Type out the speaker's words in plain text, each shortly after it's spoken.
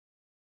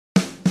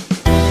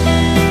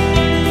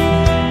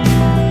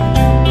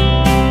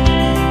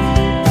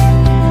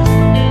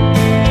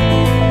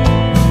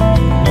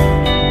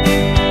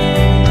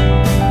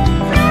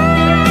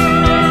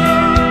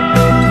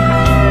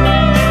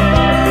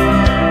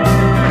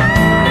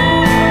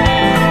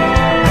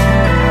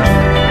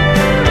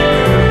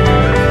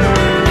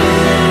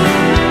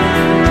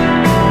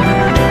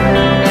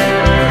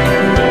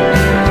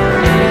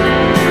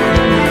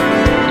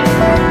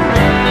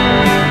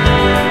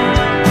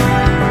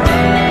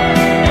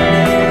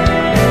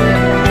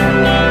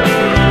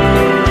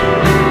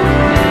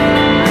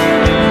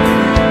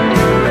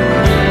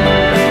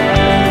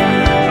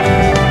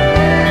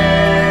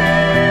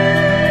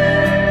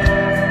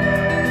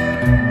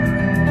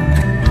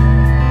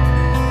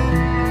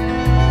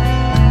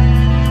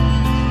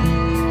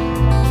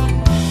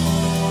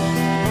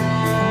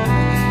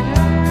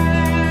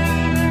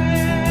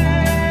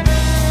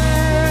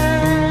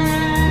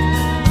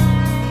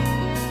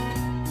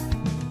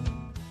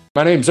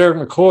My name's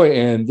Eric McCoy,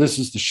 and this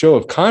is the show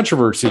of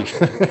controversy.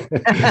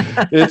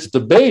 It's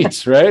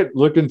debates, right?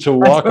 Looking to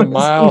walk a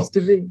mile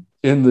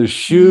in the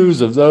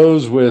shoes of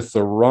those with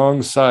the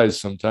wrong size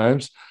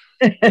sometimes.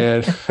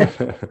 And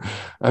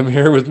I'm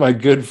here with my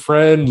good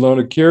friend,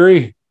 Lona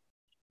Curie.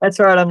 That's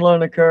right. I'm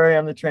Lona Curry.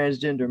 I'm the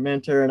transgender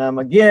mentor, and I'm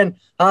again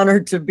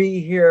honored to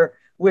be here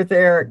with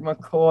Eric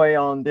McCoy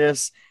on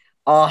this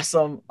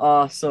awesome,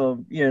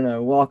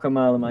 walk a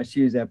mile in my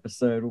shoes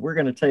episode. We're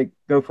going to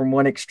go from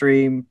one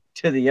extreme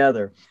to the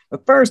other.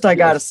 But first, I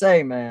got to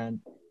say,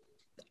 man,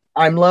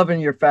 I'm loving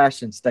your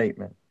fashion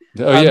statement.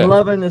 I'm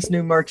loving this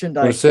new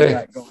merchandise you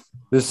got going.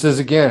 This is,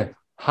 again,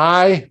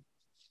 high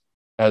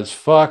as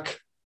fuck.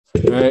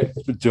 Right,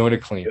 doing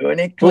it clean.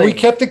 But we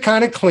kept it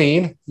kind of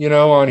clean,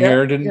 on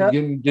here.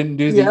 Didn't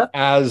do the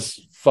as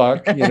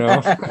fuck,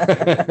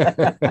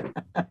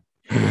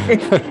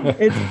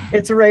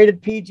 It's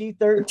rated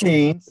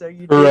PG-13, so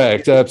you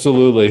correct,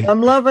 absolutely.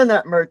 I'm loving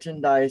that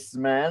merchandise,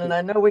 man, and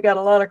I know we got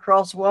a lot of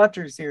cross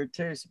watchers here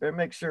too, so better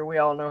make sure we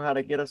all know how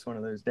to get us one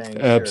of those dang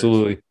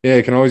absolutely shirts. Yeah,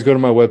 you can always go to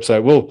my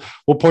website. We'll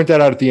point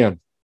that out at the end.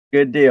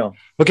 Good deal.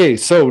 Okay,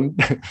 so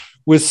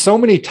with so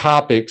many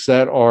topics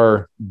that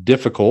are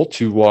difficult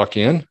to walk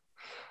in,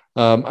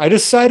 I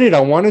decided I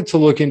wanted to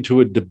look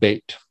into a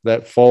debate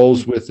that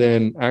falls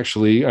within,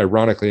 actually,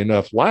 ironically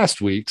enough,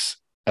 last week's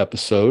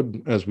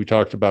episode, as we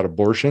talked about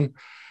abortion.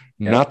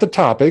 Yep. Not the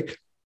topic,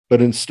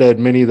 but instead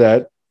many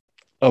that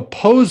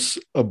oppose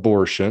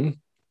abortion,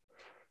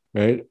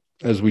 right,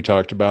 as we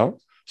talked about,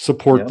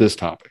 support this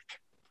topic.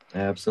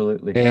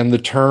 Absolutely. And the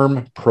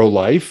term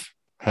pro-life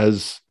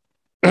has,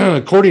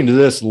 according to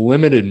this,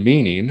 limited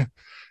meaning,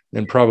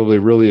 and probably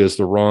really is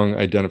the wrong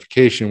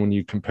identification when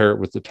you compare it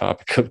with the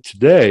topic of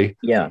today.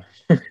 Yeah.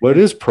 What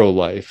is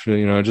pro-life?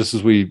 Just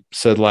as we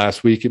said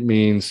last week, it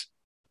means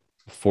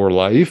for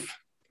life,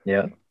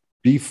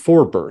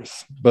 before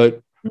birth.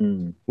 But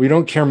we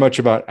don't care much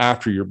about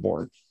after you're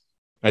born,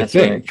 I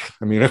think. Right.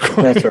 I mean,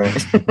 that's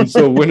right.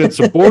 So when it's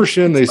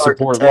abortion, they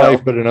support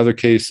life, but in other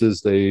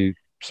cases, they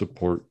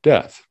support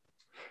death.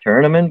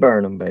 Turn them and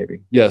burn them,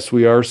 baby. Yes,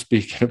 we are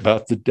speaking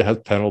about the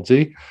death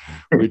penalty,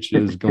 which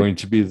is going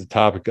to be the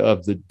topic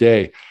of the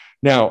day.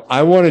 Now,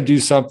 I want to do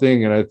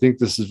something, and I think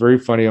this is very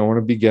funny. I want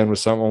to begin with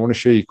something. I want to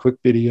show you a quick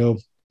video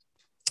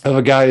of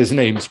a guy. His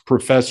name's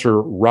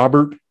Professor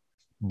Robert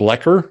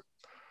Blecker,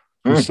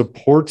 who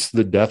supports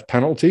the death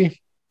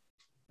penalty.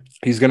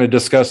 He's going to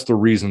discuss the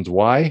reasons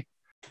why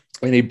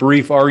and a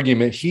brief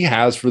argument he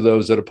has for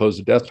those that oppose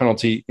the death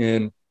penalty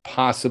in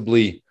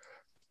possibly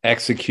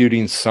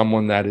executing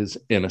someone that is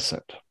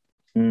innocent.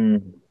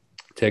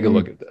 Take a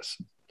look at this.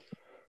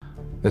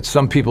 That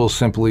some people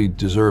simply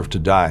deserve to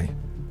die,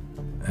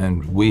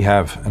 and we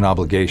have an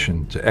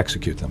obligation to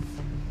execute them.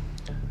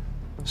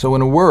 So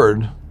in a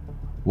word,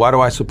 why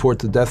do I support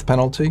the death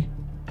penalty?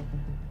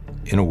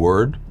 In a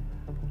word,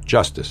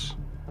 justice.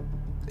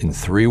 In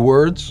 3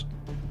 words,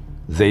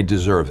 they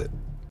deserve it.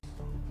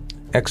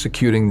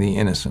 Executing the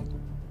innocent.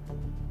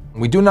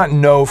 We do not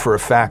know for a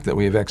fact that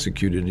we have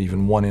executed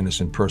even one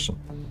innocent person.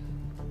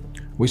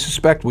 We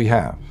suspect we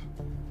have.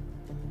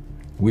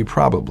 We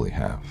probably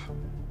have.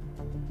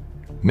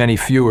 Many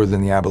fewer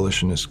than the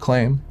abolitionists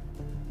claim,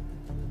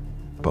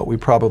 but we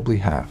probably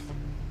have.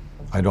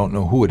 I don't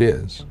know who it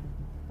is,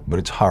 but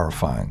it's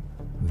horrifying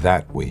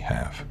that we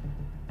have,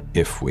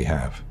 if we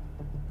have,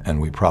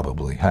 and we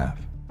probably have.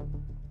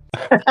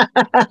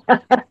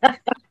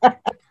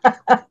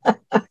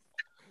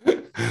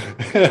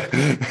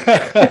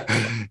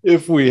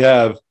 If we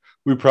have,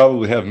 we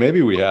probably have.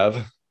 Maybe we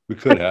have. We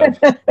could have.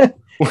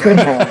 Could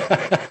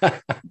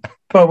have.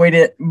 But we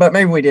did. But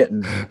maybe we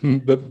didn't.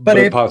 But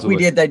if possibly.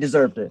 We did, they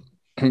deserved it.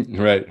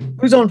 Right.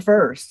 Who's on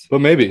first?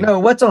 But maybe. No,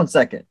 what's on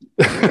second?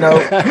 No,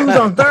 who's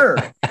on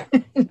third?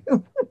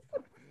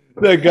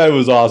 That guy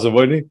was awesome,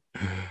 wasn't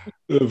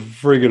he?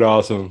 Freaking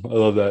awesome. I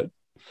love that.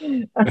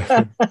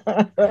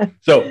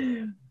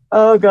 So.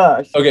 Oh,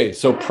 gosh. Okay,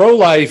 so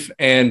pro-life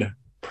and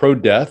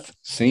pro-death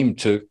seem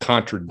to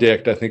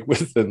contradict, I think,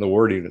 within the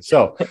wording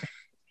itself.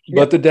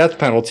 But the death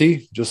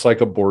penalty, just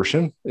like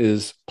abortion,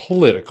 is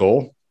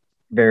political.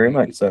 Very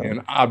much so.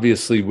 And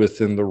obviously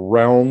within the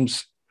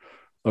realms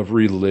of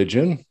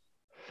religion.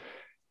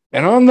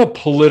 And on the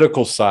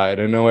political side,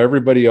 I know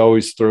everybody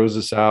always throws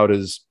this out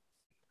as,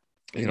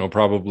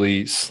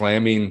 probably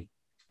slamming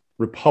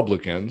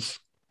Republicans.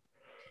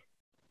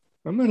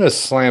 I'm going to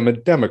slam a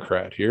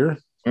Democrat here.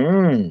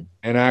 And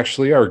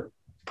actually our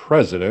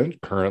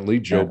president, currently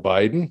Joe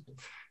Biden,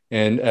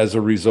 and as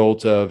a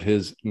result of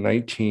his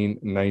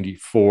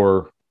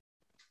 1994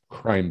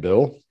 crime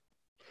bill.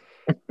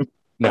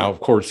 Now,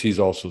 of course, he's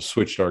also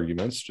switched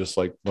arguments, just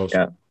like most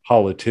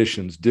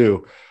politicians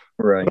do.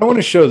 Right. But I want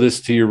to show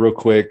this to you real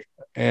quick.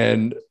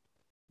 And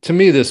to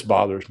me, this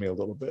bothers me a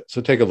little bit.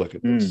 So take a look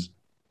at this.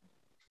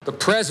 The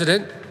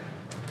president's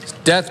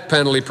death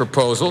penalty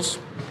proposals,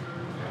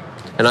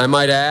 and I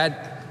might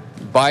add,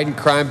 Biden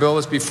crime bill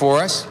is before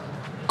us,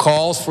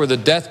 calls for the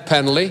death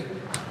penalty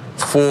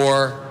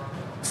for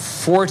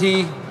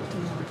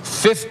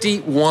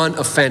 51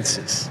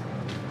 offenses.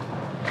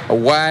 A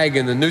wag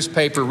in the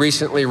newspaper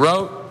recently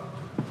wrote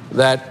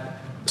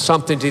that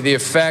something to the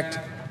effect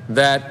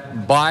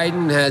that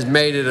Biden has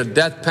made it a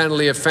death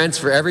penalty offense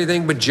for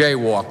everything but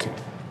jaywalking.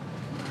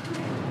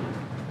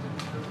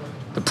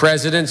 The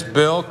president's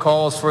bill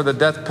calls for the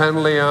death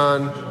penalty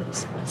on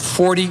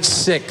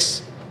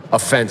 46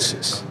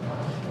 offenses.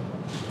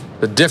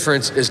 The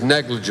difference is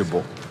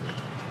negligible.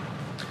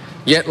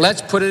 Yet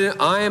let's put it in,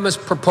 I am a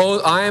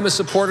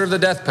supporter of the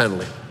death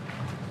penalty.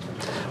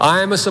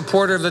 I am a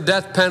supporter of the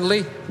death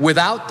penalty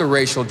without the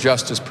racial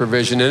justice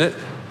provision in it.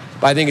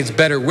 I think it's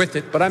better with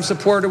it, but I'm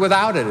supporter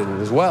without it in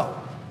it as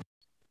well.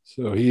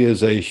 So he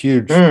is a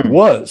huge, he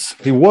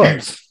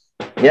was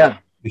Yeah.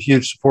 a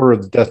huge supporter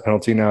of the death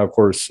penalty. Now, of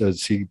course,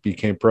 as he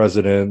became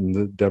president and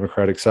the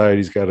Democratic side,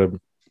 he's got to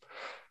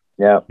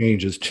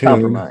change his tune.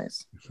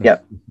 Compromise.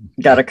 Yep.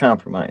 Got to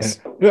compromise.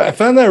 Yeah, I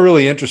found that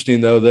really interesting,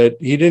 though, that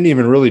he didn't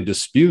even really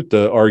dispute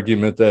the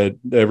argument that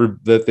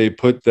they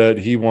put that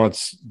he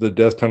wants the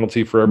death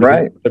penalty for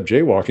everything except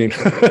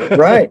jaywalking.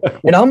 Right.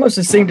 It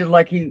almost seemed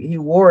like he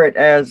wore it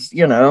as,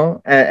 you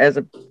know, as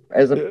a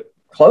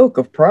cloak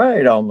of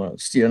pride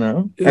almost, you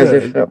know, as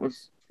if that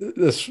was.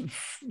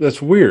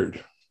 That's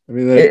weird. I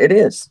mean, it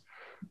is.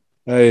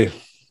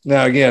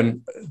 Now,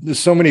 again, there's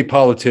so many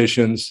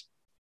politicians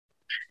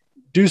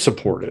do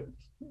support it.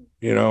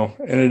 You know,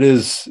 and it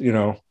is, you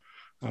know,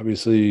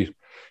 obviously,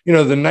 you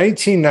know, the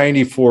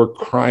 1994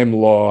 crime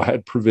law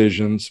had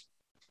provisions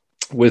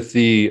with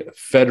the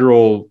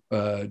federal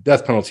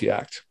Death Penalty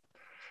Act.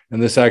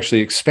 And this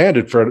actually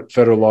expanded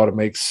federal law to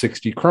make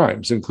 60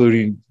 crimes,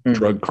 including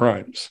drug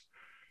crimes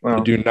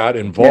that do not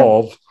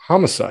involve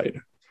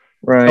homicide,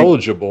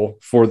 eligible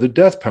for the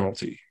death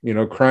penalty. You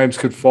know, crimes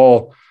could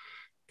fall,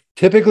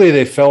 typically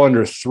they fell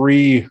under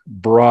three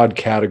broad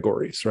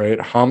categories,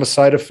 right?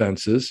 Homicide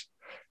offenses,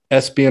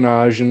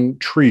 espionage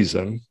and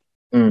treason,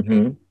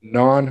 and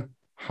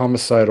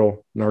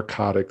non-homicidal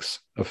narcotics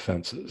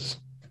offenses.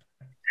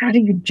 How do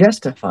you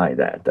justify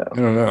that, though? I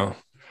don't know.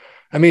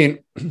 I mean,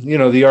 you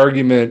know, the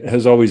argument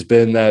has always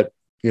been that,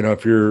 you know,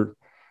 if you're,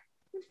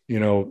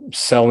 you know,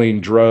 selling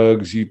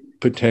drugs, you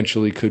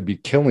potentially could be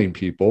killing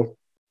people.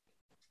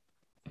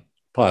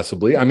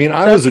 Possibly. I mean,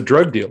 I was a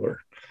drug dealer,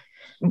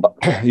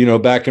 you know,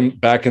 back in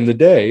the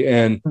day.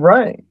 And,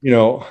 you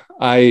know,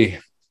 I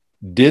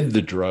did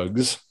the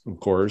drugs, of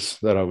course,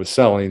 that I was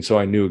selling. So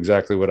I knew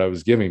exactly what I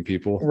was giving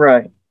people.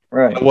 Right.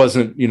 I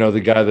wasn't, you know, the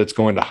guy that's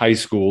going to high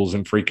schools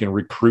and freaking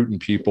recruiting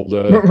people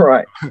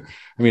to,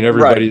 I mean,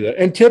 everybody that,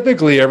 and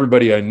typically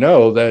everybody I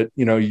know that,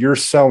 you know, you're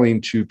selling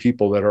to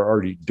people that are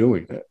already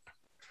doing it.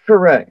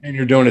 Correct. And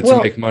you're doing it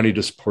to make money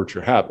to support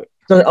your habit.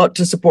 So,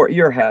 to support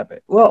your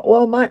habit.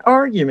 Well, my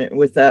argument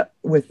with that,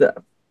 with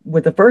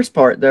the first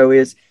part though,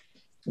 is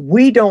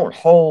we don't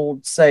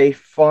hold, say,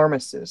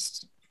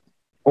 pharmacists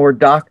or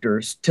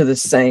doctors to the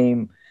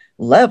same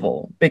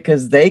level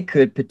because they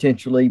could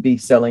potentially be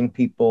selling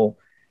people,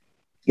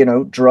 you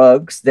know,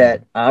 drugs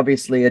that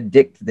obviously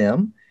addict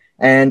them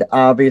and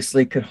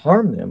obviously could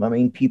harm them. I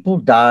mean, people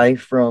die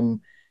from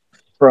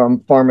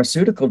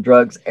pharmaceutical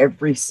drugs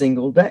every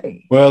single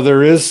day. Well,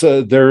 there is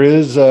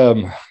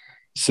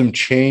some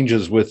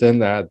changes within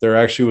that. There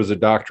actually was a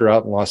doctor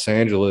out in Los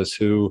Angeles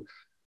who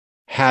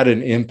had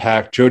an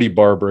impact. Jody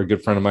Barber, a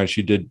good friend of mine,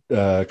 she did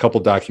a couple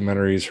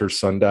documentaries. Her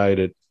son died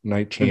at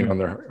 19 on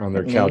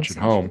their couch at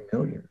home.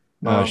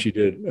 Wow. She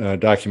did a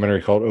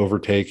documentary called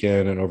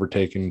Overtaken and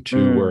Overtaken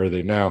 2, Where Are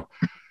They Now?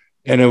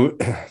 And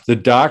the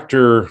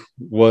doctor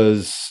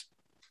was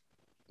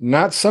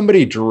not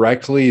somebody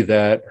directly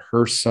that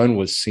her son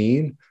was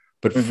seeing,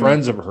 but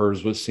friends of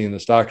hers was seeing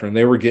this doctor, and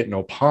they were getting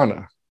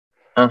Opana,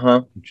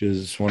 which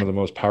is one of the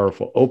most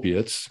powerful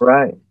opiates.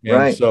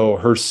 And so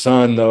her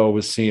son, though,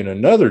 was seeing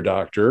another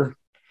doctor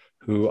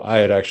who I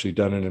had actually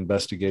done an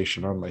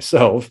investigation on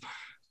myself.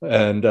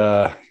 And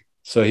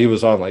so he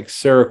was on like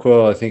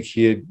Seroquel. I think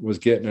he was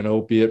getting an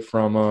opiate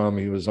from him.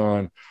 He was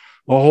on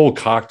a whole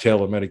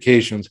cocktail of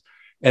medications.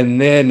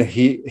 And then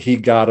he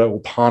got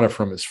Opana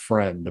from his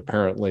friend,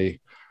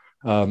 apparently.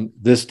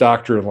 This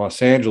doctor in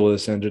Los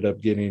Angeles ended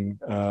up getting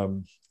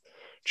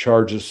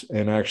charges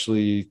and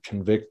actually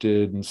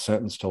convicted and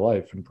sentenced to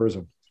life in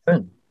prison.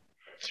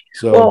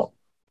 So, well,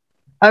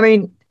 I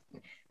mean,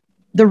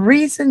 the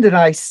reason that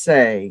I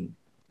say,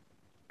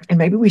 and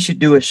maybe we should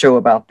do a show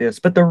about this,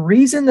 but the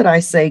reason that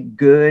I say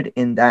good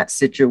in that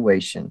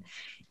situation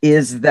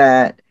is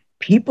that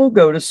people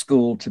go to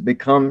school to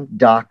become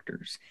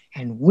doctors,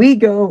 and we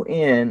go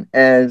in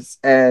as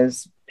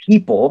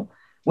people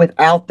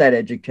without that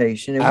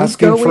education and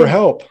asking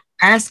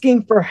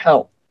for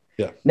help.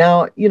 Yeah.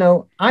 Now, you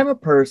know, I'm a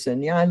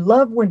person, I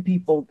love when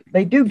people,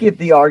 they do give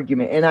the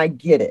argument, and I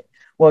get it.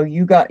 Well,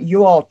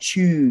 you all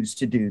choose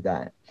to do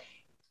that.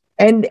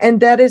 And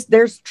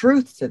there's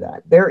truth to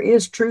that. There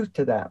is truth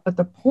to that. But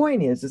the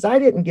point is I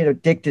didn't get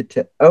addicted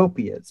to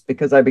opiates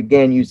because I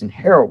began using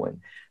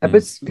heroin. I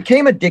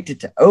became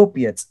addicted to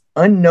opiates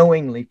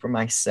unknowingly for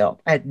myself.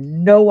 I had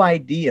no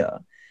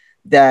idea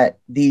that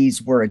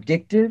these were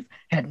addictive,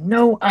 had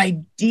no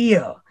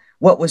idea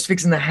what was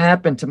fixing to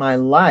happen to my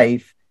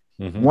life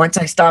once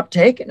I stopped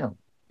taking them.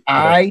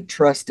 I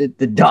trusted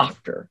the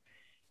doctor.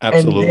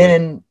 Absolutely. And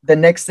then the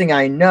next thing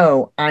I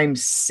know, I'm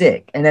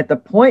sick. And at the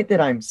point that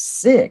I'm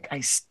sick, I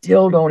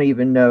still don't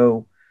even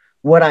know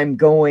what I'm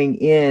going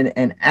in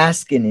and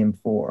asking him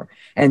for.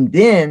 And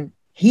then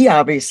he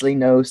obviously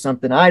knows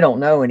something I don't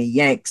know, and he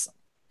yanks them.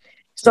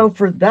 So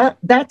for that,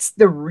 that's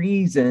the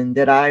reason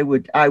that I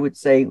would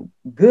say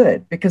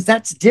good, because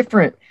that's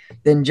different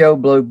than Joe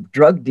Blow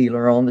drug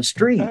dealer on the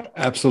street.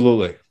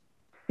 Absolutely.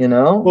 You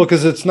know? Well,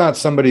 because it's not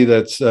somebody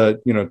that's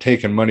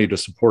taking money to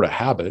support a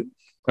habit.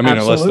 I mean,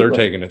 unless they're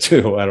taking it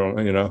too, I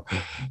don't,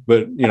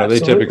 but they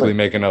typically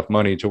make enough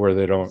money to where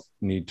they don't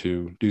need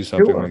to do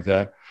something like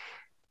that.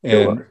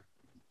 And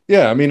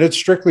yeah, I mean, it's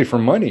strictly for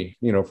money,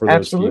 for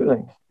those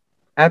people.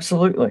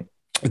 Absolutely.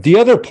 The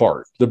other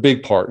part, the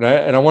big part,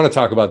 and I want to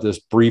talk about this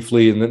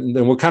briefly, and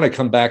then we'll kind of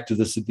come back to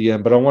this at the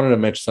end, but I wanted to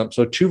mention something.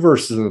 So 2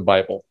 verses in the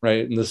Bible,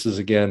 right? And this is,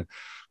 again,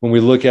 when we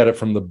look at it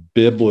from the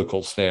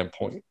biblical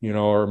standpoint,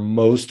 are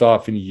most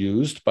often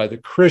used by the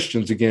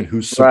Christians, again,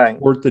 who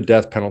support the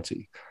death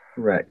penalty.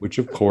 Right. Which,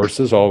 of course,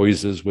 as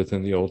always is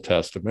within the Old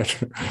Testament,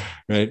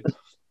 right?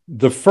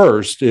 The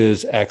first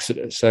is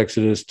Exodus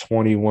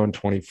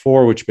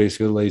 21:24, which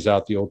basically lays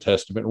out the Old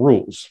Testament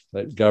rules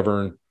that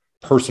govern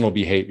personal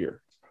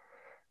behavior.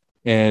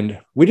 And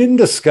we didn't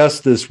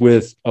discuss this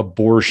with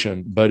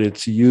abortion, but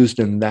it's used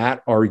in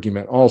that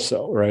argument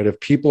also, right? If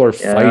people are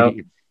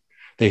fighting,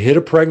 they hit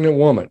a pregnant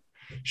woman,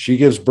 she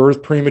gives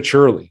birth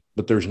prematurely,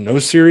 but there's no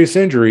serious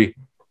injury,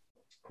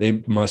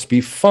 they must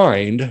be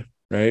fined,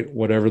 right?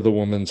 Whatever the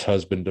woman's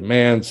husband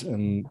demands,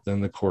 and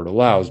then the court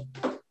allows.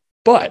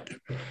 But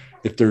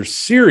if there's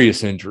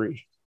serious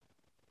injury,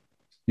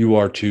 you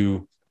are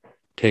to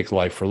take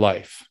life for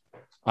life.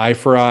 Eye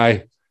for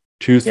eye,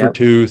 tooth for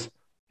tooth,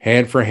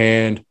 hand for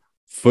hand,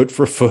 foot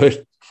for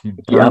foot,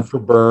 burn for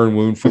burn,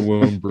 wound for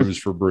wound, bruise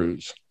for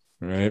bruise,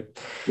 right?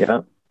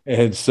 Yeah.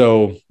 And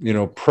so,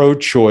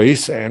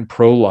 pro-choice and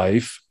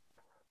pro-life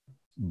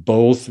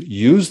both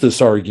use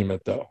this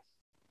argument, though,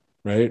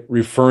 right?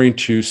 Referring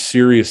to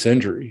serious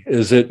injury.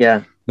 Is it,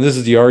 this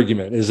is the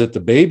argument, is it the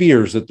baby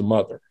or is it the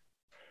mother?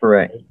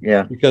 Right.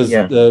 Yeah. Because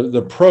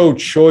the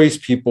pro-choice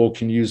people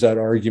can use that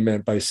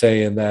argument by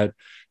saying that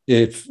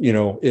if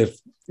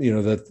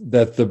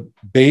that the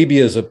baby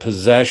is a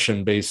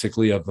possession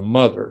basically of the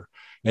mother.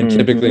 And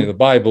typically in the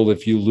Bible,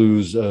 if you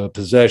lose a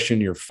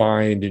possession, you're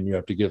fined and you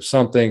have to give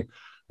something.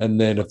 And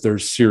then if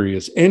there's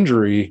serious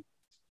injury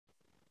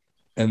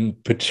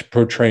and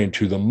portraying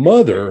to the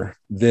mother,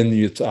 then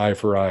it's eye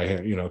for eye,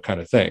 kind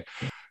of thing.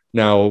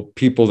 Now,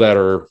 people that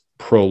are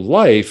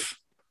pro-life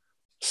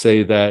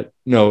say that,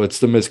 no, it's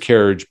the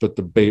miscarriage, but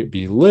the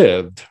baby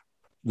lived.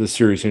 The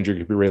serious injury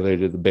could be related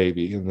to the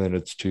baby, and then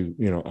it's to,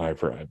 eye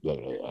for eye, blah,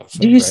 blah, blah. So,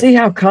 do you see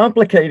how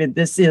complicated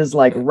this is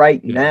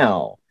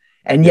now?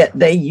 And yet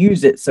they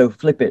use it so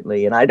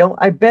flippantly. And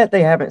I bet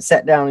they haven't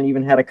sat down and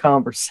even had a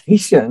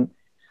conversation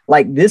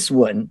like this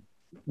one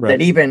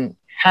that even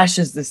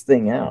hashes this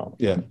thing out.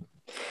 Yeah.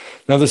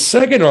 Now, the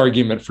second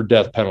argument for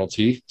death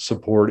penalty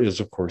support is,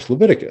 of course,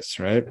 Leviticus,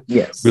 right?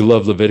 Yes. We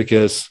love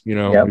Leviticus.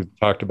 We've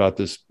talked about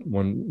this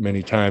one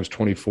many times.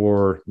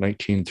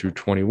 24:19 through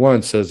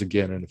 21 says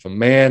again, and if a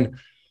man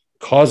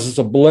causes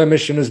a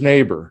blemish in his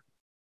neighbor,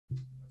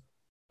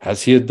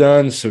 as he had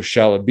done, so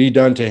shall it be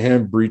done to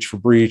him, breach for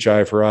breach,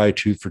 eye for eye,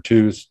 tooth for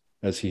tooth.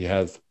 As he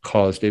hath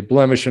caused a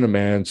blemish in a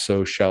man,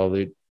 so shall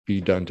it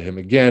be done to him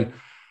again.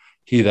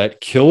 He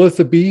that killeth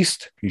a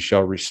beast, he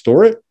shall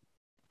restore it.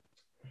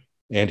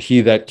 And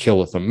he that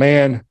killeth a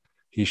man,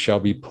 he shall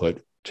be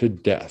put to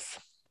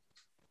death.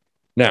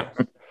 Now,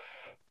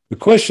 the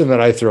question that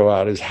I throw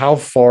out is, how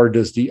far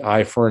does the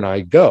eye for an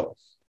eye go?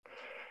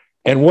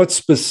 And what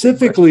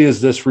specifically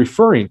is this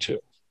referring to?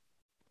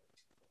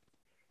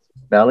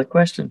 Valid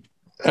question.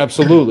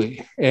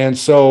 Absolutely. And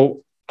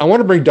so I want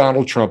to bring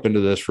Donald Trump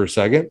into this for a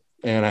second.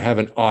 And I have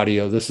an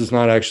audio. This is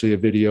not actually a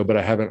video, but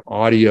I have an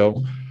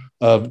audio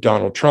of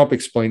Donald Trump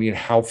explaining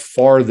how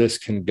far this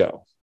can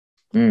go.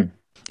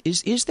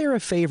 Is there a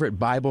favorite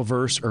Bible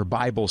verse or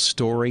Bible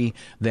story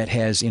that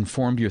has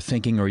informed your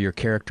thinking or your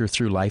character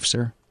through life,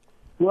 sir?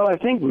 Well, I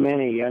think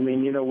many. I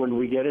mean, when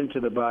we get into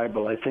the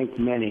Bible, I think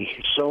many,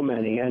 so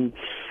many. And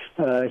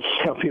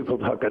tell people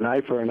talk an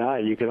eye for an eye.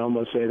 You can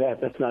almost say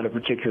that. That's not a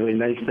particularly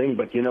nice thing.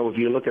 But, if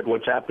you look at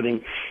what's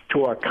happening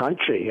to our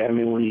country, I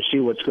mean, when you see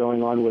what's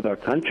going on with our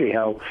country,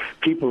 how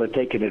people are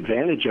taking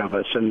advantage of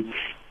us and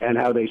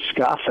how they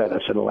scoff at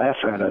us and laugh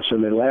at us,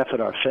 and they laugh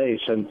at our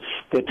face, and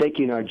they're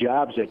taking our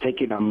jobs, they're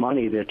taking our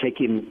money, they're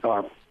taking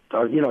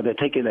they're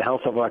taking the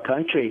health of our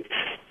country.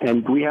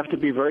 And we have to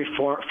be very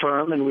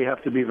firm, and we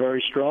have to be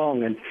very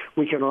strong, and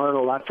we can learn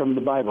a lot from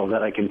the Bible,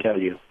 that I can tell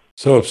you.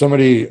 So if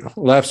somebody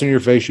laughs in your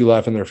face, you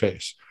laugh in their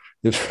face.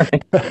 Which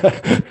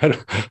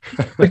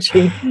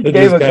he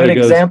gave a good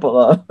example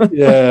of.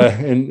 Yeah.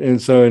 And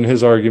so in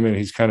his argument,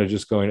 he's kind of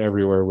just going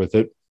everywhere with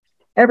it.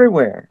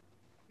 Everywhere.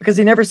 Because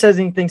he never says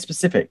anything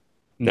specific.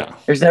 No.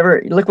 There's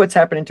never, look what's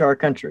happening to our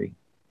country.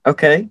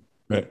 Okay.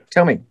 Right.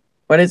 Tell me,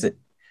 what is it?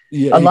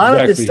 Yeah, a lot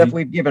of this stuff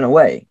we've given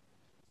away.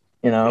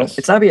 Yes.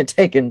 It's not being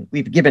taken,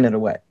 we've given it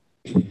away.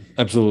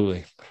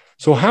 Absolutely.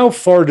 So how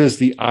far does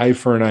the eye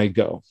for an eye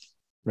go,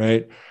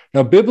 right?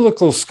 Now,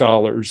 biblical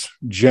scholars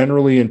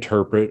generally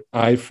interpret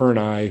eye for an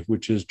eye,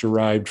 which is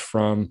derived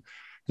from,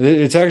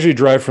 it's actually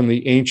derived from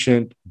the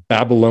ancient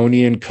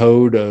Babylonian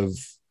code of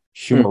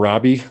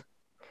Hammurabi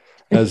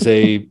as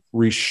a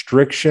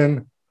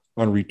restriction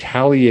on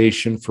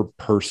retaliation for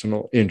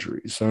personal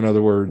injuries. So in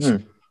other words,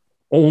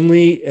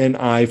 only an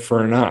eye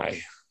for an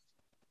eye.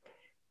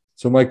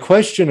 So my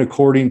question,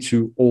 according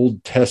to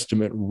Old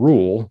Testament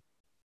rule,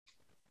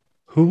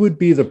 who would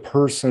be the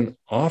person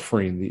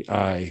offering the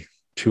eye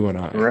to an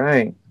eye?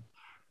 Right.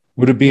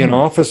 Would it be an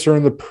officer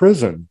in the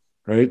prison,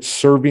 right,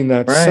 serving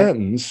that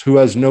sentence who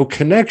has no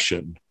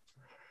connection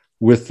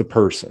with the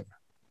person?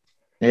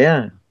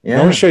 Yeah. I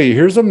want to show you.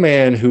 Here's a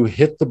man who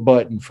hit the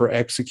button for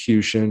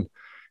execution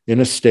in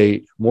a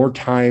state more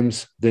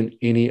times than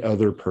any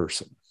other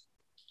person.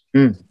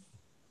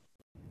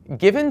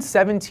 Given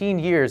 17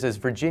 years as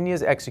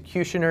Virginia's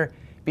executioner,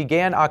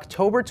 began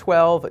October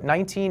 12,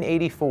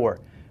 1984,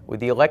 with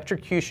the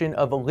electrocution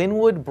of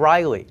Linwood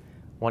Briley,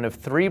 one of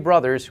 3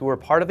 brothers who were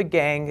part of a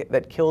gang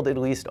that killed at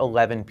least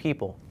 11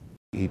 people.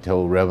 He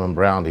told Reverend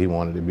Brown that he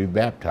wanted to be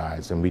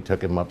baptized, and we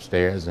took him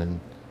upstairs and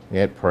we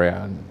had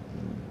prayer, and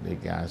the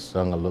guys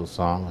sung a little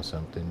song or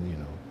something, you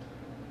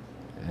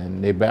know,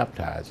 and they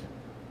baptized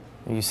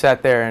him. You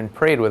sat there and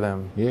prayed with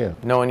him,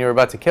 knowing you were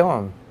about to kill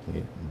him.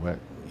 Yeah, but,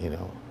 you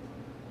know,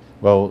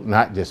 well,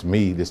 not just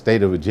me, the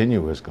state of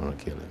Virginia was going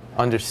to kill him.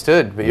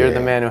 Understood, but you're the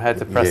man who had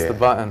to press the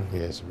button.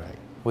 Yes, right.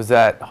 Was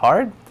that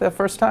hard the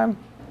first time?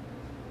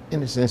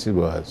 In a sense it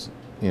was,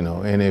 you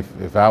know, and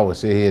if I would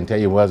sit here and tell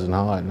you it wasn't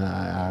hard,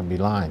 I'd be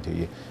lying to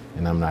you,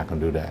 and I'm not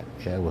going to do that.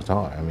 Yeah, it was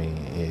hard. I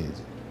mean,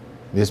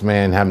 this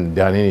man haven't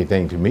done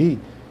anything to me,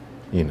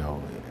 you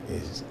know.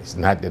 It's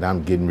not that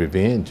I'm getting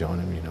revenge on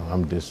him, you know.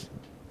 I'm just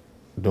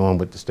doing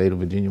what the state of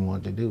Virginia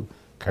wanted to do,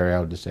 carry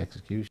out this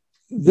execution.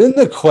 Then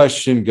the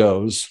question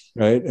goes,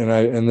 right,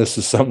 and this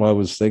is something I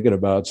was thinking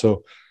about.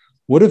 So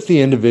what if the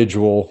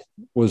individual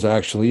was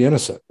actually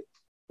innocent?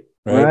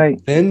 Right.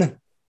 Then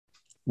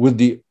would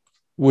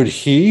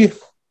he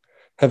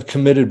have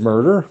committed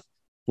murder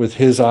with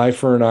his eye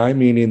for an eye,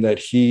 meaning that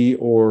he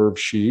or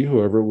she,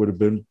 whoever, would have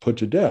been put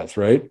to death,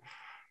 right?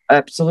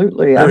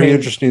 Absolutely. Very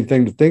interesting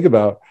thing to think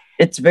about.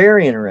 It's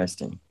very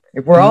interesting.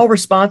 If we're all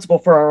responsible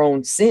for our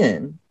own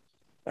sin.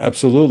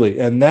 Absolutely.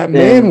 And that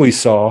man we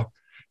saw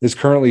is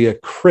currently a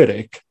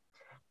critic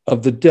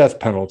of the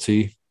death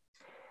penalty.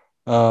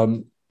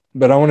 But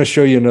I want to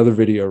show you another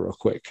video real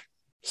quick.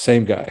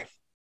 Same guy.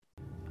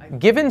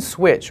 Given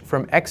switch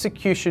from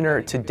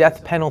executioner to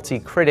death penalty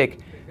critic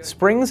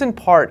springs in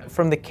part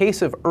from the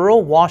case of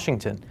Earl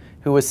Washington,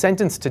 who was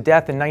sentenced to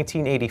death in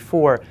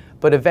 1984,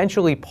 but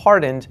eventually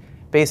pardoned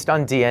based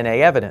on DNA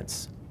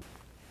evidence.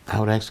 I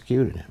would have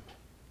executed him.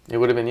 It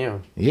would have been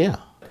you. Yeah.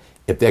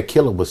 If that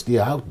killer was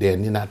still out there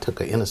and then I took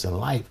an innocent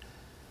life,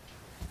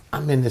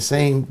 I'm in the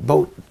same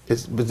boat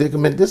as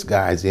predicament this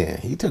guy's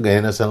in. He took an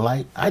innocent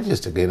life. I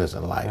just took an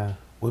innocent life. Yeah.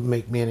 Wouldn't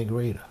make me any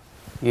greater.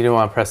 You didn't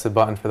want to press the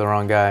button for the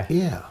wrong guy.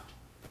 Yeah.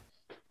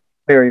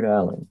 Very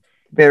valid.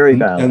 Very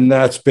valid. And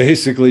that's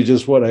basically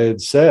just what I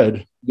had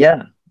said.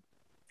 Yeah.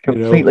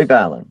 Completely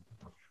valid.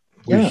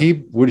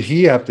 Would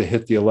he have to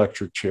hit the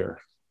electric chair?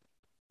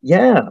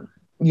 Yeah.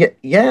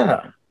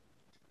 Yeah.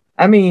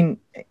 I mean,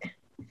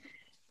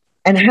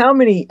 and how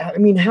many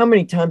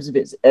times of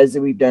it as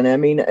we've done? I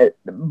mean,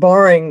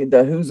 barring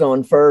the Who's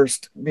On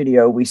First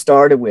video we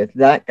started with,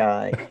 that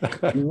guy,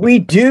 we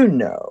do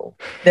know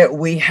that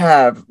we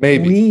have,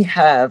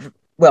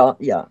 well,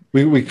 yeah.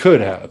 We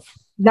could have.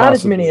 Not possibly.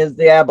 As many as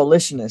the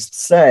abolitionists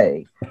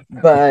say,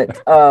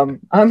 but I'm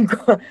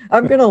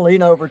going to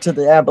lean over to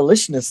the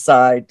abolitionist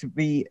side to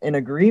be in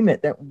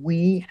agreement that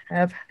we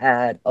have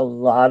had a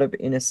lot of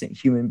innocent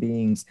human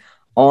beings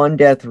on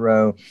death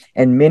row,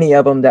 and many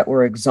of them that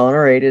were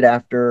exonerated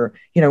after,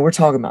 we're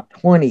talking about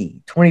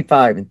 20,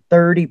 25, and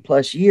 30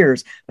 plus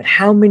years. But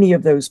how many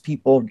of those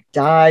people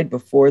died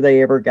before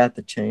they ever got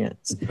the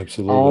chance?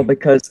 Absolutely. All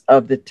because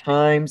of the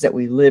times that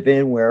we live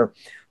in where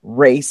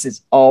race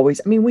is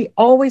always, we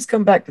always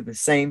come back to the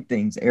same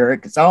things,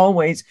 Eric. It's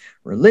always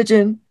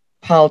religion,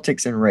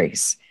 politics, and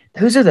race.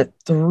 Those are the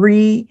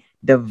 3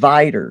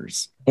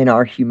 dividers in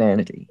our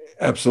humanity.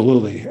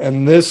 Absolutely.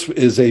 And this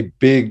is a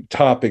big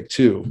topic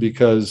too,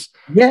 because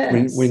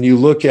when you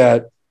look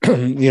at,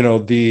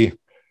 again,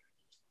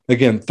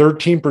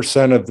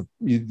 13% of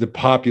the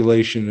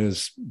population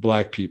is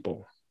Black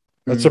people.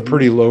 That's a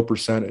pretty low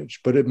percentage,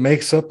 but it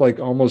makes up like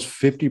almost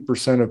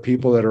 50% of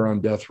people that are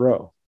on death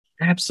row.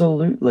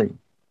 Absolutely.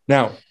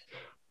 Now,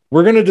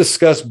 we're going to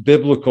discuss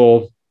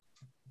biblical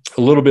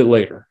a little bit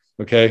later,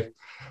 okay?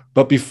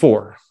 But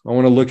before, I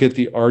want to look at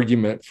the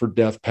argument for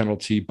death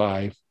penalty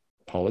by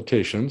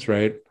politicians,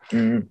 right?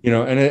 And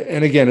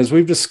again, as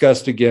we've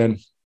discussed again,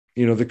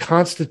 the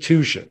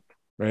Constitution,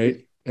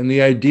 right? And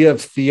the idea of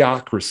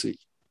theocracy.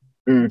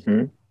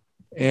 And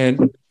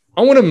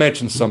I want to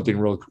mention something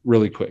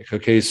really quick,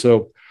 okay?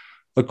 So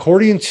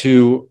according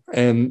to,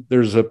 and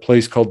there's a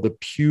place called the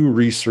Pew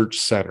Research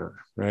Center,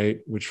 right?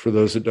 Which for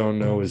those that don't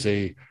know it's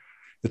a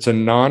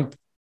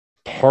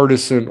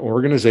partisan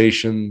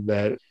organization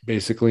that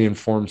basically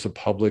informs the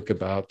public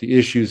about the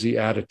issues, the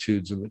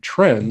attitudes, and the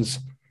trends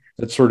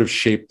that sort of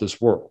shape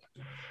this world.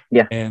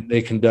 Yeah. And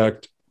they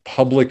conduct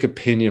public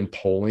opinion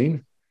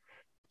polling,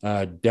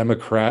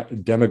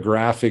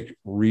 demographic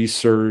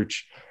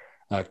research,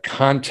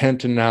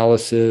 content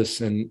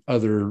analysis, and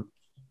other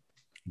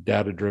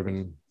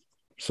data-driven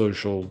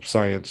social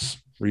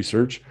science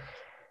research,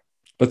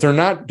 but they're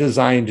not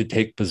designed to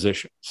take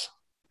positions.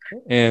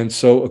 And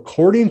so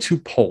according to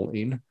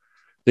polling,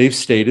 they've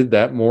stated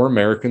that more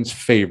Americans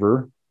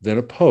favor than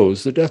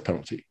oppose the death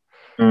penalty.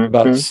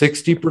 About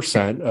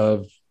 60%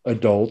 of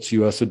adults,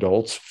 U.S.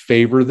 adults,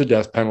 favor the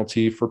death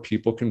penalty for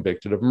people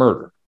convicted of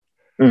murder,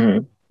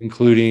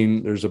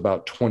 including there's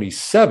about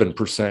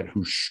 27%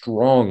 who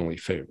strongly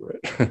favor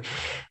it.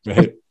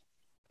 Right?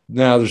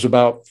 Now, there's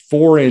about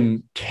 4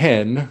 in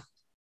 10,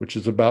 which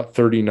is about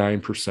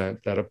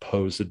 39%, that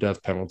oppose the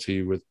death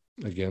penalty, with,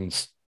 again,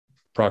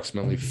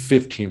 approximately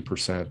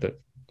 15%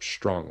 that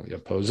strongly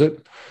oppose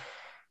it.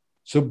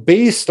 So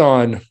based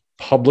on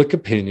public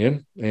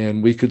opinion,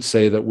 and we could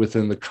say that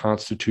within the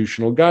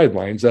constitutional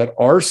guidelines, that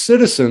our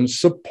citizens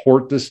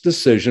support this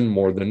decision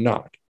more than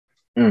not.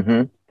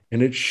 And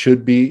it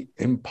should be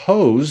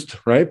imposed,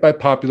 right, by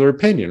popular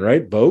opinion,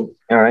 right? Vote.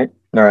 All right.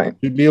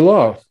 Should be a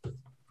law.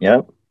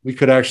 Yep. We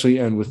could actually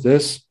end with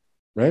this,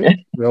 right?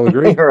 We all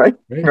agree? Right.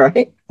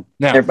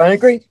 Now, everybody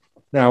agree?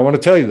 Now, I want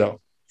to tell you,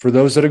 though, for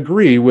those that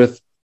agree with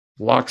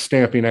lock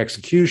stamping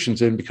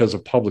executions in because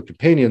of public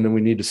opinion, then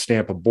we need to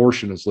stamp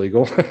abortion as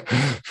legal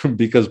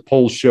because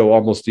polls show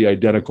almost the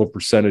identical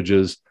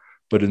percentages,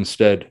 but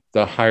instead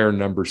the higher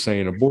number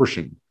saying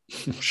abortion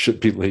should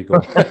be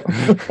legal.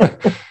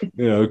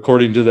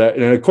 According to that,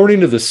 and according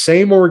to the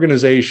same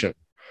organization,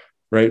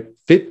 right,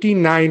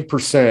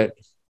 59%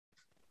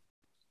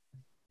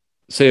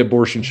 say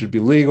abortion should be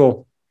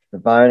legal.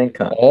 Divide and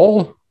conquer.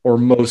 All or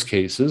most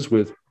cases,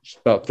 with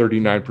about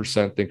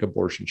 39% think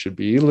abortion should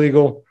be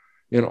illegal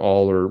in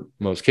all or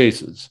most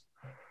cases.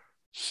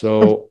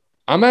 So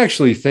I'm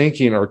actually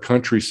thinking our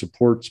country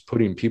supports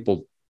putting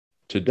people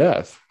to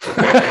death. I'm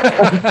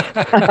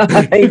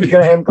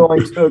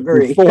going to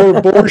agree. We're for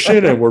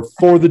abortion and we're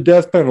for the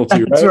death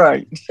penalty,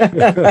 right?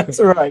 That's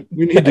right.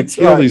 We need to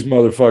kill these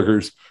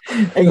motherfuckers.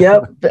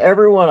 Yep,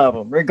 every one of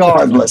them,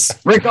 regardless.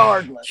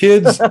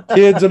 Kids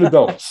and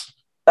adults.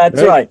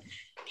 That's right.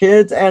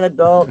 Kids and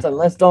adults, and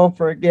let's don't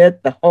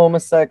forget the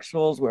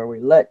homosexuals, where we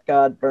let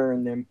God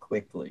burn them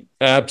quickly.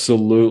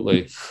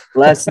 Absolutely.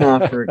 Let's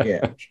not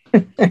forget.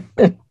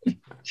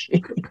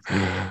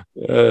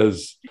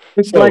 Yes.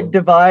 It's like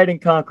divide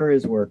and conquer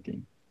is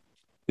working.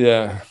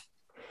 Yeah.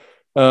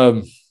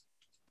 The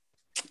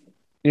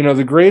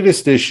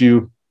greatest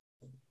issue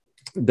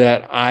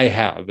that I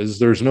have is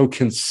there's no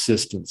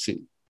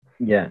consistency.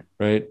 Yeah.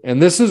 Right.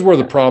 And this is where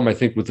the problem, I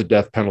think, with the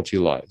death penalty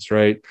lies,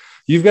 right?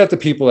 You've got the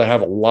people that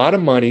have a lot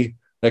of money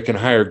that can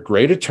hire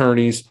great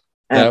attorneys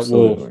that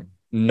will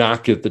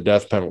not get the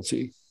death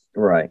penalty.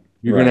 Right.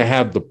 You're going to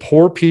have the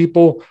poor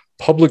people,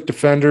 public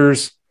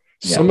defenders.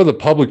 Yep. Some of the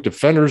public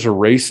defenders are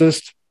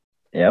racist.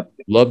 Yep.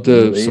 Love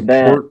to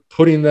support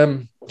putting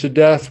them to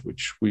death,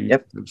 which we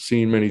have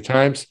seen many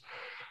times.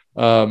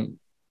 And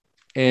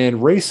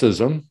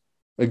racism,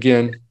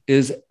 again,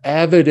 is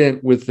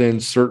evident within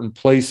certain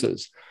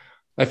places.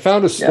 I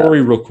found a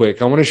story real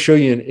quick. I want to show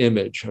you an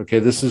image. Okay,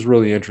 this is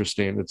really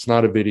interesting. It's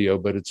not a video,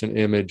 but it's an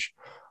image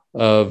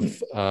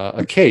of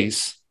a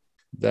case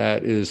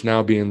that is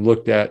now being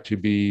looked at to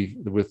be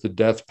with the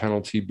death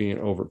penalty being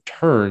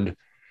overturned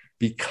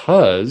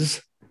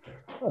because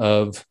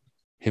of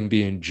him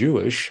being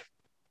Jewish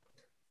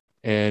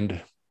and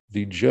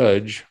the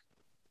judge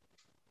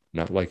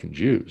not liking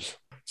Jews.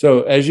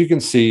 So as you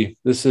can see,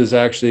 this is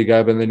actually a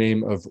guy by the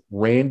name of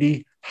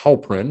Randy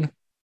Halpern,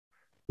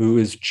 who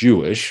is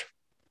Jewish.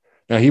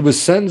 Now, he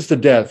was sentenced to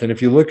death, and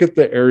if you look at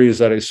the areas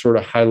that I sort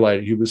of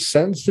highlighted, he was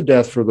sentenced to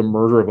death for the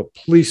murder of a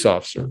police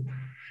officer.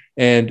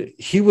 And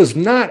he was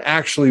not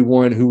actually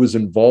one who was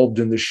involved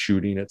in the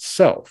shooting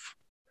itself,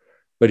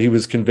 but he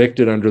was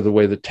convicted under the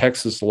way the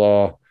Texas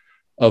law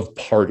of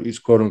parties,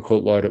 quote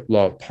unquote,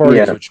 law of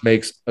parties, which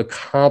makes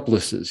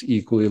accomplices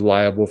equally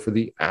liable for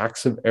the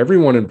acts of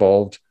everyone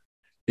involved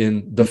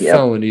in the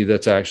felony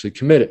that's actually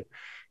committed.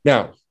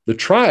 Now, the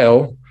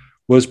trial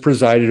was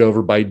presided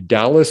over by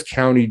Dallas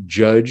County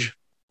Judge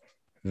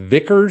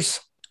Vickers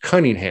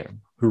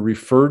Cunningham, who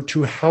referred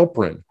to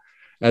Halpern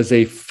as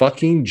a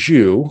fucking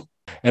Jew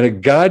and a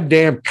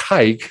goddamn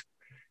kike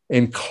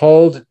and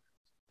called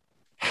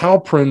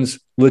Halpern's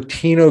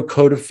Latino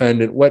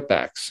co-defendant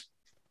wetbacks.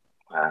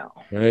 Wow.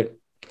 Right?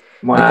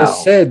 Wow. It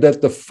said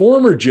that the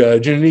former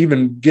judge, and it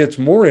even gets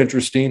more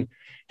interesting,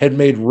 had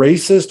made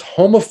racist,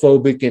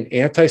 homophobic, and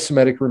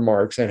anti-Semitic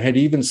remarks and had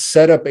even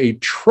set up a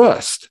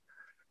trust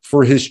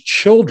for his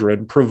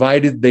children,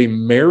 provided they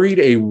married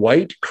a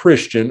white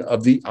Christian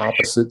of the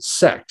opposite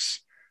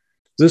sex.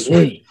 This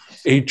was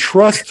a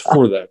trust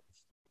for them.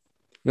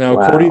 Now,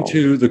 according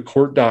to the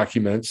court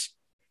documents,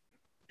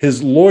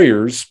 his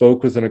lawyers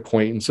spoke with an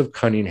acquaintance of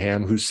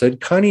Cunningham who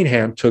said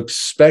Cunningham took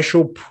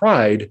special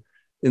pride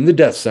in the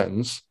death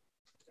sentence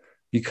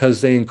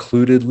because they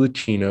included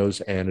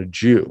Latinos and a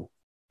Jew.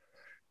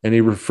 And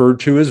he referred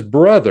to his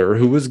brother,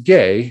 who was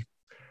gay,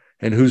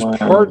 and whose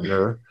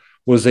partner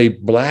was a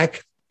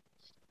black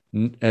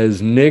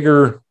as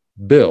nigger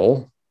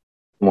Bill.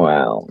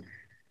 Wow.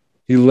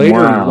 He later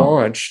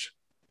launched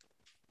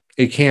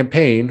a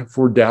campaign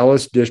for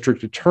Dallas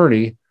district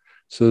attorney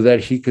so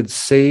that he could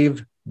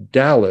save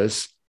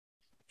Dallas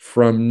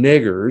from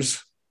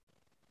niggers,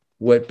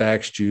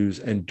 wetbacks, Jews,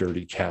 and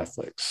dirty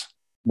Catholics.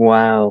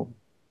 Wow.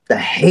 The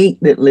hate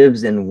that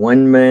lives in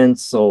one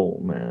man's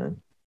soul,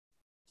 man.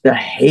 The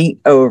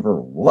hate over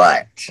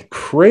what?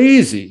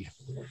 Crazy.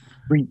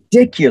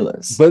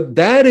 Ridiculous. But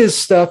that is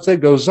stuff that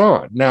goes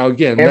on. Now,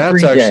 again,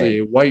 that's actually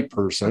a white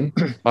person.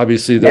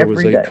 Obviously, there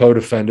was a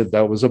co-defendant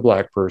that was a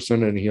black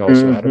person, and he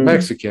also had a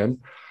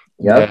Mexican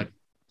that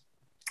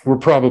were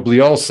probably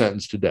all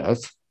sentenced to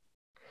death.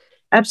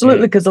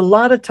 Absolutely, because a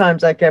lot of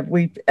times, like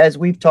as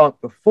we've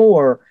talked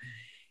before,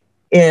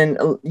 in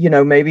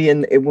maybe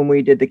when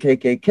we did the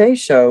KKK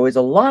show, is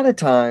a lot of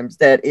times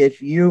that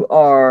if you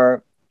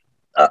are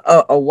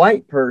a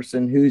white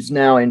person who's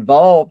now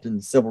involved in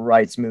the civil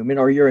rights movement,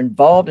 or you're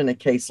involved in a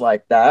case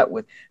like that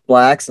with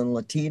blacks and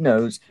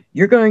Latinos,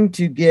 you're going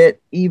to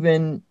get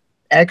even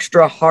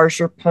extra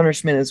harsher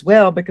punishment as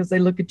well, because they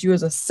look at you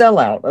as a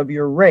sellout of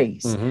your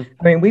race. I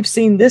mean, we've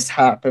seen this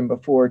happen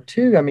before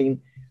too. I mean,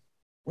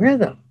 where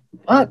the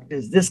fuck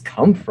does this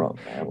come from,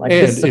 man? Like,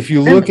 and if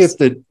you looked at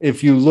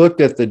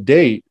the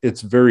date,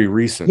 it's very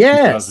recent.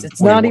 Yes,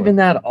 it's not even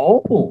that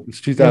old. It's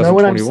 2021. You know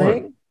what I'm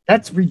saying?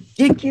 That's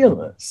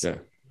ridiculous. Yeah.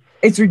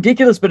 It's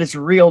ridiculous, but it's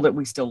real that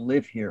we still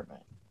live here, man.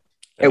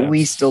 That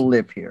we still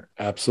live here.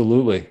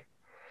 Absolutely.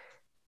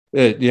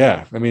 I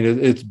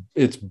mean,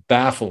 it's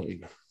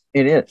baffling.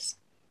 It is.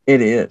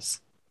 It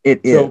is.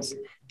 It is. So,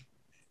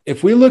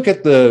 if we look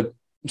at the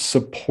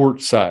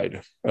support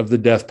side of the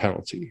death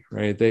penalty,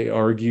 right? They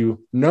argue,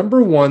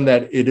 number one,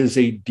 that it is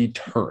a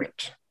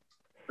deterrent.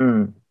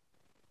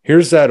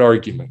 Here's that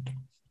argument.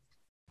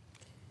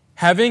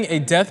 Having a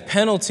death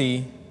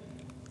penalty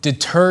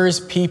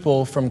deters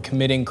people from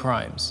committing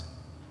crimes.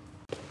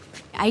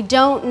 I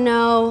don't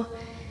know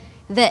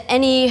that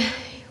any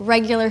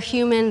regular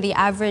human, the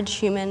average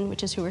human,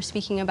 which is who we're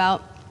speaking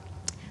about,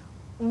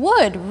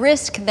 would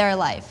risk their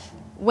life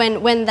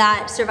when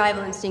that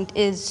survival instinct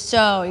is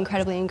so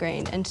incredibly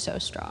ingrained and so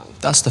strong.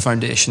 That's the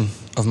foundation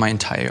of my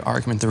entire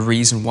argument, the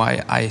reason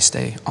why I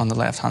stay on the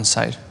left-hand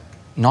side.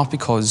 Not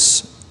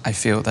because I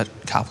feel that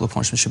capital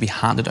punishment should be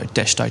handed out,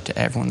 dished out to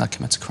everyone that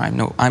commits a crime.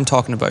 No, I'm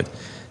talking about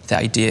the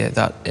idea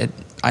that,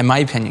 in my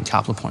opinion,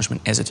 capital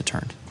punishment is a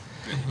deterrent.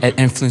 It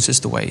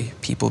influences the way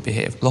people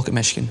behave. Look at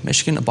Michigan.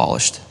 Michigan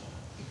abolished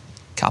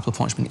capital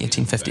punishment in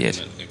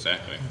 1858.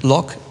 Exactly.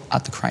 Look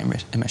at the crime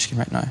rate in Michigan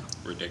right now.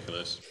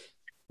 Ridiculous.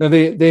 Now,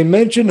 they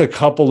mentioned a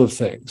couple of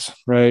things,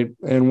 right?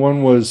 And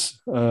one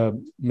was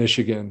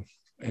Michigan.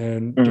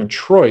 And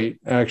Detroit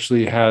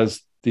actually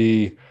has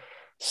the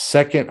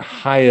second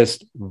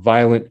highest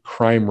violent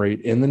crime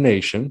rate in the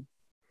nation.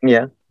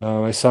 Yeah.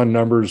 I saw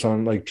numbers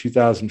on like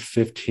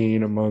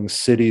 2015 among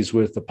cities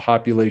with a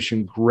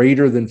population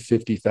greater than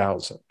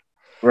 50,000.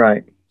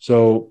 Right.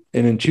 So,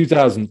 and in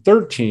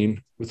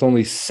 2013, with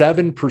only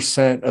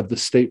 7% of the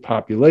state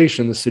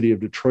population, the city of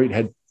Detroit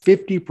had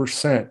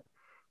 50%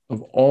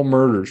 of all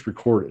murders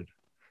recorded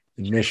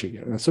in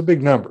Michigan. That's a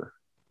big number.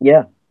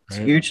 Yeah, it's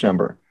a huge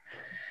number.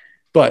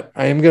 But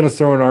I am going to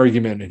throw an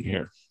argument in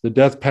here. The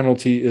death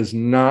penalty is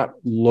not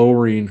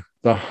lowering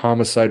the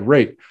homicide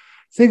rate.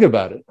 Think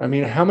about it. I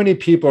mean, how many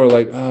people are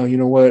like, oh, you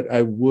know what? I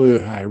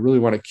really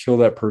want to kill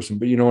that person,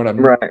 but you know what?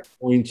 I'm not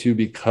going to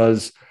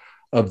because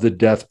of the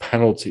death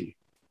penalty.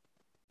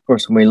 Of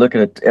course, when we look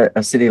at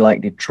a city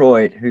like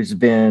Detroit, who's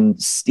been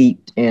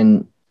steeped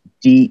in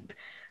deep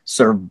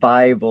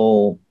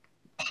survival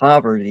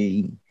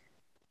poverty,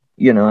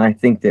 I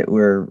think that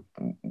we're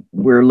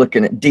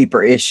looking at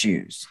deeper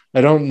issues. I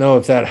don't know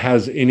if that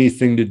has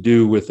anything to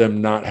do with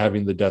them not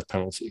having the death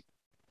penalty.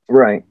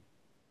 Right.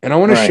 And I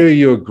want to show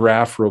you a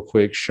graph real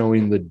quick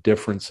showing the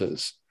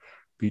differences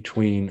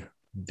between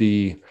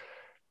the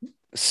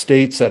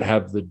states that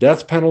have the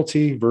death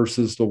penalty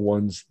versus the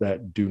ones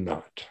that do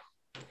not.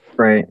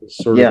 Right. It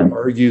sort of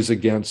argues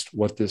against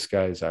what this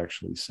guy is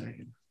actually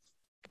saying.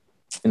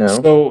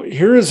 So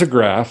here is a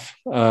graph,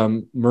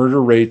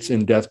 murder rates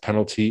in death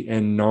penalty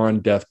and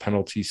non-death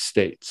penalty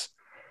states.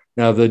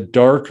 Now, the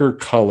darker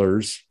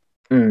colors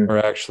are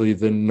actually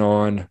the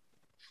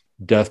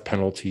non-death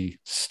penalty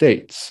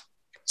states.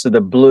 So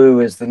the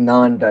blue is the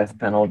non-death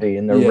penalty,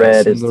 and the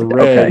red is the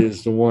red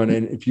is the one.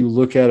 And if you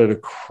look at it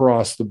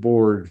across the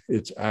board,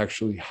 it's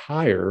actually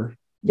higher.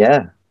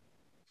 Yeah,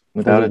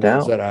 without a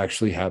doubt. That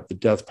actually have the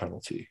death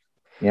penalty.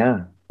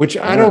 Yeah. Which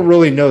I don't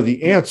really know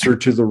the answer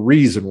to the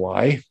reason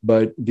why,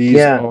 but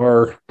these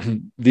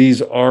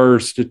are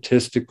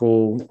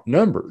statistical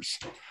numbers.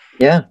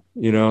 Yeah.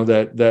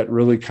 That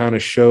really kind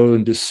of show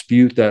and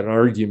dispute that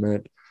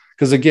argument.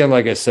 Because again,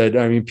 like I said,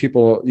 I mean,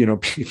 people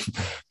don't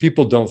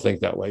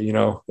think that way.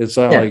 It's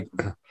not like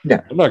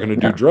I'm not going to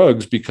do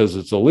drugs because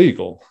it's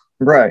illegal.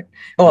 Right.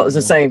 Well, it's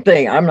the same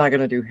thing. I'm not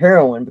going to do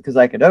heroin because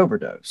I could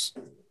overdose.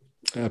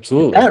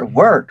 Absolutely. If that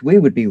worked, we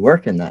would be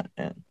working that,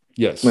 man.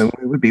 Yes. We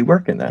would be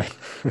working that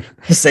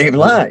to save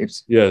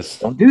lives. Yes.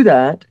 Don't do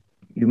that.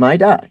 You might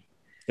die.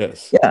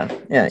 Yes. Yeah.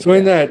 Yeah. So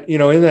in that,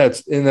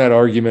 in that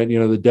argument,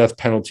 the death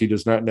penalty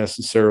does not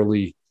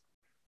necessarily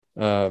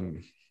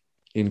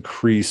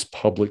increase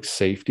public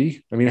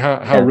safety. I mean,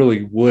 how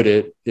really would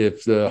it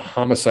if the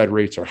homicide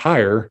rates are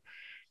higher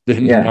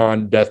than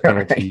non-death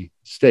penalty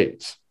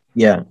states?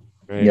 Yeah.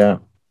 Right? Yeah.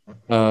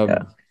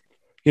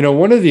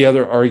 One of the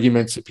other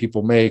arguments that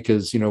people make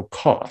is,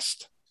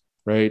 cost,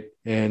 right?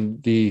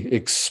 And the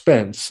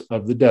expense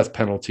of the death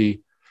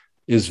penalty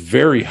is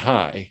very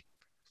high,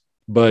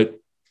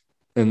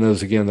 and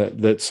those again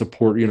that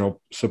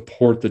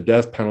support the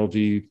death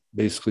penalty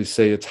basically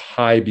say it's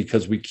high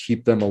because we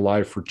keep them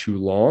alive for too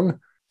long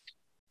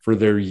for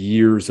their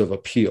years of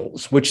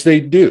appeals, which they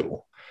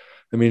do.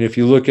 I mean, if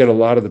you look at a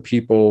lot of the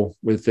people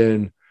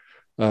within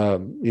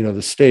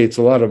the states,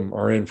 a lot of them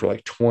are in for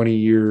like 20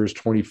 years,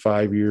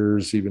 25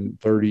 years, even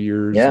 30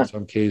 years in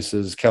some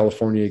cases.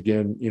 California,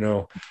 again,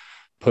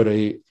 put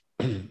a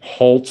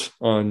halt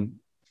on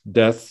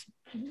death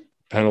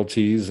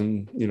penalties.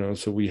 And,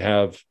 so we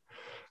have,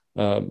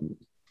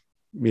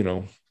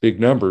 big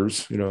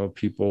numbers, of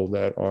people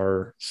that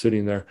are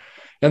sitting there.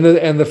 And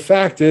the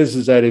fact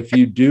is that if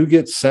you do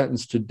get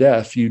sentenced to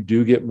death, you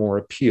do get more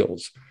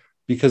appeals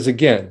because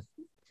again,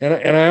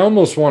 and I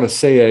almost want to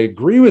say I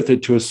agree with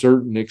it to a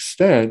certain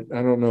extent.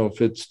 I don't know if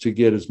it's to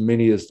get as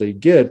many as they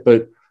get,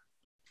 but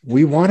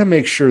we want to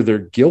make sure they're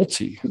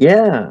guilty.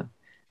 Yeah.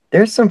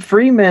 There's some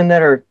free men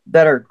that are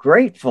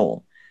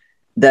grateful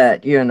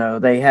that,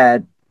 they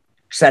had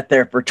sat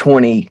there for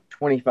 20,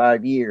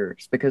 25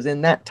 years, because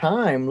in that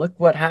time, look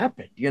what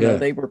happened.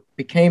 They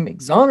became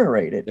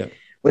exonerated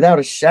without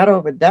a shadow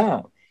of a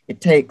doubt. It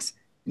takes,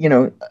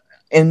 and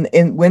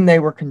when they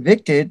were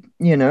convicted,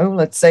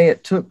 let's say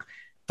it took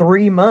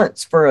 3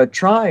 months for a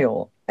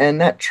trial,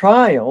 and that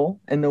trial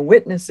and the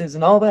witnesses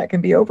and all that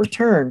can be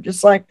overturned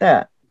just like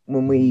that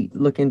when we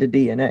look into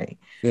DNA.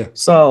 Yeah.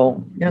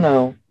 So,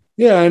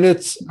 Yeah. And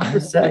it's,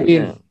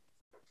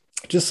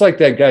 just like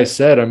that guy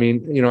said,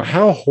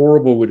 how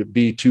horrible would it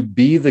be to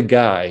be the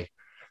guy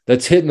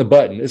that's hitting the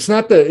button? It's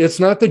not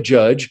the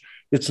judge.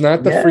 It's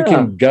not the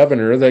freaking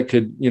governor that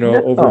could,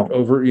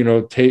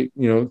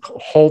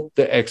 halt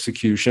the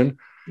execution.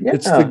 Yeah.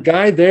 It's the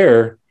guy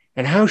there.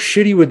 And how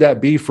shitty would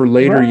that be for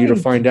later you to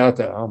find out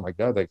that, oh my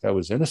God, that guy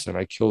was innocent.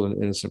 I killed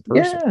an innocent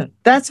person. Yeah,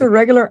 that's a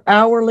regular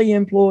hourly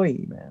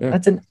employee, man. Yeah.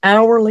 That's an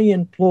hourly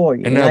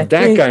employee. And now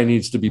that guy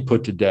needs to be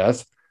put to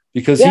death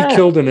because he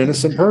killed an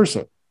innocent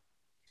person.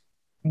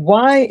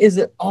 Why is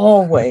it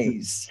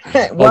always?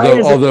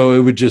 although it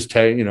would just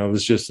take, it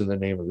was just in the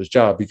name of his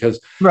job because,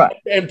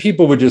 and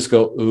people would just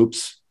go,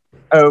 oops,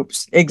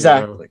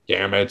 exactly.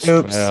 Damn it.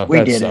 Oops,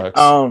 we did it.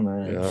 Oh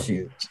man,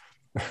 shoot.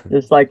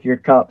 Just like your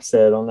cop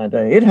said on that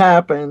day, it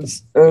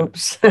happens.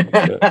 Oops. So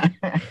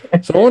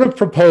I want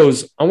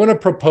to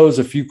propose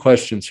a few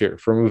questions here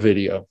from a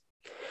video.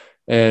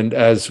 And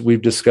as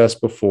we've discussed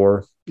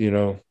before,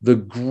 the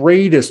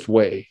greatest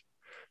way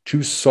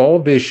to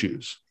solve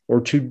issues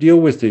or to deal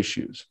with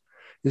issues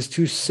is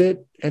to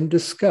sit and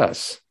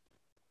discuss,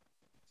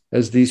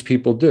 as these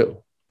people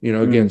do.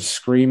 Again,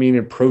 screaming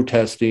and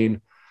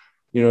protesting,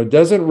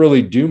 doesn't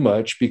really do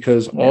much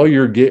because all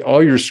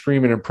you're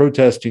screaming and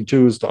protesting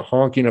to is the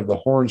honking of the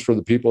horns for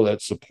the people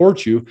that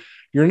support you.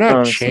 You're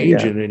not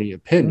changing any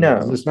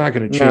opinions. No. It's not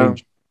going to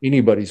change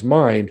anybody's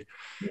mind.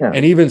 No.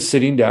 And even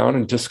sitting down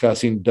and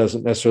discussing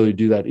doesn't necessarily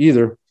do that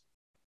either,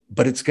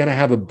 but it's going to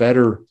have a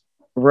better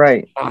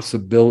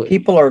possibility.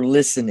 People are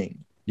listening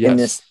in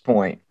this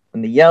point.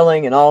 When the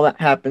yelling and all that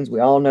happens, we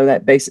all know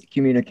that basic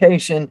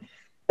communication,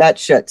 that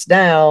shuts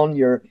down.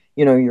 Your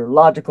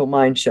logical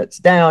mind shuts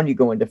down. You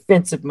go in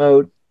defensive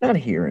mode. Not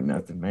hearing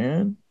nothing,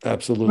 man.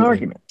 Absolutely.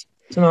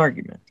 It's an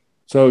argument.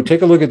 So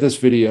take a look at this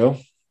video.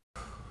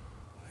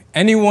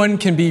 Anyone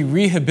can be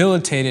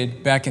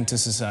rehabilitated back into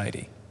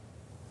society.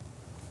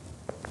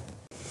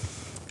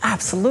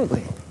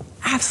 Absolutely,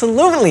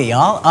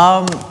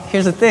 y'all.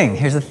 Here's the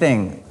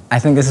thing. I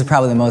think this is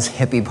probably the most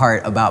hippie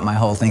part about my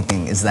whole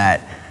thinking is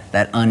that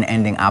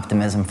unending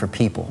optimism for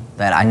people,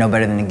 that I know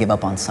better than to give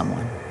up on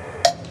someone.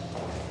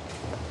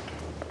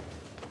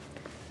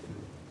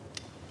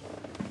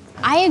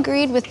 I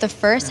agreed with the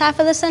first half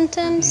of the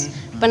sentence,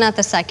 but not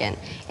the second.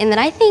 In that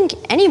I think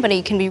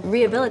anybody can be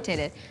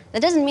rehabilitated.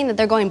 That doesn't mean that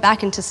they're going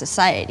back into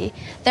society.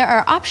 There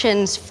are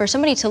options for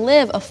somebody to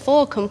live a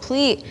full,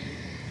 complete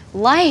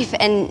life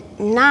and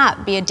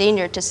not be a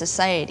danger to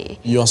society.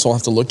 You also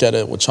have to look at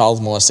it with child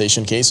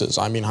molestation cases.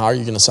 I mean, how are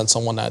you going to send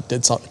someone that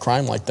did a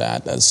crime like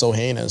that that's so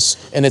heinous?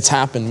 And it's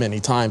happened many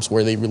times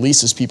where they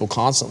release these people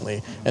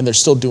constantly and they're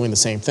still doing the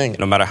same thing.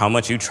 No matter how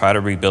much you try to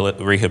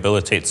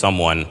rehabilitate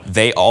someone,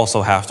 they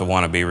also have to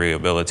want to be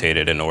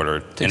rehabilitated in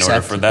order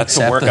for that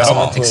to work at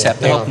all.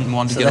 Accept it and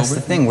want to get over it. That's the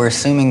thing. We're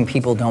assuming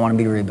people don't want to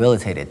be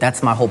rehabilitated.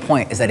 That's my whole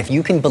point, is that if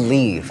you can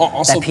believe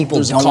that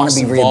people don't want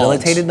to be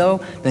rehabilitated,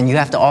 though, then you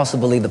have to also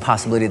believe the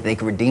possibility that they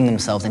could redeem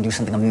themselves and do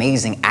something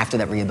amazing after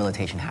that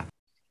rehabilitation happens.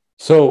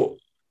 So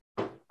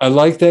I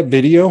like that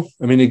video.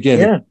 I mean,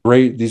 again,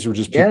 great. These were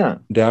just people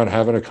down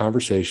having a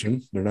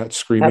conversation. They're not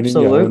screaming and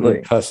yelling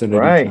and cussing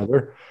at each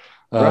other.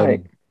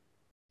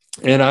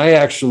 And I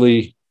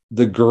actually,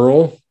 the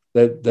girl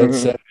that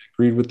said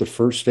agreed with the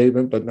first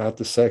statement, but not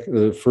the second,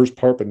 the first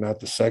part, but not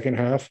the second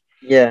half.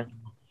 Yeah.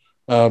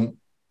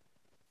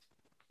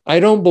 I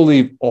don't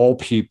believe all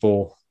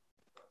people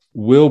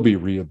will be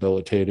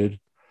rehabilitated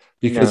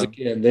because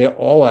again, they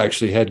all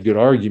actually had good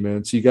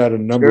arguments. You got a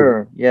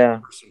number of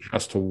person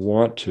has to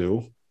want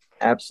to.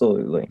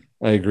 Absolutely.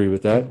 I agree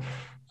with that.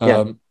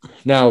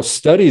 Now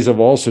studies have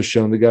also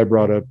shown, the guy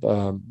brought up,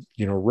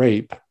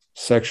 rape,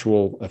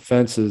 sexual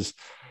offenses.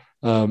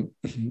 And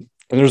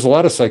there's a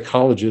lot of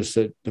psychologists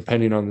that,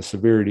 depending on the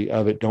severity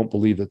of it, don't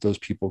believe that those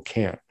people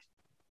can.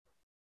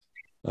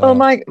 Well,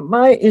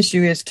 my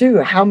issue is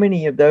too, how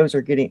many of those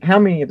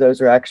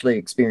are actually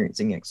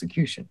experiencing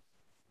execution?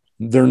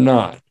 They're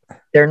not.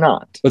 They're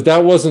not. But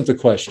that wasn't the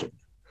question.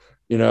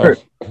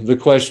 The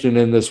question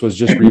in this was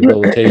just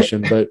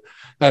rehabilitation. But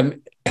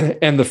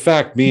and the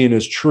fact being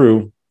is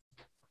true,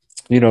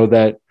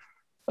 that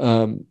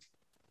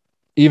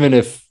even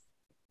if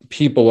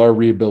people are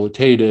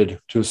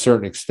rehabilitated to a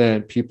certain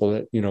extent, people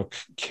that,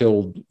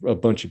 killed a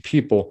bunch of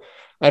people,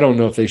 I don't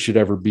know if they should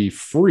ever be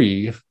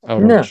free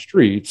out on the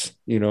streets,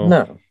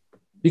 No.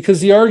 Because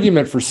the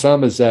argument for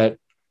some is that,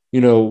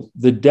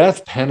 the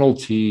death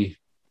penalty,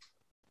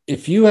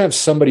 if you have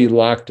somebody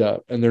locked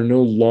up and they're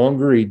no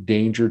longer a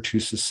danger to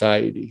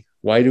society,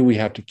 why do we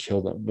have to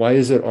kill them? Why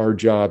is it our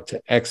job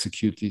to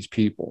execute these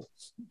people?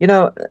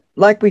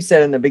 Like we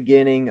said in the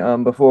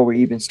beginning, before we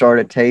even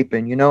started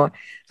taping,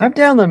 I'm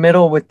down the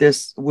middle with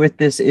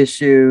this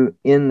issue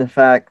in the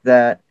fact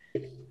that,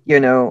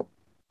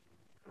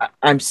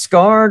 I'm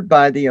scarred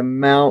by the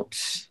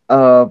amount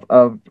of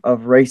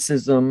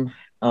racism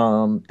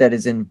that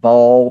is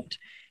involved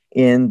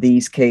in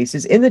these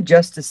cases, in the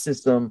justice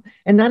system,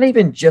 and not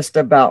even just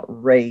about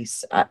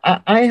race.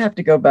 I have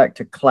to go back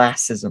to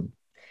classism.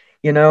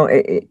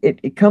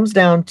 It comes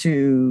down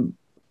to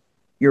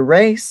your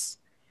race,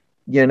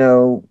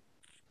 your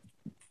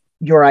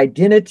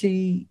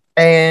identity,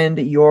 and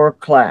your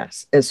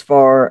class as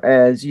far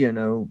as,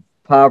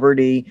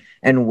 poverty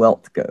and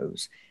wealth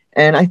goes.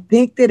 And I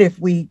think that if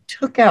we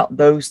took out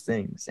those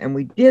things and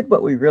we did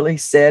what we really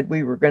said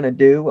we were going to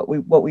do,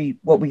 what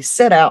we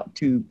set out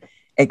to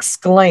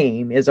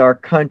exclaim is our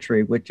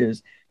country, which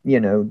is,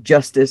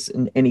 justice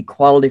and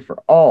equality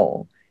for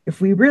all.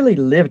 If we really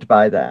lived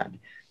by that,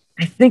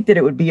 I think that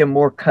it would be a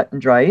more cut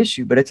and dry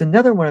issue. But it's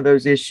another one of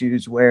those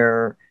issues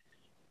where,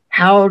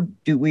 how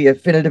do we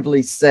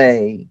definitively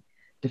say,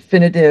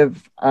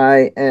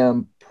 I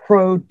am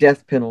pro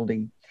death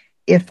penalty,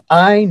 if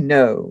I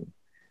know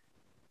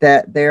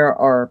that there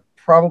are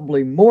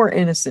probably more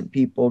innocent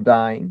people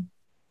dying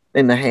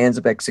in the hands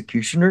of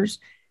executioners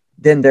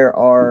than there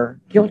are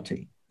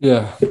guilty?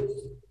 Yeah.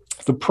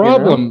 The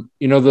problem,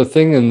 the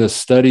thing in the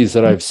studies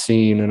that I've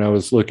seen, and I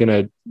was looking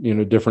at,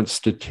 different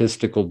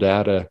statistical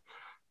data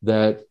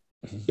that,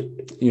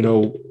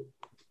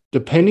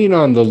 depending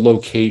on the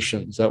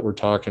locations that we're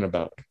talking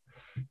about,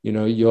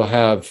 you'll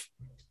have,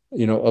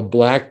 a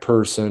Black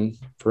person,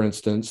 for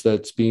instance,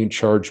 that's being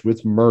charged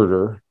with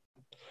murder.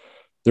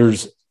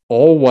 There's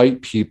all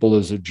white people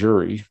as a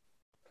jury.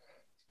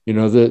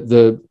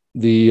 The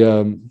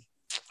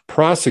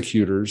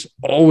prosecutors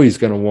always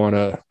going to want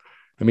to,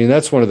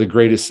 that's one of the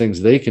greatest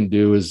things they can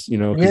do is,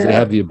 because they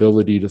have the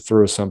ability to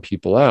throw some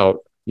people out,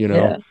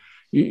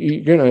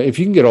 if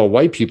you can get all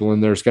white people in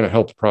there, it's going to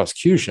help the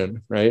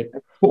prosecution, right?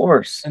 Of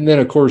course. And then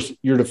of course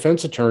your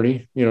defense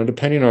attorney,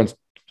 depending on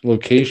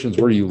locations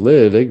where you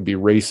live, they can be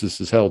racist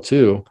as hell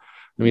too.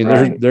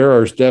 There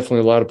are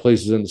definitely a lot of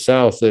places in the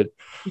South that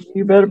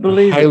you better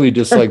believe highly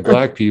dislike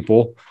Black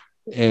people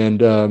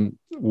and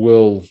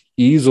will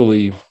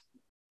easily,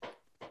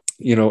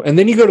 and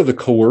then you go to the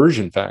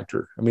coercion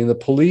factor. The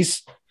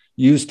police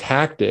use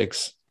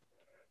tactics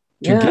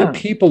to get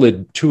people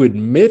to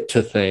admit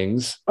to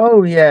things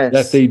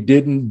that they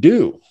didn't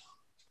do.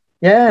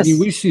 Yes.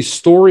 We see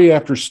story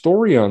after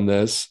story on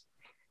this,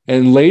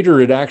 and later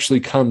it actually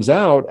comes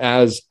out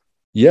as,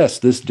 yes,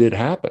 this did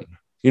happen.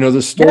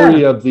 The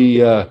story of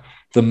the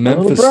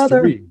Memphis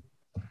 3.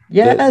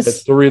 Yes. That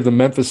story of the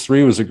Memphis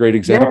 3 was a great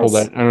example.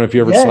 That I don't know if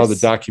you ever saw the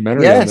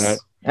documentary on that.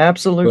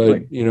 Absolutely.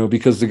 But,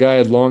 because the guy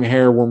had long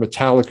hair, wore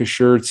Metallica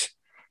shirts.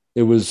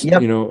 It was,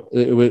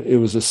 it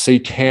was a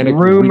satanic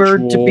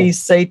rumored ritual. To be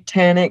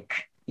satanic.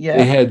 Yeah.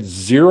 They had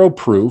zero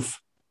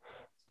proof.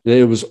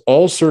 It was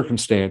all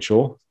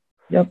circumstantial.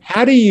 Yep.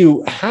 How do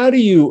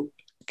you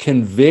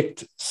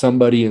convict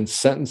somebody and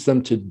sentence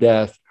them to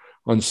death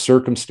on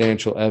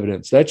circumstantial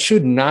evidence? That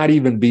should not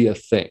even be a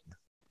thing.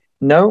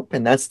 Nope.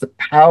 And that's the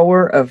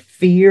power of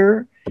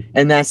fear.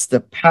 And that's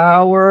the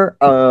power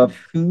of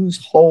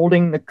who's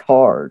holding the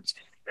cards,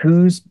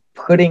 who's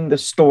putting the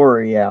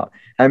story out.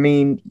 I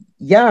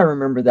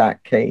remember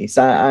that case.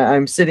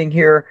 I'm sitting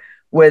here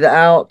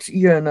without,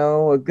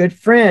 a good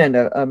friend,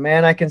 a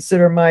man I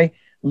consider my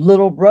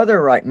little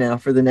brother right now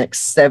for the next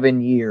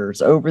 7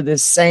 years over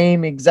this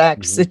same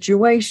exact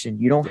situation.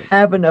 You don't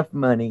have enough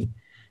money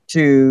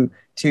to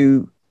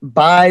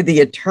buy the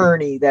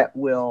attorney that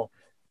will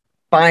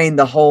find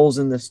the holes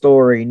in the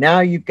story.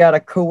 Now you've got a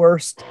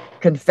coerced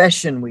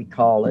confession, we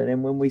call it.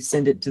 And when we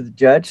send it to the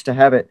judge to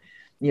have it,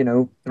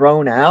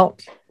 thrown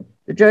out,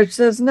 the judge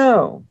says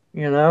no.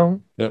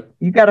 Yep.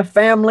 You got a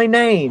family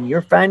name.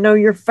 I know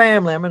your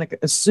family. I'm going to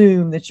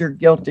assume that you're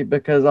guilty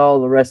because all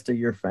the rest of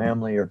your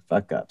family are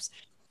fuck ups.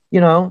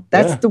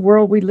 That's the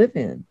world we live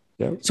in.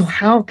 Yep. So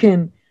how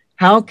can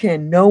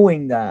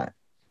knowing that,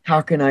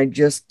 how can I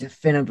just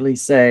definitively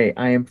say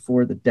I am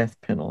for the death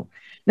penalty?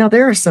 Now,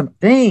 there are some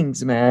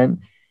things,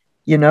 man,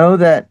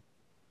 that,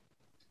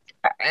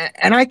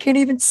 and I can't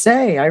even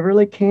say, I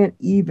really can't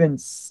even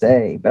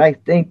say, but I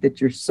think that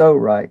you're so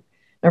right.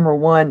 Number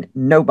one,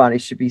 nobody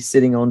should be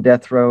sitting on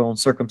death row on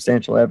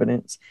circumstantial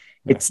evidence.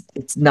 No.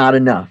 It's not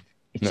enough.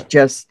 It's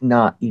just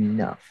not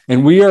enough.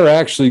 And we are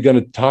actually going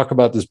to talk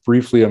about this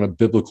briefly on a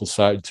biblical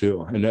side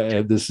too.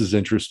 And this is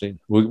interesting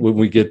when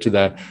we get to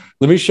that.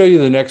 Let me show you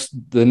the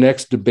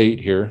next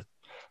debate here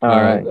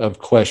of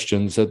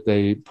questions that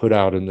they put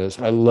out in this.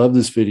 I love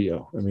this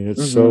video. I mean,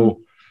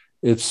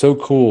 it's so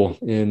cool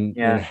in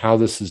how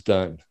this is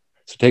done.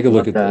 So take a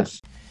look at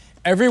this.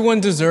 Everyone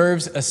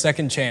deserves a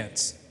second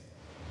chance.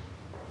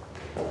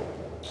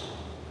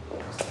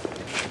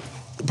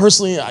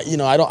 Personally,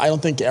 I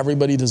don't think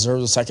everybody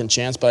deserves a second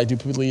chance, but I do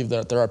believe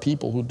that there are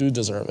people who do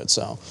deserve it.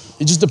 So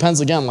it just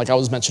depends, again, like I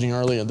was mentioning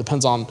earlier, it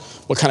depends on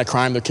what kind of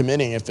crime they're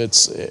committing. If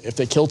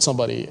they killed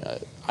somebody,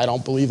 I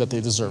don't believe that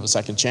they deserve a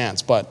second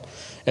chance. But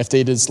if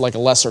they did like a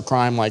lesser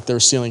crime, like they're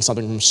stealing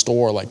something from a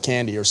store, like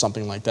candy or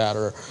something like that,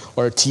 or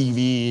a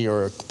TV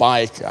or a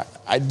bike,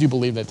 I do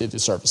believe that they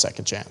deserve a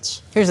second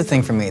chance. Here's the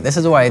thing for me. This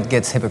is why it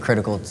gets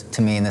hypocritical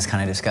to me in this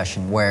kind of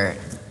discussion, where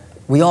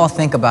we all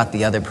think about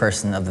the other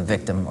person of the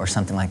victim or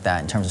something like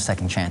that in terms of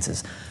second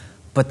chances.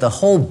 But the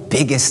whole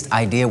biggest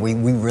idea, we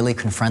really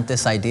confront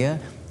this idea,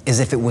 is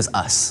if it was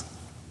us.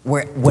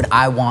 Would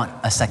I want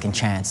a second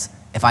chance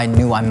if I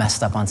knew I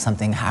messed up on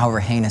something,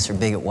 however heinous or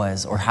big it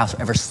was, or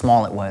however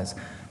small it was?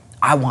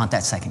 I want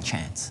that second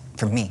chance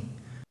for me.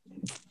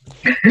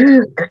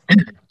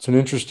 It's an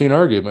interesting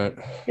argument.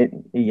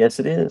 Yes,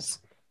 it is.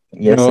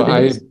 Yes, it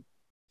is.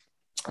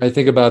 I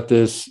think about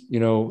this,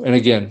 and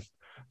again,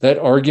 that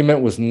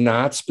argument was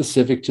not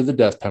specific to the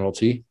death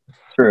penalty.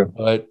 True.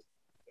 But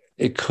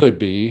it could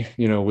be,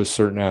 with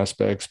certain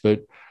aspects.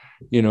 But,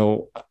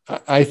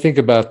 I think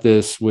about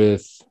this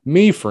with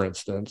me, for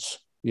instance.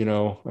 I'm a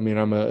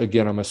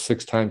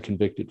 6-time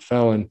convicted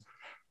felon.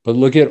 But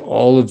look at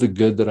all of the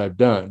good that I've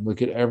done.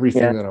 Look at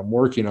everything that I'm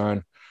working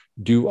on.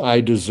 Do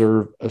I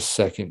deserve a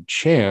second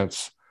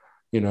chance?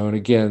 And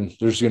again,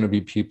 there's going to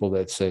be people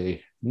that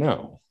say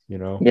no,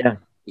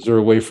 Is there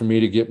a way for me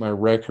to get my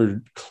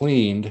record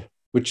cleaned?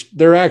 Which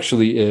there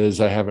actually is.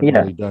 I haven't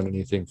really done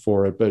anything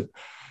for it, but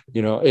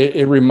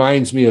it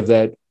reminds me of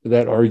that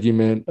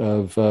argument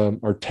of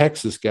our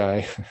Texas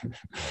guy,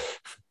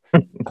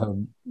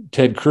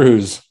 Ted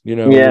Cruz. He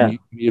had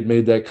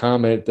made that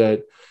comment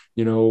that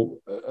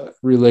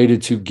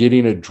related to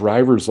getting a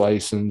driver's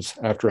license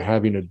after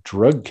having a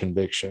drug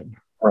conviction.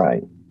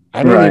 Right.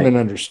 I don't even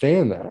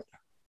understand that.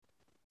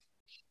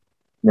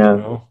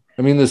 No.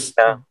 I mean, this.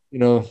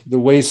 The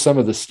way some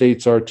of the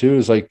states are too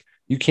is like,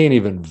 you can't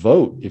even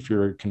vote if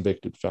you're a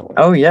convicted felon.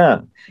 Oh yeah.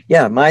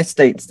 Yeah. My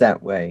state's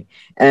that way.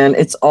 And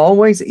it's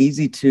always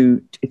easy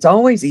to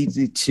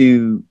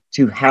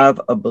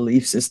have a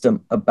belief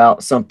system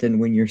about something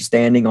when you're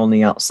standing on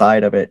the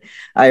outside of it.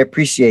 I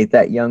appreciate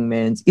that young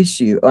man's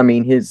issue. I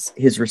mean,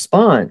 his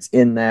response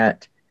in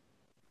that,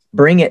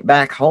 bring it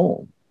back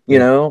home,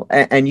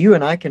 and you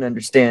and I can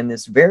understand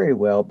this very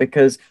well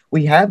because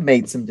we have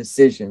made some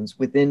decisions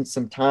within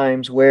some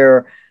times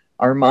where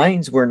our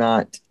minds were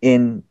not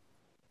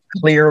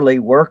clearly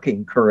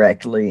working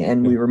correctly,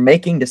 and we were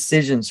making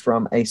decisions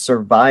from a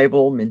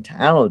survival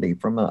mentality,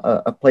 from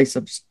a place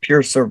of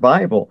pure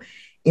survival.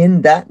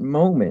 In that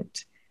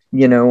moment,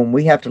 when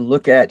we have to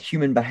look at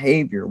human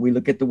behavior, we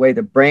look at the way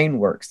the brain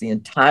works, the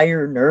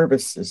entire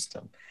nervous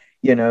system.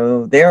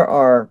 There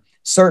are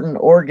certain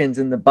organs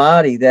in the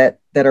body that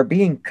are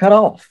being cut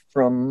off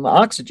from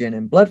oxygen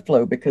and blood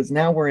flow because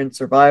now we're in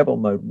survival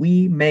mode.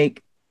 We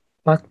make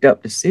fucked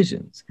up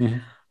decisions.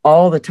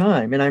 All the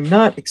time. And I'm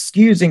not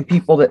excusing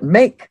people that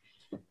make,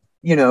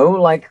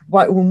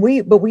 but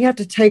we have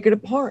to take it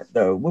apart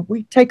though. When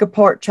we take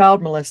apart child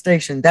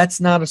molestation,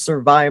 that's not a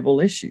survival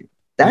issue.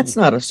 That's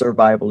not a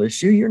survival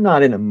issue. You're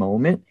not in a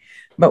moment,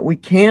 but we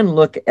can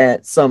look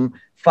at some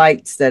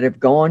fights that have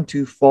gone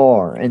too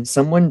far and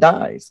someone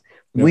dies.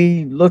 Yep.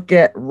 We look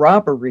at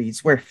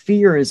robberies where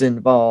fear is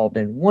involved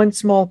and one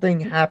small thing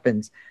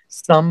happens,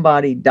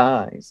 somebody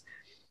dies.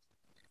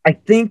 I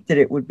think that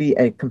it would be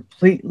a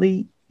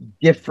completely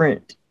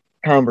different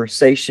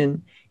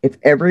conversation if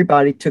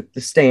everybody took the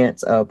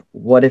stance of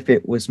what if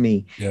it was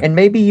me. And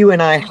maybe you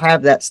and I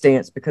have that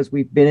stance because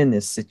we've been in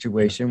this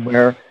situation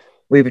where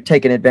we've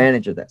taken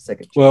advantage of that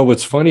second chance. Well,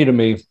 what's funny to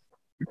me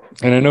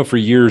and I know for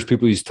years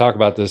people used to talk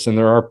about this, and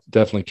there are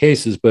definitely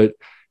cases, but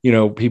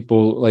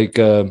people like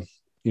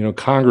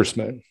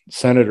congressmen,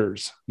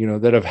 senators,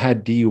 that have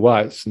had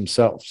DUIs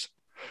themselves.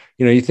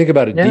 You think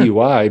about a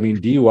DUI. I mean,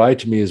 DUI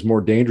to me is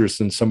more dangerous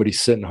than somebody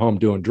sitting home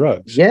doing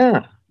drugs.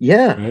 Yeah,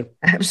 right?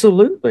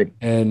 Absolutely.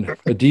 And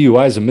a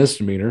DUI is a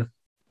misdemeanor.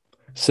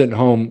 Sitting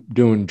home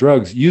doing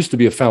drugs used to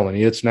be a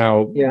felony. It's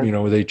now,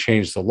 they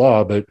changed the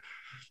law, but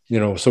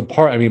so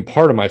part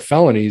of my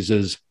felonies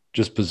is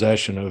just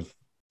possession of,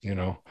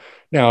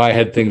 now I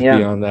had things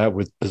beyond that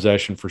with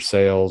possession for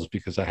sales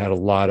because I had a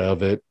lot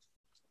of it,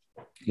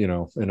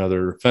 in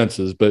other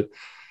offenses, but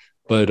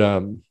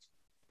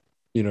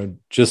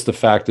just the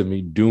fact of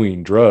me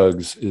doing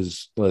drugs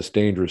is less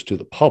dangerous to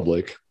the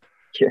public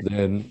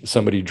than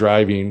somebody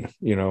driving,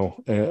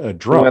 a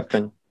drunk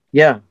weapon.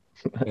 Yeah.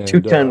 A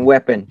 2-ton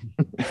weapon.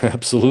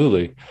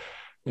 Absolutely.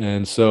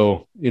 And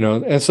so,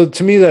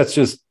 to me, that's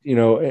just,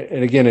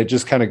 and again, it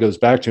just kind of goes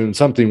back to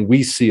something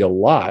we see a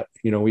lot.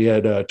 We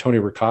had Tony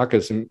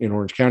Rackauckas in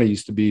Orange County,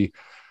 used to be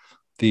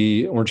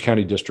the Orange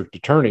County District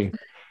Attorney.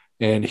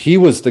 And he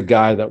was the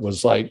guy that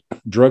was like,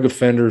 drug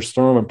offenders,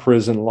 throw them in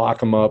prison,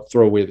 lock them up,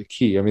 throw away the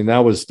key. I mean, that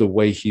was the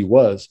way he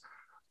was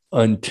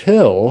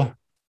until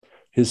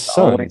his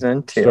son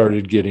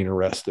started getting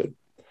arrested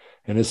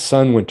and his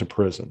son went to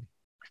prison.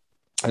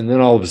 And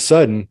then all of a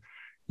sudden,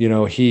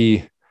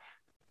 he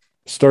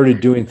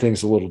started doing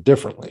things a little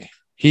differently.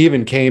 He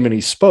even came and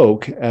he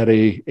spoke at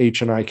a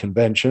H&I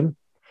convention.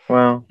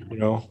 Wow.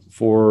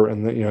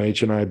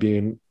 H&I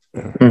being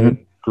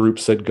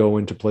groups that go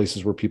into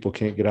places where people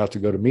can't get out to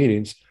go to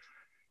meetings.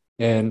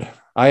 And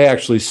I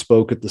actually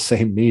spoke at the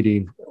same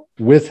meeting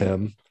with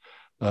him,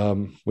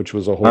 which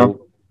was a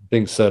whole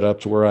thing set up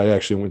to where I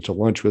actually went to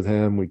lunch with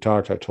him. We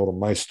talked, I told him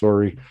my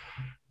story.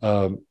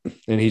 And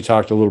he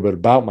talked a little bit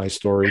about my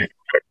story.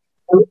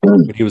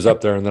 He was up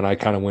there, and then I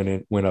kind of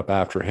went up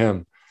after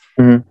him.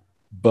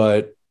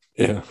 But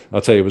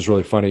I'll tell you, it was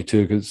really funny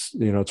too, because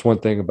it's one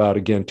thing about,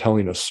 again,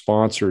 telling a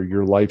sponsor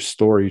your life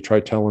story. Try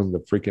telling the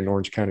freaking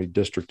Orange County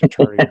District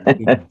Attorney,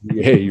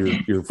 hey, your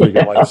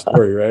freaking life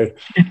story, right?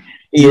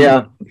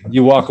 Yeah.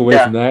 You walk away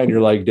from that and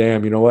you're like,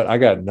 damn, you know what? I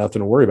got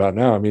nothing to worry about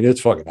now. I mean,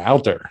 it's fucking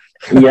out there.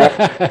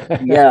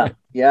 Yeah.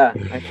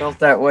 I felt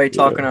that way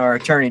talking to our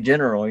Attorney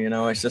General.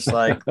 It's just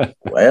like,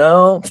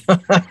 well,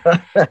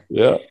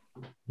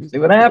 see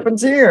what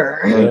happens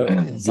here.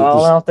 It's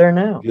all out there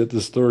now. Get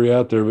the story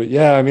out there. But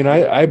I mean,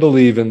 I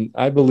believe in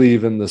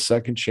the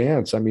second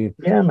chance. I mean,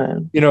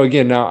 man.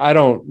 Again, now I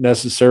don't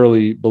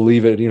necessarily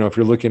believe it. If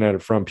you're looking at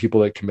it from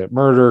people that commit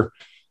murder,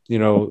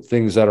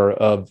 things that are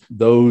of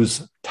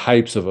those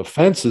types of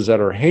offenses that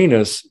are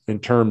heinous in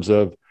terms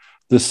of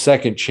the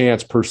second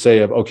chance per se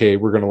of, okay,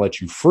 we're going to let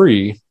you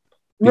free.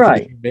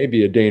 Right. You may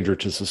be a danger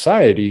to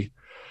society.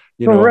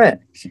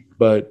 Correct.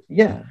 But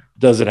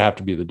does it have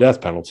to be the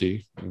death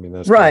penalty? I mean,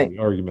 that's kind of the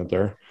argument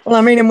there. Well,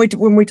 I mean, and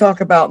when we talk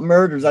about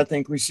murders, I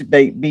think we should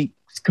be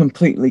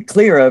completely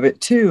clear of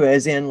it too,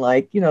 as in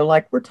like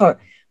we're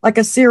talking like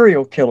a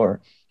serial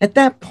killer. At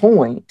that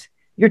point,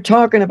 you're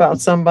talking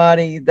about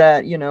somebody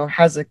that,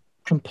 has a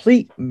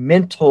complete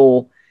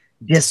mental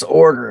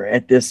disorder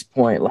at this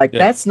point. Like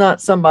that's not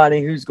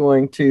somebody who's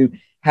going to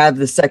have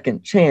the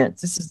second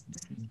chance. This is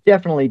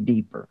definitely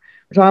deeper.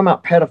 We're talking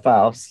about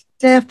pedophiles.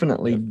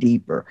 Definitely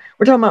deeper.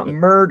 We're talking about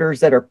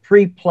murders that are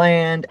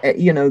pre-planned,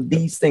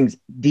 these things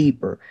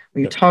deeper.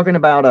 When you're talking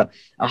about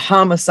a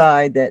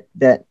homicide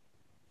that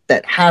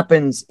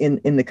happens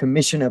in the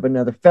commission of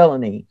another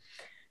felony,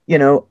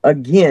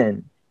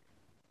 again,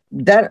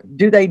 that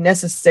do they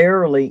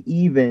necessarily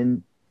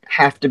even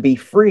have to be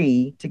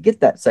free to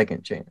get that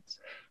second chance?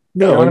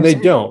 No, and they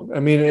don't.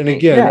 I mean, and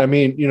again, I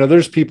mean,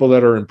 there's people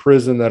that are in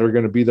prison that are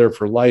going to be there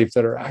for life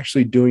that are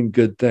actually doing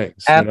good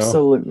things.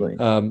 Absolutely.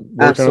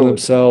 Working on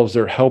themselves.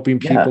 They're helping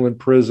people in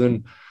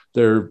prison.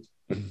 Some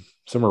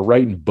are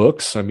writing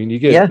books. I mean, you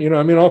get,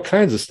 all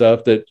kinds of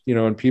stuff that,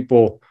 and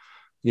people,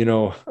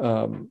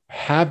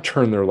 have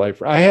turned their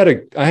life. I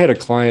had a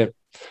client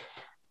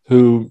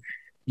who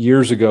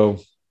years ago,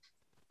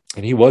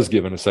 and he was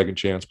given a second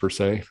chance per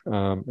se.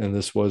 And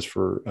this was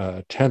for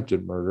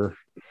attempted murder.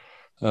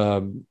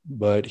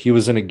 But he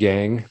was in a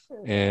gang,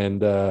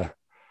 and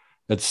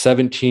at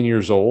 17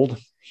 years old,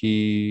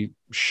 he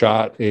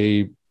shot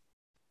a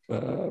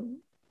gang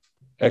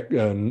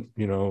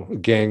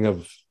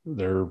of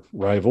their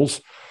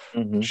rivals,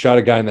 shot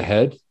a guy in the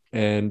head,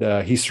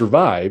 and he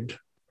survived.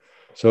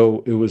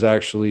 So it was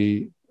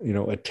actually,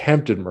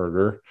 attempted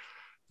murder.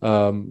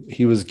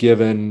 He was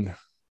given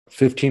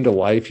 15 to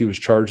life. He was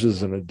charged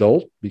as an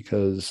adult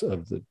because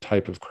of the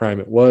type of crime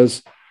it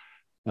was.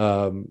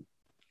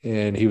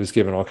 And he was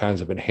given all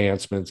kinds of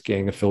enhancements,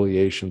 gang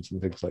affiliations,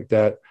 and things like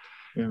that.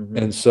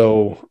 And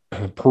so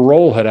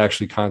parole had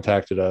actually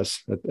contacted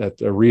us at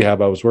a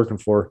rehab I was working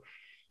for.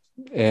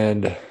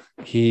 And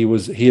he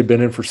had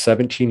been in for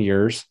 17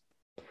 years.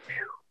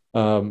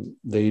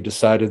 They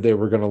decided they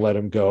were going to let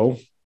him go.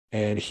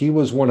 And he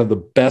was one of the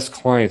best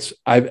clients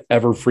I've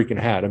ever freaking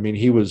had. I mean,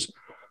 he was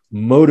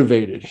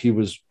motivated. He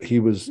was,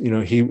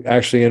 he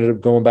actually ended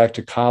up going back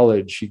to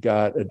college. He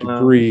got a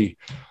degree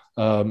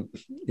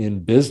in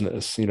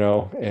business,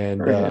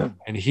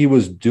 and he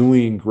was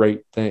doing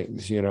great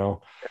things, and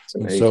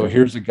so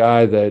here's a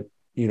guy that,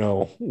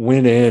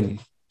 went in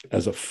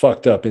as a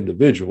fucked up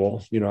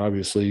individual,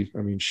 obviously, I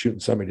mean, shooting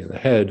somebody in the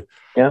head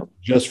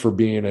just for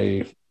being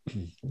a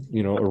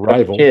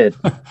rival kid.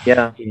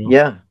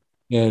 Yeah.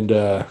 And,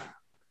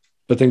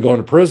 but then going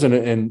to prison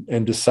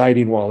and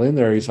deciding while in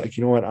there, he's like,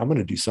 you know what, I'm going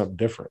to do something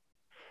different.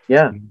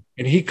 Yeah.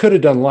 And he could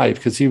have done life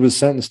because he was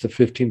sentenced to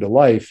 15 to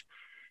life.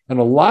 And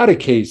a lot of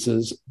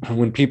cases,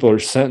 when people are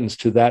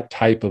sentenced to that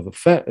type of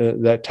offense,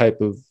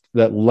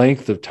 that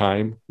length of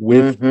time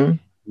with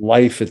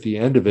life at the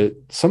end of it,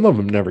 some of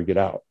them never get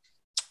out.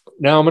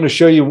 Now I'm going to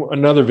show you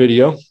another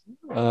video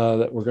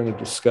that we're going to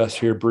discuss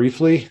here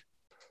briefly.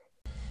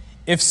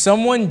 If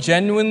someone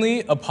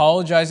genuinely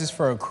apologizes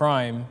for a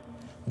crime,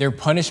 their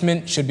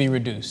punishment should be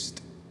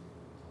reduced.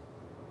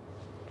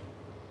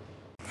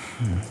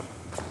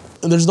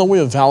 There's no way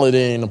of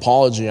validating an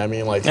apology. I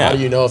mean, how do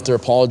you know if they're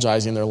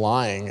apologizing, they're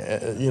lying?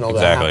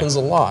 That happens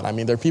a lot. I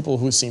mean, there are people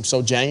who seem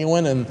so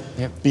genuine and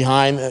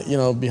behind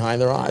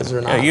their eyes,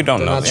 they're not, you don't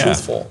they're know. not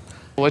truthful.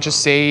 Let's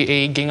just say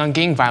a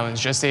gang-on-gang violence.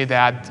 Just say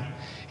that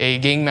a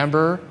gang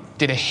member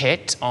did a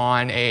hit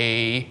on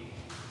a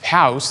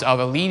house of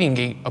a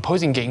leading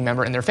opposing gang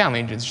member and their family,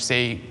 and just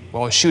say,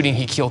 well, a shooting,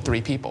 he killed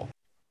 3 people.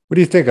 What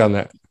do you think on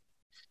that?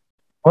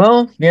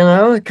 Well,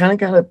 I kind of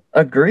got to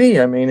agree.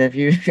 I mean, if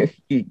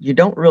you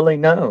don't really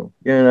know,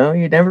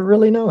 you never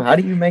really know. How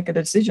do you make a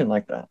decision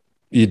like that?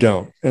 You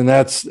don't. And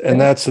that's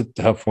a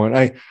tough one.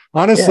 I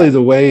honestly,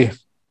 the way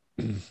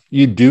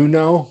you do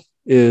know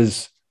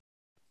is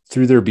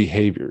through their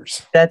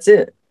behaviors. That's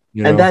it.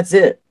 And that's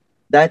it.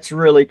 That's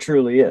really,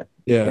 truly it.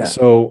 Yeah.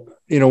 So,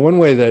 one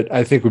way that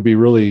I think would be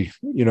really,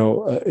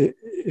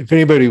 if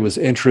anybody was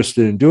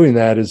interested in doing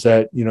that is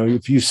that,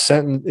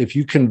 if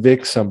you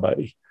convict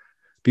somebody,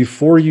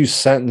 before you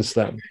sentence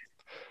them,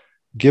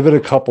 give it a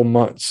couple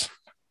months.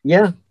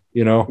 Yeah.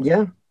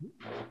 Yeah.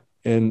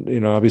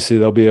 And, obviously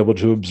they'll be able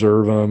to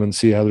observe him and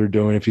see how they're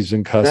doing if he's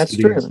in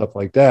custody and stuff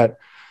like that.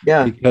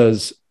 Yeah.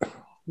 Because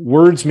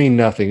words mean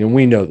nothing. And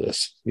we know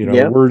this,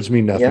 words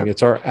mean nothing. Yep.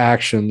 It's our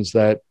actions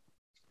that,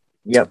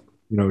 yep,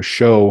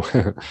 show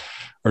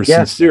our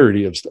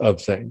sincerity of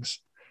things.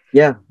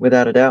 Yeah.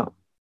 Without a doubt.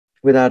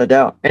 Without a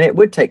doubt. And it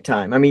would take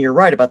time. I mean, you're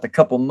right about the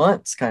couple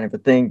months kind of a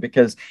thing,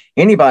 because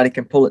anybody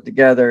can pull it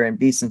together and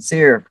be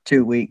sincere for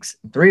 2 weeks,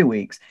 3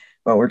 weeks.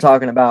 But we're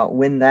talking about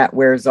when that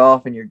wears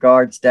off and your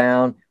guard's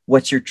down,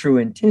 what's your true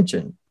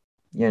intention?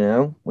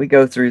 We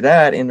go through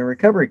that in the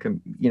recovery,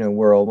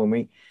 world, when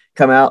we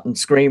come out and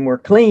scream, we're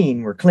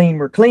clean, we're clean,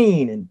 we're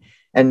clean.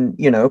 And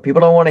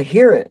people don't want to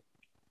hear it.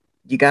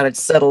 You got to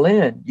settle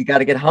in. You got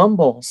to get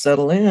humble,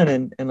 settle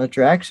in, and let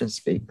your actions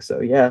speak.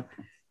 So yeah,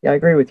 I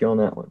agree with you on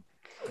that one.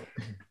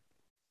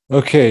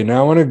 Okay,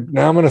 now I'm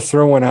gonna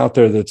throw one out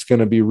there that's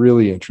gonna be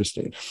really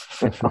interesting.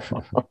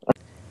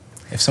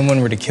 If someone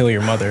were to kill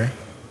your mother,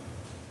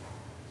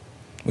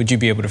 would you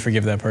be able to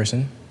forgive that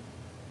person?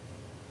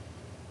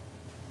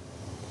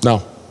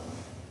 No.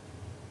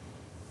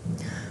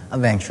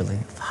 Eventually,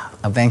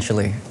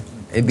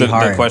 it'd be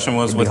hard. The question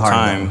was with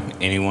time.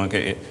 Anyone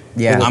could.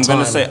 Yeah. I'm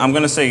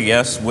gonna say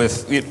yes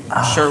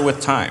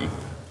with time.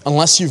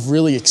 Unless you've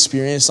really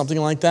experienced something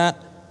like that,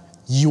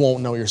 you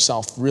won't know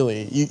yourself,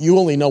 really. You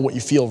only know what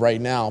you feel right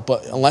now,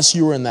 but unless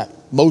you were in that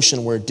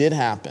motion where it did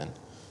happen,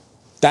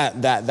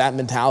 that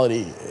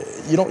mentality,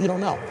 you don't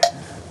know.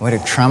 Way to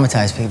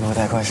traumatize people with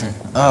that question.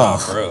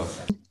 Oh, bro.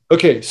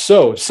 Okay,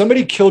 so if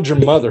somebody killed your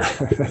mother,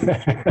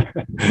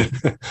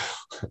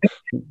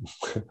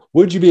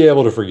 would you be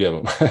able to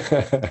forgive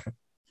them?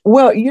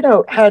 Well,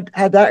 had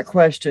that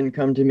question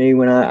come to me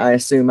when I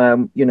assume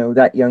I'm,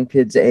 that young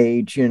kid's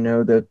age,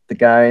 the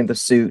guy in the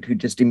suit who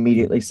just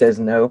immediately says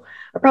no,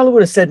 I probably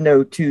would have said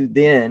no too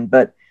then,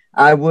 but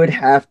I would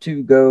have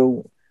to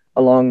go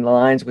along the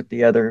lines with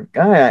the other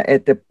guy.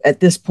 At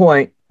this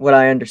point, what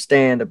I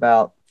understand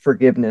about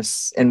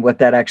forgiveness and what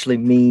that actually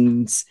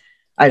means,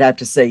 I'd have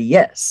to say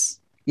yes,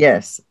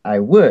 I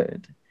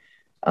would.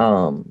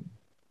 And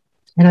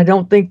I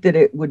don't think that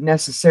it would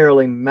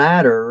necessarily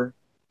matter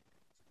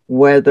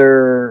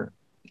whether,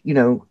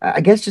 I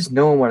guess just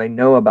knowing what I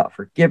know about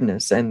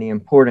forgiveness and the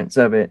importance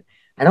of it,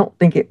 I don't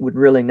think it would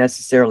really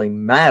necessarily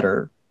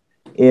matter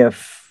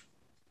if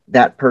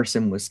that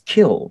person was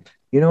killed.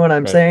 You know what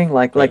I'm saying?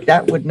 Like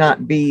that would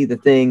not be the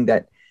thing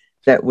that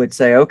would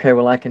say, okay,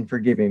 well, I can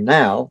forgive him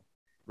now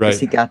because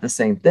he got the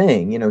same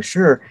thing.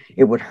 Sure,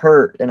 it would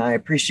hurt. And I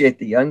appreciate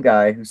the young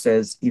guy who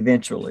says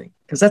eventually,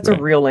 because that's a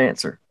real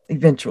answer.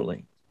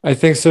 Eventually. I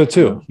think so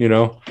too,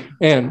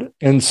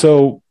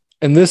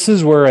 and this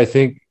is where I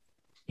think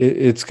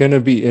it's going to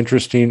be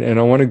interesting. And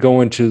I want to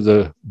go into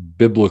the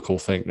biblical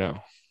thing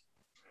now.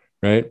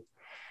 Right.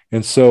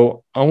 And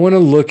so I want to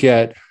look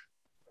at,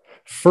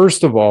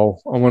 first of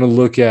all,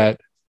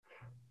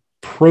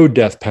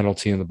 pro-death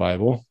penalty in the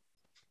Bible.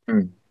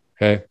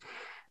 Okay.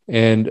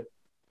 And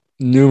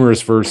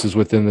numerous verses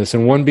within this,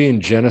 and one being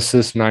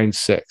Genesis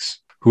 9:6.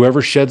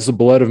 Whoever sheds the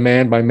blood of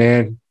man, by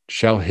man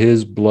shall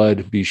his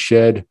blood be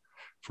shed,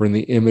 for in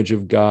the image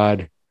of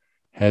God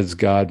has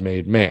God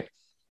made man.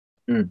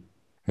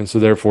 And so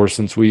therefore,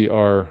 since we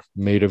are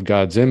made of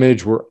God's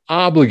image, we're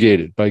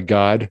obligated by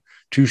God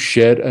to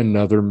shed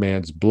another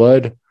man's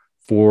blood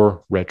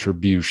for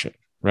retribution,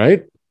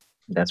 right?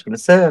 That's what it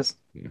says.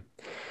 Yeah.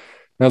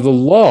 Now, the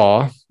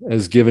law,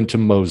 as given to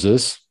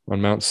Moses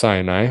on Mount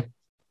Sinai,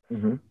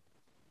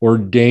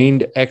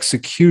 ordained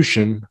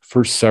execution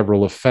for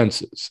several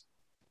offenses: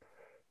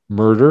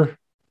 murder,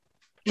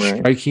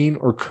 striking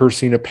or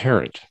cursing a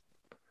parent,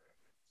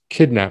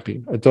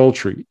 kidnapping,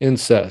 adultery,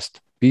 incest,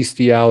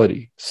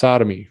 bestiality,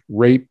 sodomy,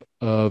 rape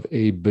of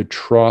a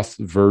betrothed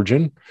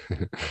virgin,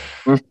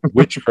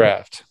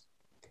 witchcraft,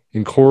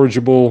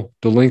 incorrigible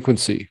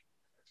delinquency,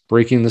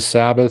 breaking the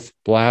Sabbath,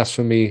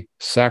 blasphemy,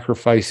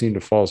 sacrificing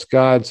to false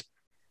gods,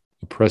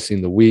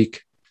 oppressing the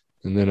weak,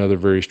 and then other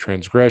various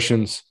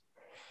transgressions.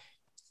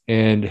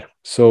 And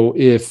so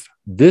if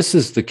this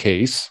is the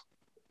case,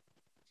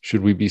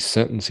 should we be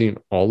sentencing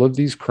all of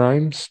these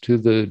crimes to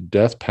the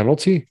death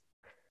penalty?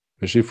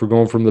 Especially if we're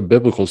going from the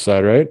biblical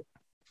side, right?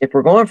 If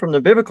we're going from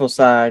the biblical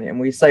side and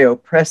we say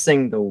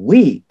oppressing the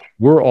weak,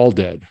 we're all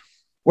dead.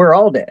 We're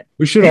all dead.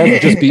 We should all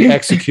just be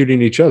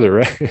executing each other,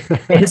 right?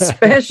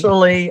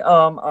 Especially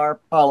our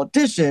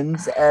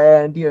politicians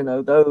and,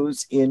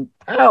 those in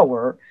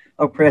power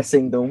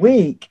oppressing the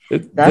weak.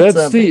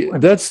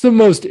 That's the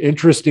most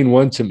interesting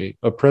one to me,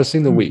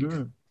 oppressing the weak.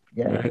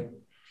 Yeah. Right?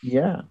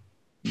 Yeah.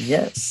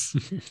 Yes.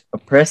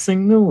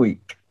 Oppressing the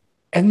weak.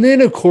 And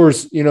then, of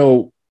course,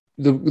 the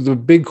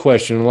big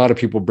question, a lot of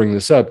people bring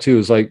this up too,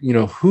 is like,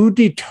 who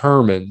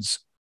determines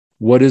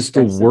what is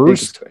the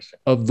worst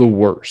of the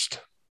worst?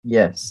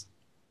 Yes.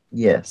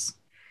 Yes.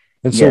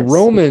 And so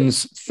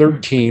Romans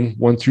 13,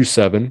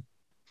 1-7,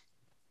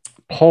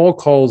 Paul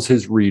calls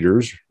his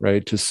readers,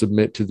 right, to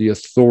submit to the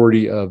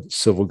authority of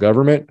civil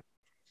government,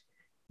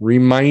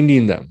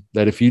 reminding them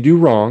that if you do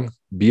wrong,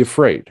 be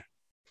afraid,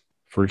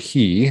 for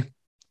he,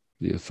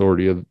 the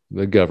authority of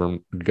the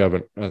government,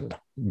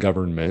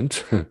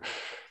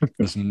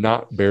 does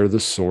not bear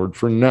the sword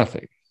for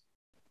nothing,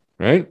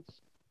 right?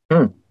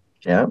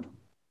 Yeah.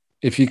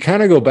 If you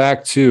kind of go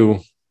back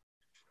to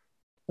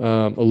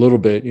a little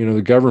bit,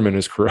 the government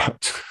is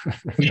corrupt.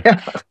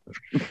 Yeah,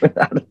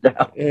 without a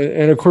doubt.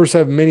 And of course,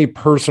 have many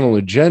personal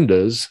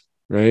agendas,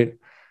 right?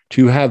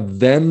 To have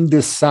them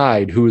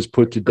decide who is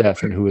put to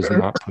death and who is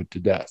not put to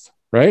death,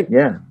 right?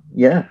 Yeah,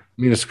 yeah. I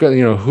mean, it's,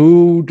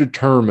 who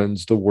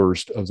determines the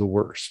worst of the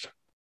worst?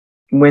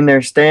 When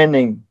they're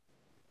standing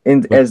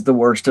as the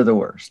worst of the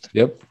worst.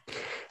 Yep.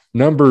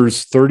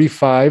 Numbers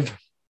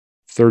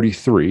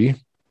 35:33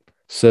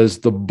 says,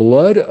 the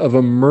blood of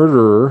a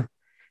murderer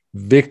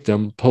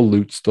victim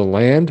pollutes the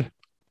land.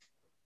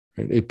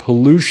 A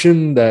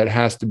pollution that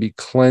has to be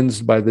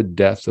cleansed by the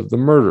death of the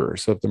murderer.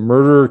 So if the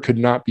murderer could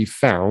not be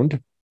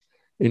found,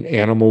 an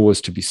animal was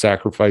to be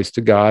sacrificed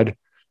to God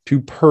to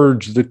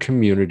purge the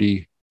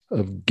community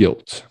of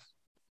guilt.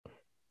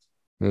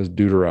 That's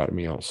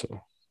Deuteronomy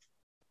also.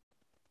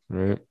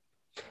 Right?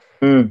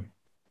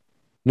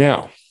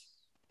 Now,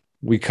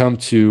 we come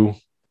to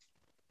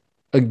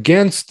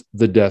against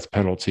the death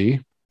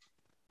penalty,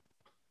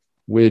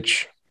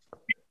 which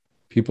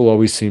people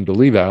always seem to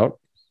leave out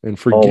and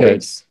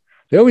forget.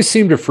 They always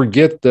seem to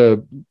forget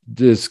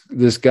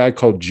this guy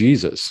called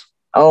Jesus.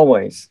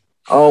 Always.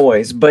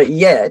 But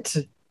yet,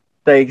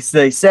 they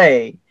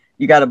say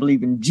you got to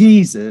believe in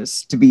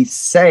Jesus to be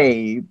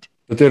saved.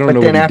 But they don't know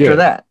what he did.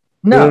 That,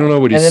 no. They don't know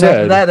what he said.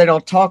 After that, they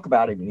don't talk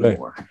about him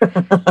anymore.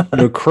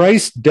 Right.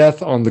 Christ's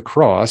death on the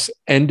cross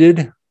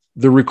ended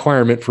the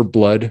requirement for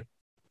blood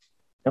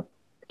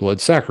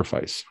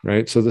sacrifice,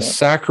 right? So the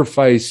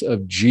sacrifice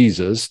of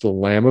Jesus, the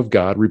Lamb of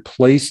God,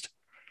 replaced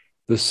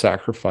the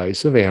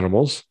sacrifice of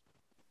animals.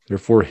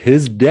 Therefore,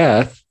 his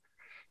death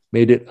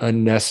made it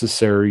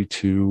unnecessary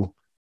to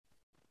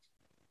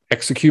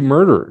execute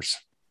murderers,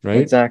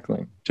 right?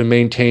 Exactly. To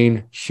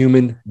maintain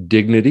human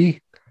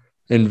dignity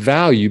and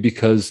value,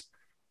 because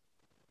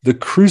the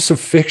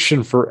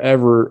crucifixion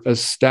forever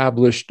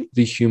established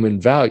the human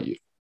value.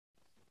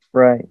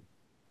 Right.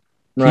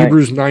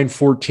 Hebrews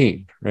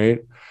 9:14,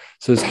 right?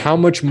 Says, how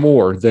much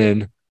more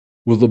then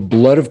will the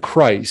blood of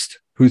Christ,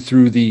 who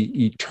through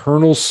the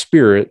eternal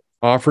Spirit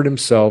offered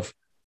himself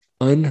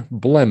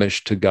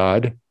unblemished to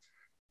God,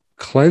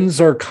 cleanse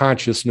our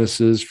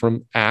consciousnesses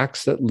from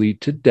acts that lead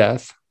to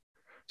death,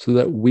 so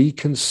that we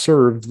can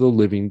serve the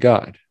living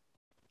God.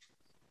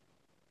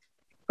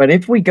 But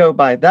if we go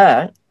by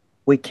that,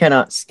 we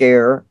cannot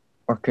scare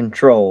or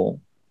control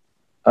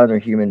other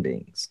human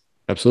beings.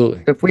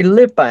 Absolutely. If we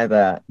live by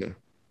that,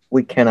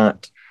 we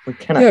cannot.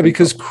 Yeah,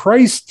 because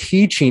Christ's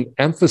teaching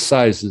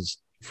emphasizes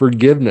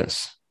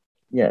forgiveness.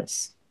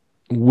 Yes.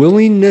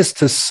 Willingness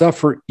to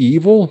suffer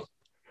evil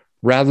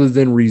rather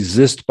than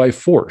resist by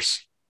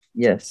force.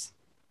 Yes.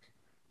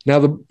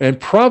 Now, and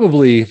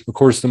probably, of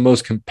course, the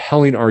most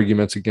compelling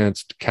arguments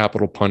against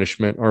capital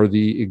punishment are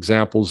the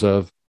examples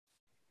of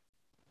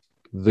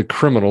the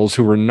criminals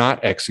who were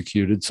not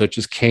executed, such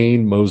as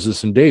Cain,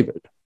 Moses, and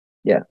David.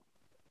 Yeah.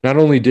 Not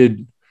only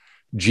did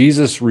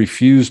Jesus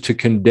refuse to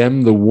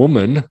condemn the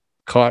woman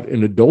caught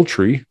in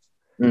adultery,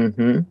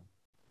 Mm-hmm.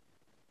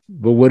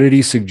 but what did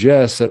he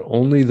suggest? That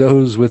only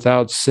those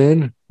without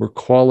sin were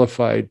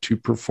qualified to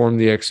perform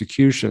the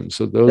execution.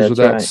 So those That's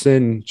without right.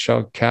 sin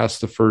shall cast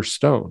the first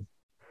stone.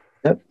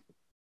 Yep.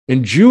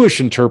 And Jewish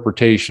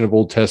interpretation of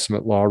Old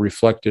Testament law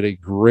reflected a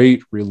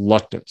great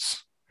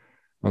reluctance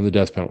on the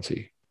death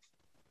penalty.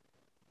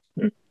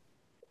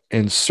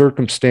 And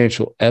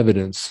circumstantial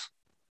evidence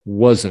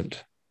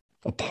wasn't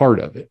a part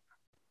of it.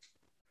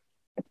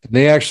 And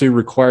they actually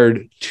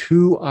required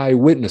 2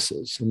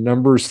 eyewitnesses in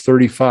Numbers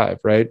 35,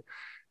 right?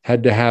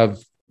 Had to have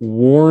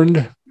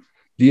warned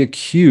the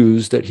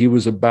accused that he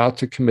was about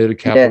to commit a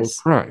capital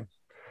crime.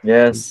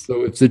 Yes.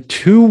 So if the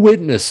 2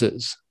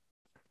 witnesses,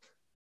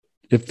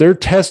 if their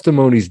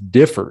testimonies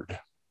differed,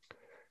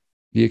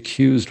 the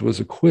accused was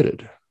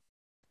acquitted.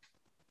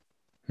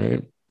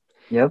 Right?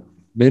 Yep.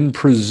 Men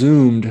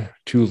presumed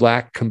to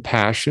lack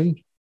compassion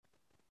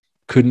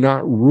could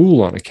not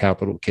rule on a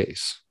capital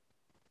case.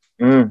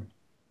 Mm.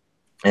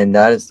 And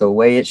that is the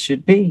way it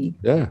should be.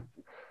 Yeah.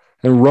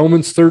 And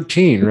Romans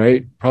 13,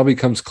 right, probably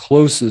comes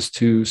closest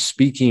to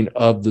speaking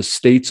of the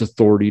state's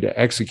authority to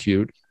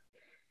execute.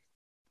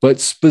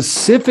 But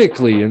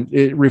specifically, and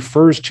it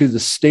refers to the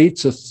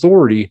state's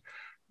authority,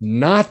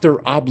 not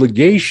their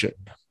obligation,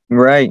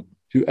 right,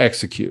 to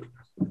execute.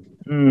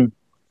 Mm.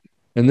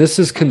 And this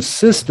is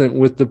consistent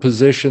with the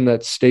position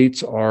that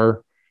states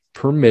are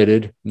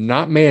permitted,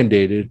 not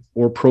mandated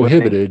or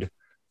prohibited,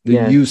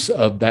 the use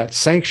of that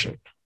sanction.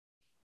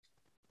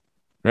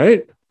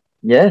 Right?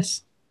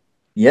 Yes.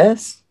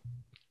 Yes.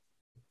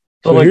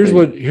 So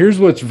here's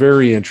what's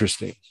very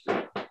interesting.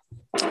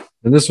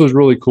 And this was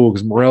really cool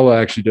because Morella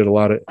actually did a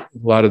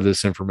lot of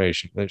this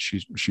information that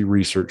she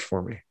researched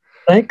for me.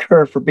 Thank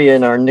her for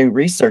being our new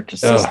research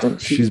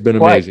assistant. She's been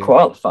quite amazing.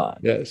 Qualified.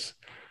 Yes.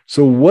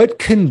 So what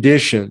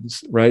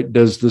conditions, right,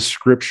 does the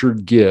scripture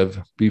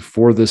give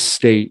before the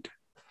state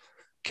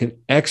can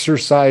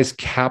exercise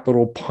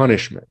capital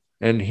punishment?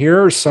 And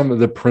here are some of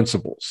the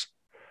principles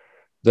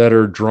that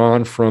are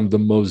drawn from the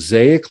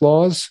Mosaic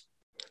laws,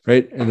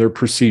 right, and their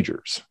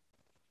procedures.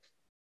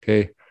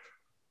 Okay.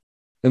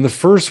 And the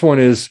first one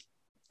is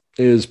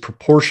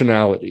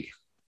proportionality,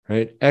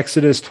 right?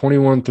 Exodus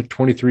 21 to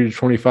 23 to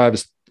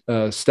 25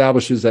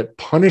 establishes that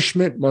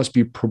punishment must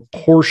be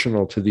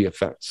proportional to the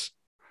offense.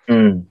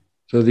 Mm.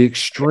 So the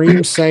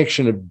extreme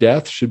sanction of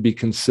death should be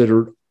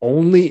considered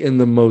only in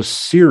the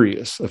most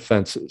serious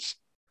offenses.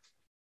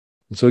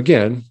 And so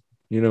again,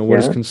 what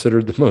is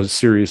considered the most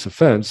serious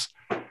offense?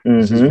 Mm-hmm.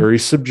 This is very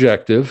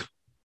subjective.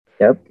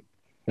 Yep.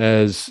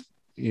 As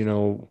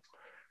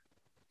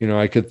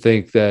I could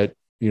think that,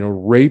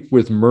 rape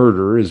with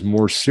murder is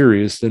more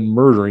serious than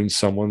murdering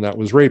someone that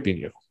was raping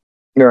you.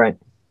 Right.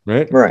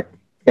 Right? Right.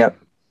 Yep.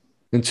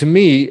 And to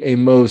me, a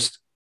most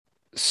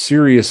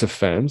serious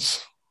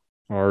offense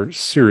are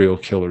serial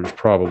killers,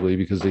 probably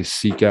because they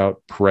seek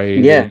out prey,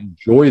 they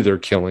enjoy their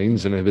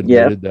killings, and have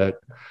admitted that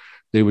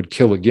they would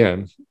kill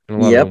again.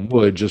 And a lot of them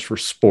would just for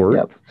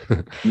sport.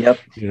 Yep.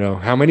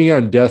 How many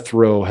on death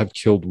row have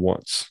killed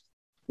once?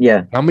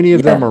 Yeah. How many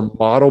of them are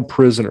model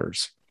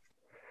prisoners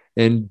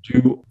and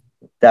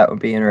that would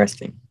be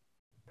interesting.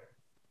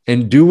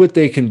 And do what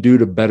they can do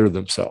to better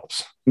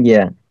themselves?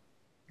 Yeah.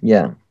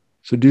 Yeah.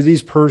 So do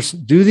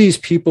these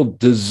people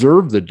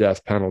deserve the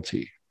death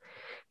penalty?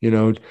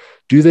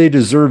 Do they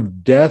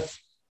deserve death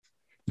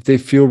if they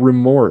feel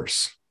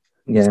remorse?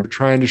 Yeah. If they're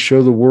trying to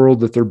show the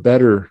world that they're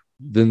better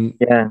than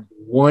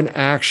one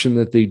action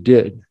that they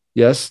did.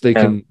 Yes, they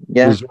can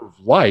deserve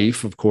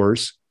life, of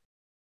course,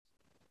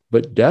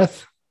 but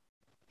death?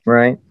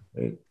 Right.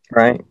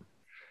 Right.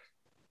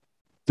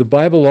 The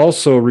Bible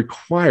also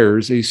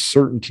requires a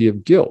certainty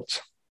of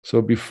guilt.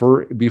 So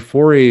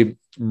before a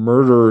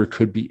murderer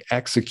could be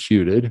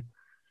executed,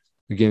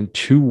 again,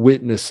 2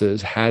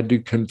 witnesses had to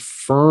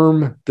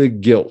confirm the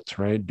guilt,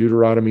 right?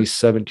 Deuteronomy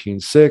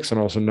 17:6 and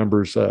also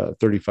Numbers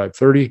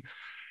 35:30,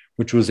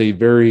 which was a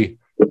very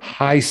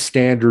high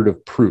standard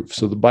of proof.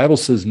 So the Bible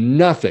says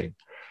nothing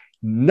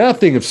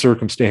of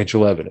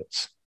circumstantial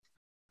evidence.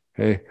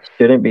 Okay.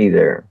 Shouldn't be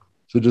there.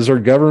 So does our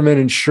government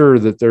ensure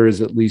that there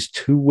is at least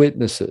 2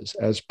 witnesses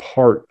as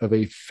part of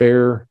a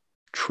fair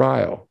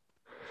trial?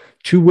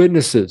 2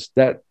 witnesses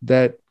that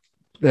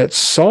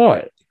saw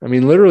it. I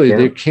mean, literally,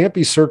 they can't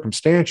be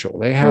circumstantial.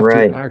 They have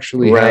to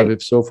actually have,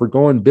 if we're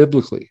going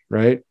biblically,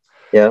 right?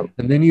 Yeah.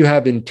 And then you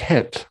have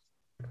intent.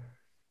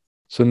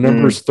 So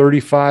Numbers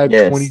 35,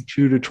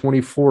 22 to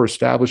 24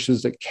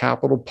 establishes that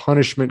capital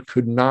punishment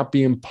could not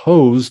be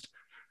imposed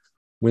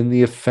when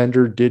the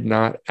offender did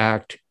not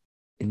act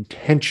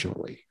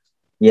intentionally.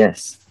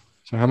 Yes.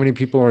 So how many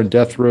people are on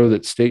death row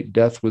that state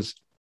death was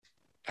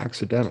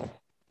accidental?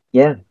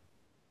 Yeah.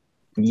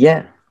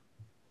 Yeah.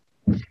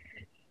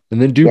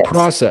 And then due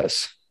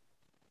process,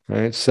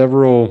 right?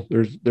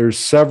 There's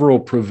several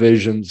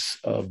provisions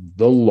of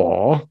the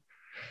law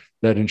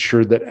that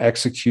ensure that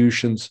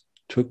executions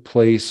took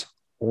place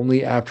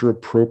only after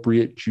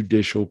appropriate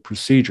judicial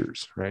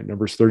procedures, right?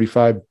 Numbers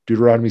 35,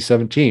 Deuteronomy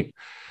 17.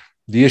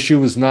 The issue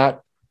was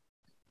not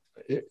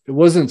it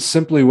wasn't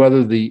simply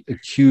whether the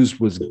accused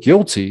was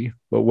guilty,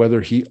 but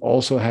whether he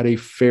also had a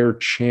fair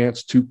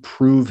chance to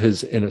prove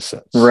his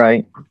innocence.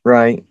 Right.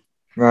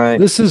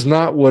 This is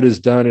not what is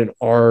done in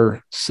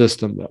our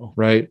system, though,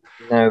 right?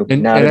 No,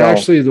 and not at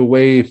actually all. the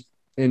way,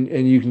 and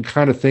you can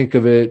kind of think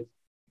of it,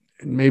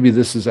 maybe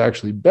this is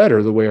actually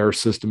better the way our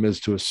system is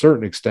to a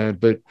certain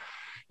extent, but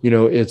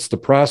it's the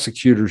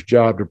prosecutor's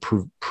job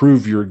to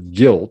prove your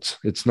guilt.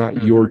 It's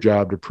not your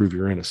job to prove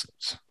your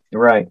innocence.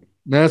 Right.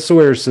 And that's the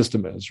way our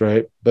system is,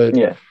 right? But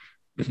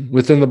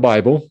within the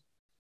Bible,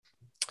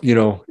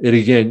 you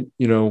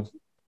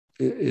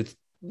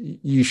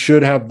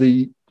should have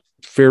the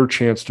fair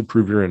chance to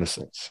prove your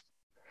innocence.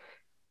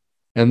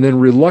 And then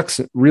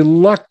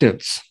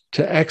reluctance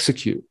to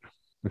execute.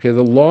 Okay,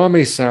 the law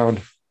may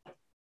sound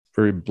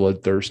very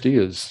bloodthirsty,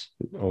 as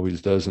it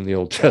always does in the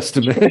Old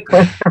Testament,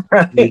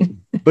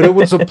 but it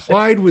was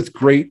applied with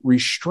great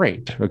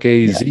restraint.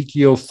 Okay,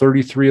 Ezekiel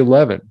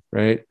 33:11,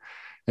 right?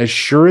 As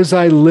sure as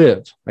I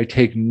live, I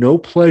take no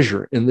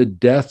pleasure in the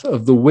death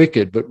of the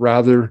wicked, but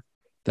rather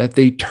that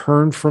they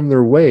turn from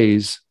their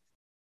ways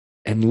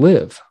and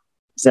live.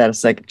 Is that a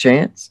second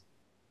chance?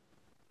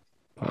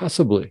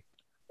 Possibly.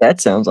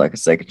 That sounds like a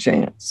second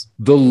chance.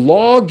 The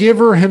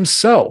lawgiver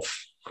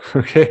himself,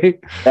 okay,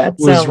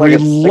 was like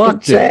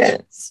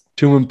reluctant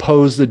to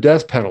impose the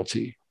death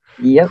penalty,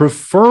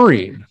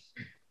 preferring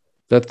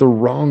that the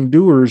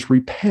wrongdoers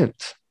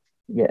repent.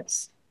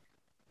 Yes.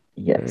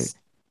 Right?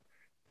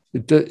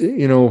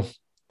 It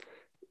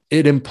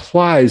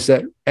implies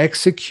that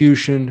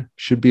execution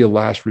should be a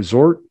last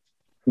resort.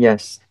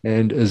 Yes.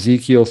 And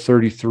Ezekiel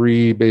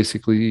 33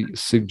 basically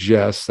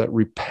suggests that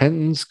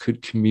repentance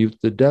could commute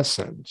the death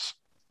sentence.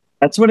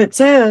 That's what it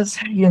says,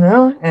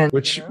 and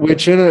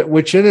which in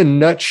a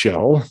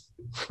nutshell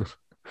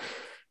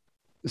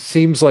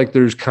seems like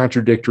there's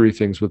contradictory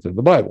things within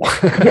the Bible.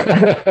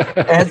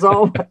 As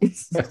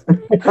always.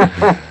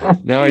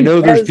 Now, I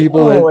know there's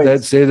people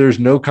that say there's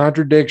no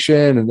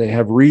contradiction and they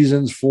have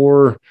reasons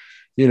for,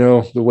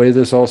 the way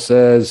this all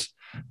says.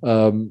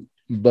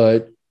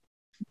 But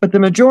the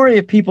majority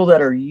of people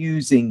that are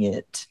using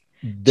it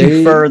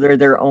to further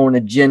their own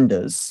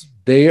agendas,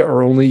 they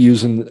are only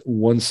using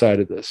one side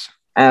of this.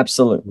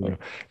 Absolutely.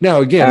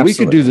 Now, again, we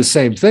could do the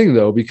same thing,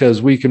 though, because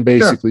we can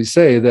basically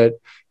say that,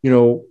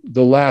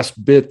 the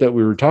last bit that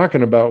we were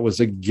talking about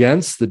was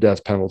against the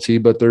death penalty,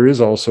 but there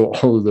is also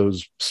all of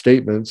those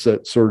statements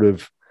that sort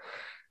of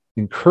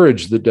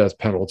encourage the death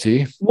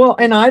penalty. Well,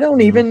 and I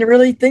don't even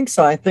really think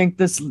so. I think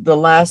the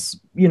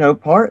last,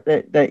 part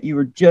that you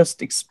were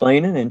just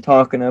explaining and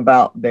talking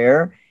about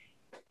there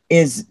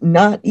is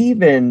not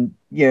even,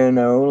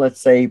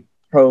 let's say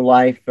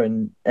pro-life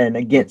and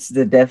against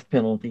the death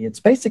penalty. It's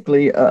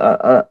basically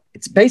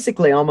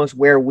almost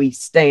where we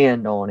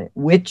stand on it,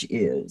 which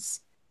is,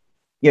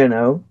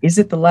 is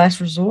it the last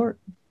resort?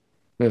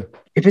 Yeah.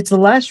 If it's the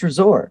last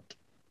resort,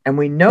 and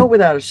we know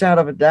without a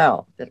shadow of a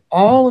doubt that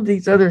all of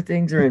these other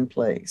things are in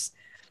place,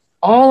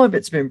 all of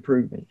it's been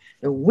proven,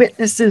 the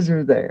witnesses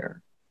are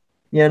there,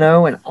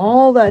 and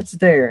all that's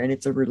there, and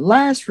it's a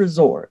last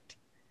resort.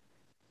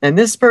 And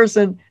this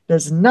person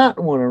does not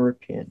want to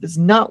repent, does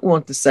not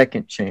want the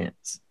second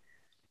chance,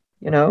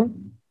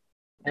 and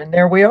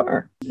there we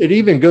are. It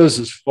even goes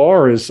as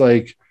far as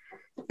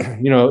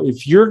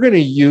if you're going to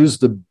use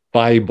the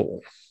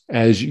Bible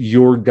as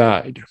your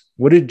guide,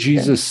 what did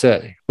Jesus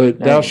say? But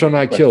thou shalt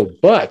not kill.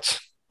 But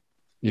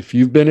if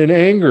you've been in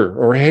anger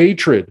or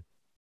hatred,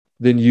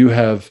 then you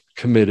have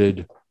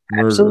committed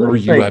murder or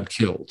you have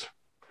killed.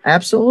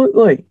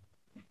 Absolutely.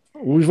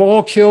 We've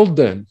all killed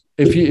then.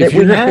 If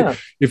you're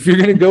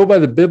going to go by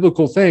the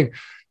biblical thing,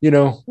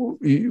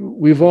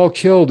 we've all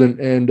killed.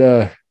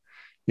 And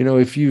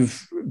if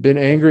you've been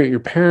angry at your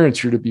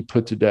parents, you're to be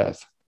put to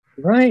death.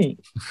 Right.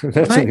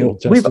 That's in the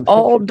Old We've Testament.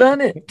 all done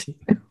it.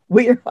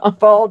 We've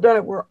all done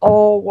it. We're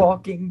all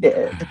walking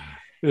dead.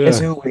 Is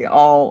who we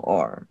all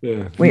are.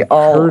 Yeah. We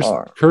all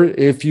are.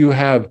 If you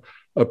have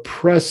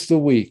oppressed the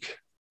weak.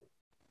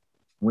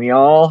 We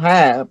all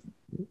have,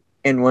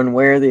 in one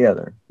way or the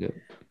other. Yeah.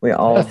 We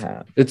all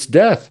have. It's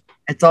death.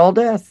 It's all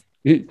death.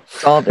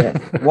 It's all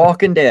death.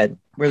 Walking dead.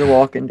 We're the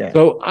walking dead.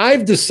 So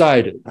I've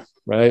decided,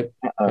 right?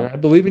 And I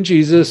believe in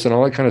Jesus and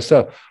all that kind of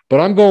stuff, but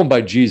I'm going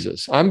by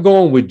Jesus. I'm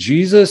going with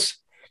Jesus,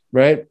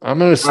 right? I'm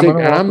going to stick,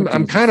 and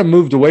I'm kind of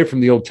moved away from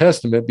the Old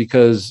Testament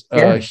because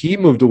he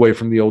moved away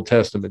from the Old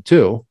Testament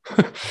too.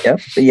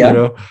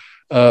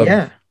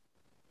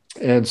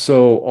 And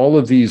so all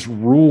of these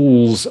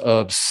rules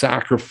of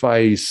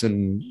sacrifice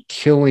and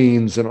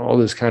killings and all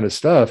this kind of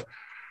stuff,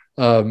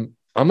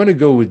 I'm going to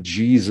go with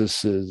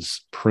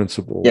Jesus's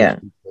principles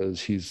because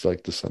he's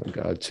like the Son of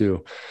God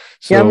too.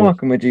 So, I'm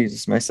walking with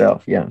Jesus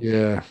myself.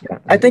 Yeah.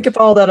 I think if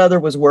all that other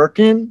was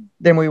working,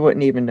 then we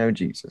wouldn't even know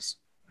Jesus.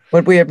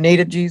 Would we have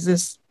needed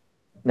Jesus?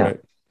 No.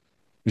 Right.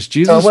 Because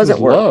Jesus was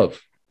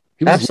love.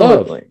 He was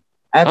absolutely. Love.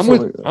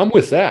 Absolutely. I'm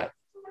with that.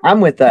 I'm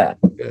with that.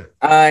 Yeah.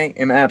 I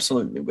am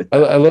absolutely with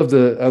that. I love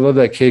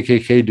that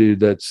KKK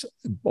dude that's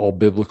all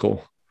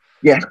biblical.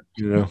 Yeah.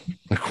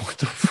 Like what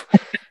the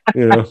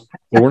well,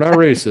 we're not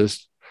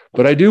racist,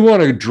 But I do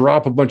want to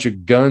drop a bunch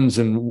of guns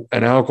and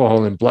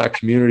alcohol in black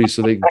communities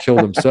so they can kill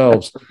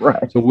themselves.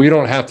 Right. So we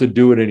don't have to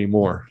do it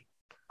anymore.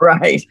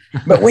 Right.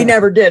 But we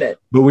never did it.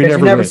 But we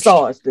never never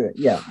saw us do it.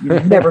 Yeah. You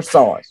never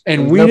saw us.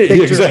 And we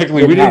didn't,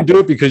 exactly. We didn't do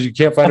it because you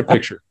can't find a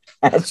picture.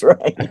 That's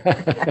right.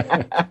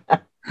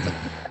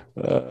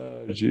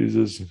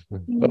 Jesus.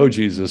 Oh,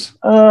 Jesus.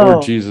 Oh,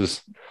 Lord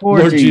Jesus. poor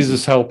Lord Jesus.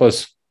 Jesus, help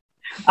us.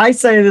 I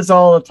say this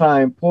all the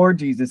time. Poor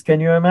Jesus. Can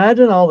you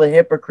imagine all the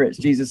hypocrites?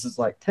 Jesus is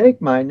like,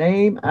 take my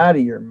name out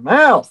of your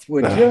mouth,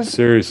 would you?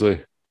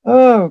 Seriously.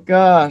 Oh,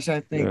 gosh.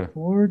 I think, Yeah.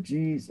 poor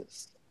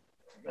Jesus.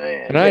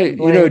 Man,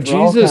 And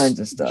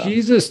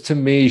Jesus to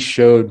me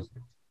showed,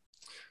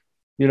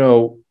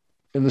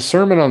 in the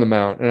Sermon on the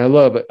Mount, and I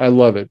love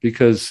it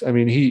because, I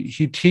mean,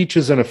 he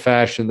teaches in a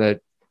fashion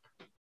that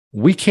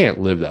we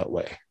can't live that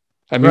way.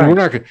 I mean, we're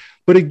not going to,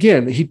 but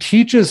again, he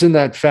teaches in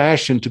that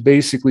fashion to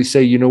basically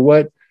say, you know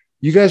what?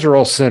 You guys are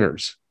all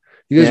sinners.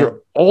 You guys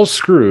are all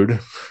screwed.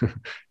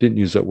 Didn't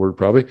use that word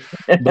probably,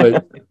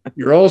 but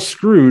you're all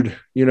screwed,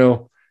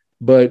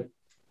 but,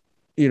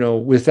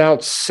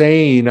 without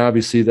saying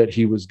obviously that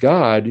he was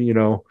God,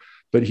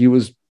 but he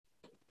was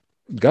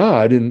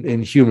God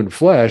in human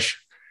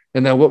flesh.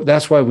 And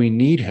that's why we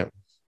need him.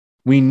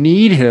 We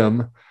need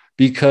him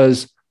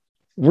because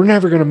we're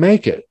never going to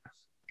make it.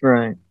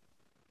 Right.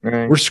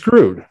 Right. We're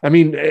screwed. I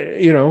mean,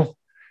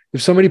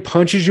 if somebody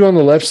punches you on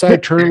the left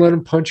side, turn and let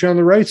them punch you on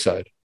the right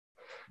side.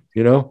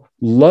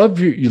 Love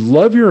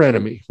your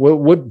enemy.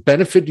 What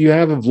benefit do you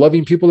have of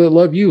loving people that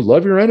love you?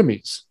 Love your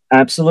enemies.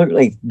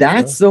 Absolutely.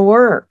 That's the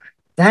work.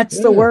 That's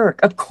the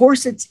work. Of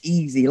course, it's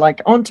easy.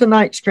 Like on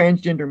tonight's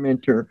Transgender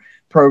Mentor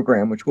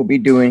program, which we'll be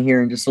doing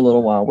here in just a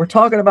little while, we're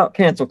talking about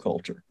cancel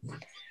culture.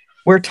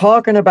 We're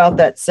talking about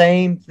that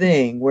same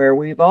thing where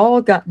we've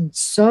all gotten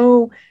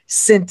so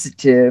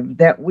sensitive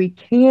that we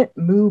can't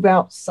move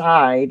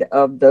outside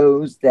of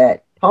those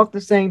that talk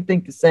the same,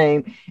 think the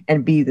same,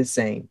 and be the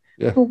same.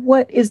 Yeah. But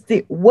what is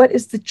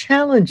the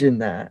challenge in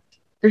that?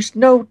 There's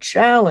no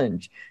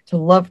challenge to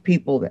love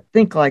people that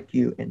think like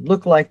you and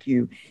look like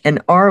you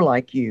and are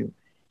like you.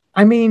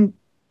 I mean,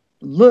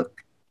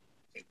 look,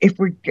 if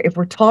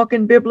we're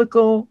talking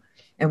biblical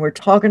and we're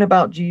talking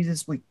about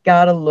Jesus, we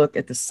got to look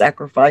at the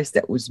sacrifice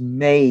that was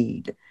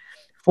made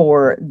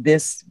for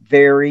this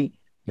very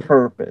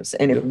purpose.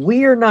 And if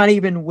we are not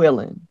even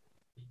willing,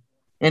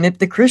 and if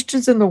the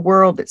Christians in the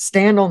world that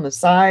stand on the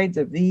sides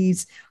of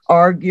these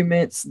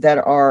arguments that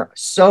are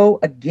so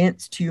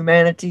against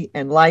humanity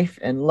and life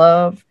and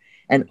love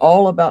and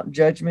all about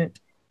judgment,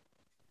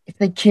 if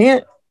they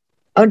can't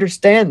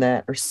understand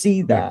that or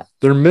see that,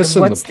 they're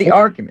missing what's the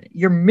argument?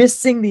 You're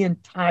missing the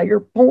entire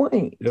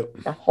point.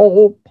 The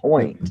whole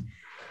point.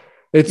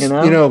 It's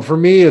for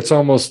me, it's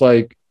almost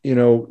like,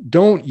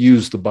 don't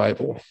use the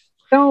Bible.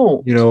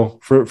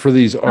 Don't. For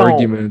these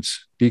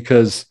arguments,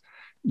 because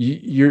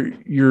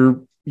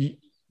you're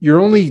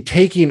only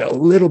taking a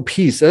little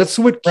piece. That's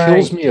what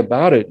kills me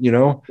about it,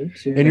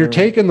 and you're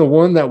taking the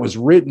one that was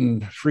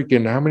written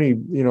freaking how many,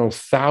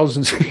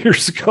 thousands of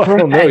years ago. I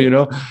don't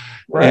know,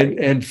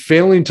 and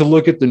failing to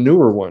look at the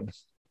newer one.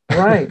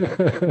 Right.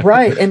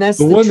 Right. And that's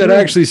the one that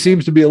actually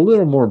seems to be a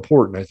little more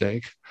important, I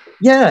think.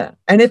 Yeah.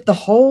 And if the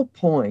whole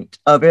point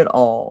of it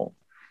all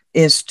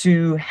is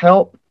to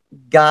help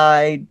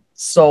guide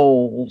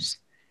souls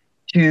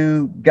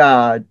to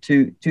God,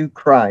 to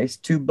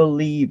Christ, to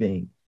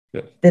believing,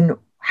 then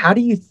how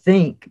do you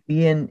think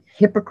being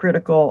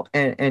hypocritical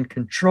and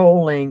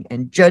controlling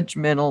and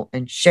judgmental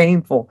and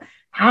shameful,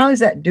 how is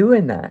that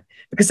doing that?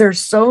 Because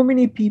there's so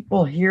many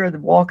people here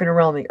that walking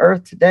around the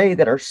earth today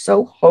that are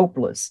so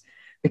hopeless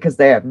because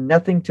they have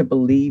nothing to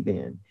believe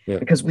in.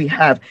 Because we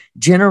have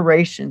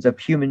generations of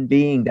human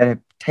beings that have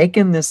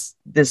taken this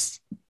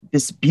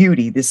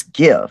beauty, this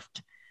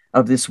gift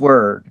of this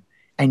word,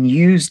 and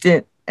used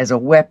it as a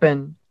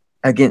weapon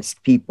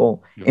against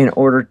people in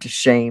order to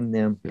shame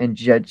them and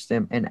judge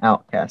them and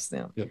outcast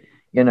them.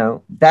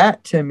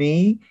 That to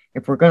me,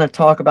 if we're going to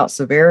talk about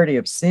severity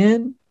of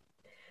sin,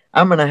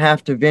 I'm going to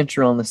have to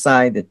venture on the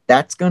side that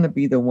that's going to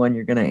be the one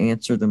you're going to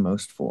answer the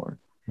most for.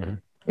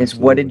 Is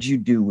what did you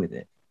do with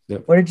it?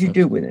 What did you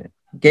do with it?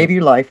 Gave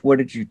you life. What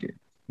did you do?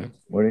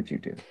 What did you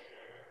do?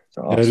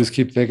 So I just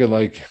keep thinking,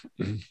 like,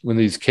 when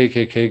these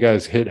KKK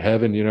guys hit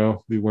heaven,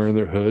 be wearing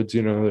their hoods,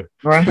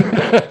 right?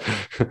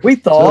 We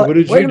thought, so what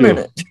did wait you a do?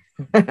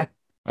 minute.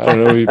 I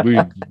don't know.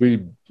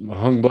 We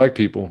hung black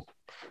people.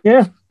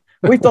 Yeah.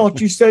 We thought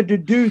you said to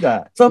do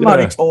that.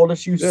 Somebody told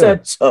us you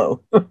said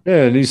so.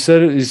 And he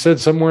said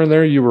somewhere in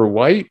there you were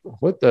white.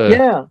 What the?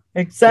 Yeah,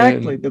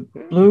 exactly. And the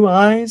blue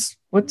eyes.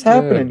 What's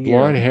happening here?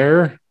 Blonde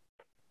hair.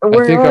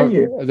 Where are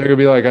you? They're gonna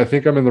be like, I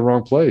think I'm in the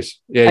wrong place.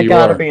 Yeah, I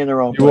gotta be in the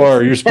wrong place. You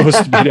are. You're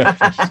supposed to be there.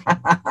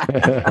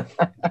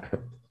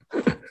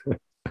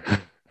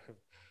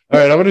 All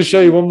right, I'm going to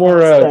show you one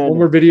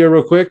more video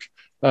real quick,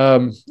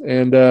 and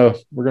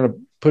we're going to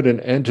put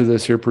an end to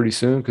this here pretty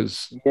soon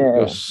because we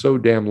go so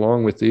damn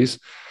long with these.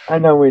 I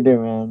know we do,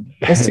 man.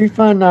 It's too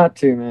fun not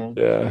to, man.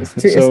 Yeah,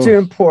 it's too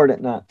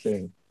important not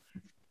to.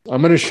 I'm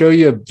going to show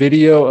you a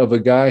video of a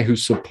guy who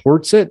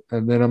supports it,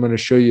 and then I'm going to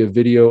show you a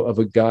video of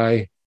a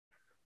guy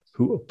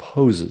who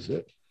opposes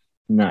it.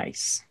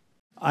 Nice.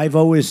 I've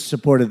always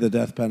supported the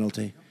death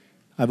penalty.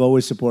 I've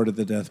always supported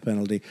the death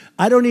penalty.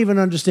 I don't even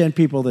understand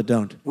people that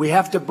don't. We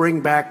have to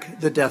bring back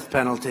the death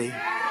penalty.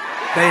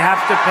 They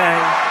have to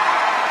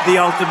pay the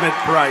ultimate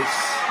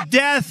price.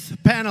 Death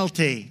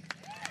penalty.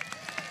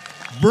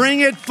 Bring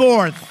it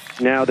forth.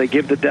 Now they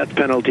give the death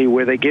penalty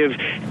where they give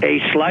a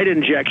slight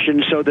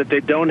injection so that they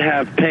don't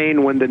have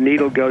pain when the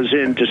needle goes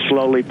in to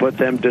slowly put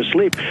them to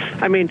sleep.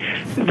 I mean,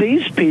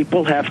 these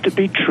people have to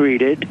be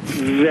treated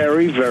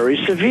very,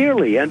 very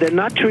severely, and they're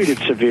not treated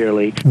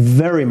severely.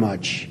 Very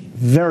much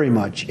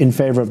in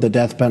favor of the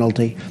death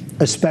penalty,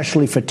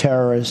 especially for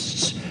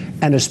terrorists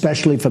and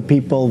especially for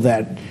people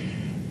that,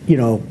 you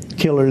know,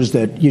 killers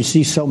that you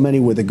see so many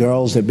with the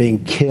girls that are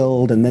being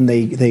killed and then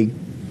they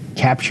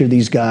capture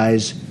these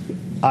guys.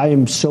 I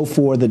am so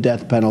for the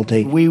death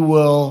penalty. We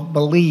will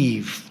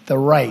believe the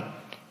right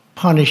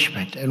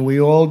punishment, and we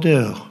all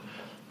do,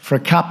 for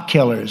cop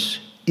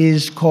killers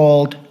is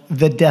called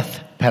the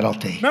death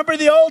penalty. Remember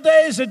the old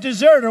days, a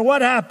deserter,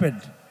 what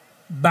happened?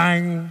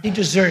 Bang. He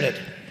deserted.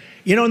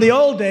 You know, in the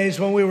old days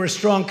when we were a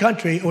strong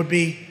country, it would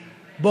be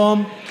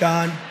boom,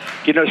 gone.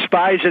 You know,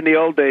 spies in the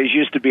old days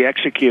used to be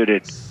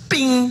executed.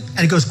 Bing,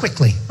 and it goes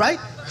quickly, right?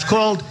 It's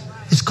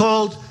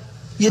called,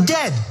 you're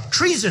dead,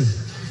 treason.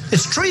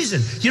 It's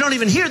treason. You don't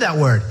even hear that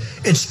word.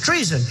 It's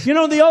treason. You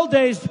know, in the old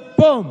days,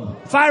 boom,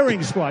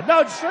 firing squad. No,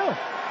 it's true.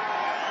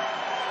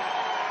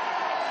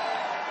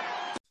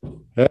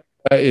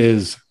 That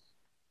is,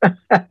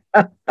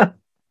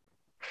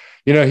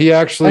 you know, he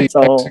actually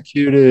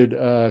executed,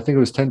 I think it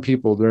was 10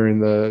 people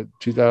during the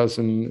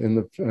 2000 in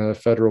the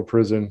federal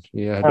prison.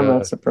 He had, I'm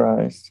not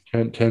surprised.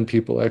 10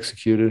 people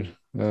executed.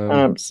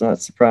 I'm not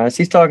surprised.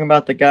 He's talking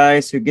about the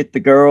guys who get the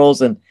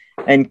girls and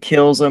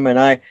kills them. And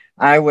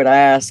I would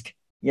ask,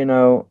 you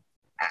know,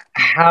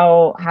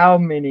 how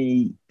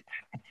many,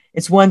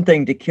 it's one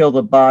thing to kill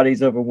the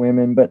bodies of a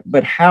women,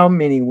 but how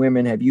many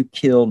women have you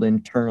killed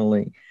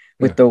internally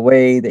with the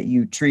way that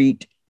you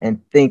treat and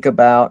think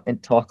about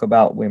and talk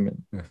about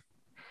women? Yeah.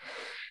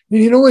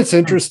 You know, what's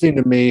interesting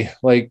to me,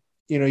 like,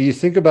 you know, you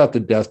think about the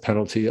death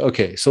penalty.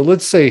 Okay. So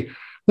let's say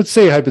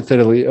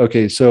hypothetically,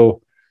 okay.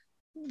 So,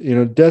 you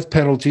know, death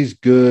penalty is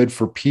good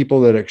for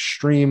people that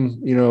extreme,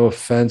 you know,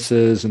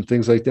 offenses and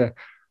things like that.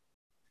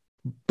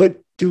 But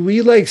do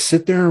we like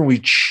sit there and we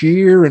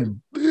cheer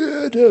and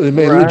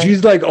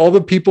geez, like all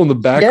the people in the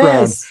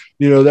background,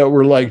 you know, that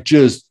were like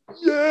just,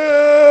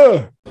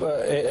 yeah.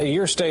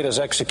 Your state has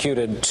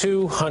executed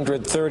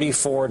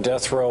 234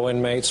 death row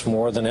inmates,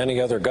 more than any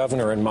other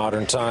governor in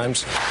modern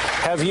times.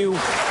 Have you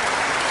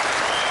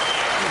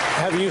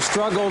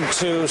struggled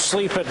to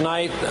sleep at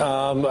night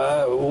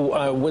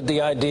with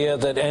the idea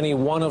that any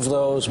one of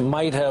those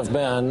might have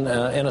been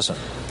innocent?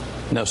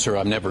 No, sir,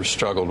 I've never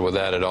struggled with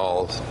that at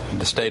all.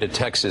 The state of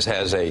Texas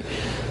has a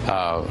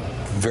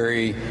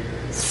very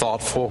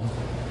thoughtful,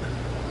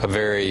 a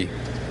very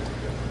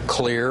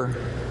clear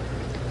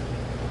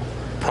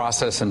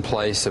process in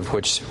place of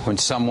which when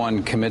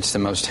someone commits the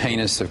most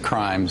heinous of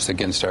crimes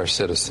against our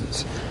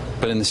citizens.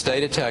 But in the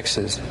state of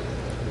Texas,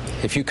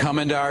 if you come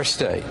into our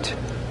state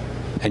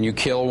and you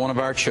kill one of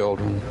our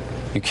children,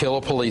 you kill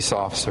a police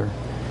officer,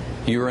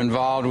 you are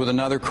involved with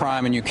another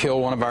crime and you kill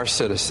one of our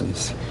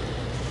citizens,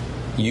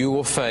 you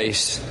will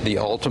face the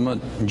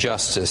ultimate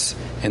justice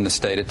in the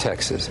state of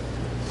Texas,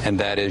 and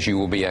that is you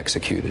will be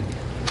executed.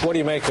 What do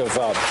you make of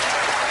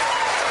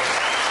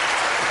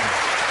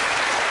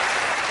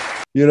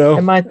you know,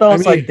 and my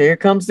thoughts, like, there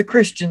comes the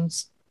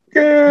Christians.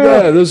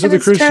 Yeah, those are the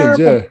Christians.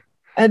 Terrible. Yeah,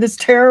 and it's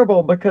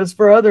terrible because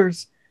for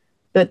others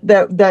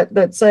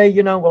that say,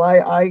 you know, well,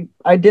 I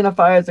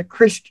identify as a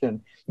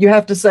Christian, you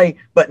have to say,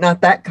 but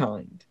not that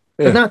kind,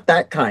 but not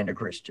that kind of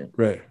Christian,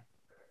 right?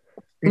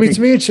 I mean,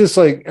 to me, it's just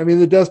like, I mean,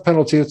 the death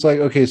penalty, it's like,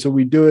 okay, so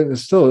we do it, and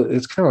it's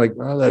kind of like,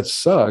 oh, that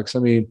sucks. I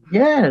mean,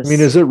 yes. I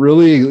mean, is it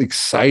really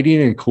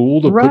exciting and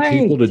cool to put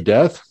people to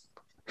death?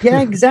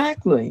 Yeah,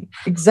 exactly.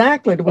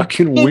 Exactly.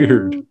 Fucking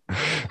weird.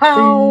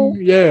 How?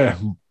 Yeah.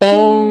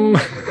 Bong.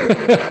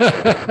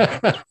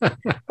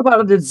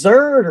 About a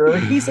deserter.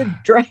 He was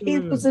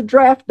a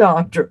draft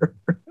dodger.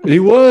 He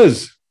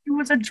was. He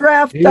was a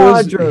draft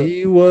dodger.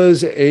 He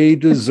was a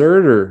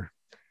deserter.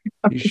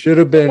 He should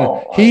have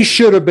been. He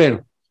should have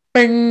been.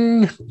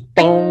 Bing,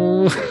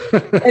 bong.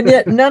 And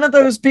yet none of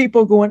those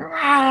people going,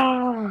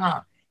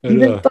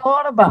 even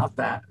thought about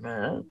that,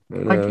 man.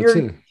 Like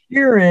you're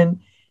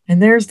cheering,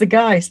 and there's the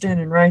guy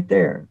standing right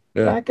there.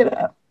 Yeah. Back it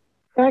up.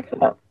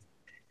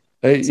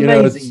 It's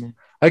amazing.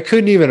 I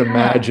couldn't even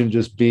imagine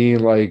just being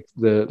like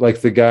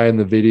the guy in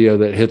the video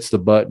that hits the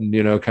button,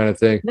 you know, kind of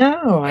thing.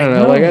 No, I don't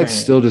know. Like, I'd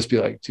still just be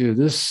like, dude,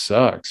 this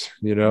sucks,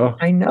 you know?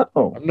 I know.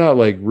 I'm not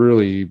like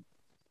really.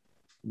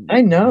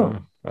 I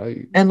know.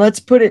 And let's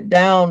put it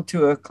down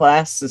to a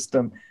class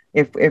system.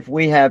 If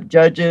we have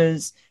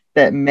judges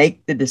that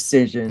make the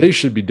decision, they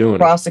should be doing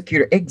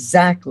prosecutor.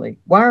 Exactly.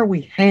 Why are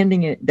we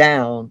handing it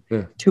down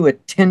to a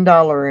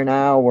 $10 an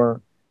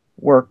hour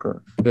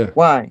worker? Yeah.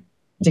 Why?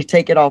 to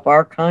take it off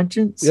our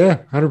conscience. Yeah,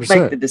 100%.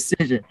 Make the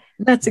decision.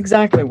 And that's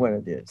exactly what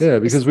it is. Yeah,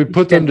 because we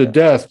put them to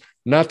death,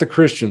 not the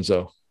Christians,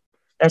 though.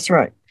 That's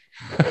right.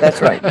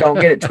 That's right. Don't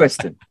get it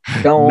twisted.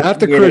 Don't not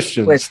the get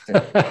Christians. It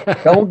twisted.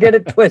 Don't get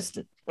it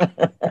twisted. All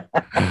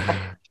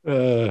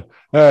right,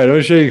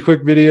 I'll show you a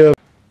quick video.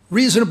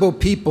 Reasonable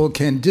people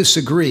can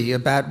disagree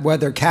about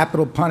whether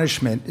capital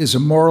punishment is a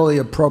morally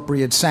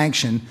appropriate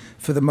sanction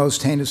for the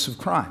most heinous of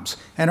crimes.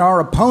 And our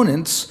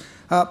opponents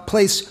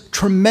place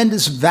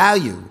tremendous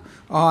value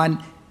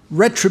on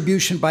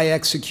retribution by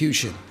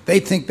execution. They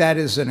think that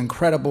is an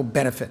incredible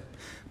benefit.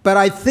 But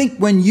I think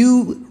when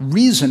you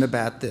reason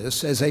about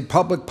this as a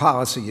public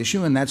policy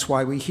issue, and that's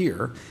why we're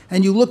here,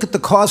 and you look at the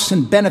costs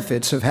and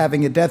benefits of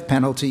having a death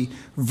penalty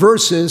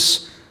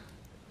versus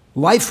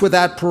life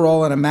without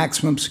parole in a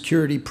maximum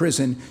security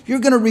prison, you're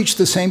going to reach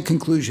the same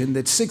conclusion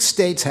that 6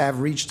 states have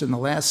reached in the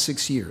last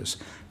 6 years.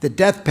 The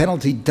death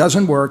penalty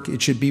doesn't work.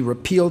 It should be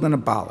repealed and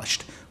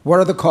abolished. What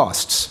are the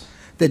costs?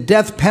 The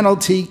death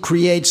penalty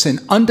creates an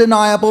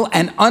undeniable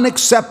and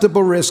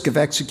unacceptable risk of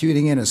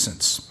executing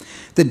innocents.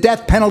 The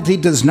death penalty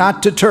does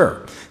not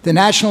deter. The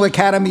National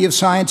Academy of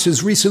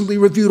Sciences recently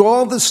reviewed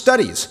all the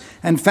studies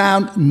and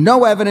found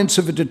no evidence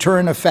of a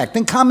deterrent effect.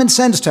 And common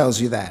sense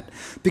tells you that,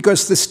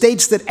 because the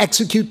states that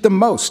execute the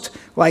most,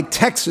 like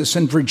Texas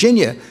and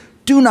Virginia,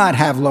 do not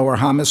have lower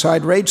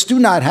homicide rates, do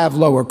not have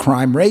lower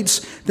crime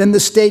rates than the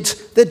states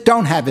that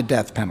don't have a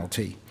death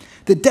penalty.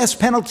 The death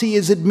penalty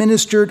is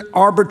administered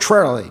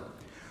arbitrarily.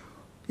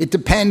 It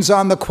depends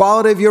on the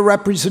quality of your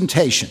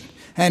representation.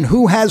 And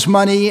who has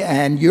money,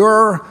 and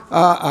your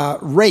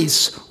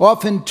race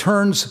often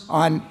determines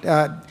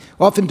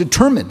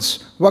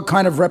what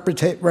kind of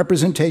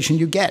representation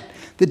you get.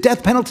 The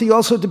death penalty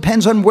also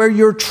depends on where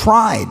you're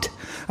tried.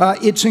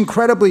 It's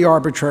incredibly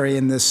arbitrary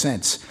in this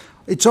sense.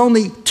 It's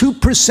only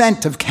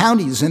 2% of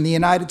counties in the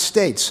United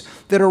States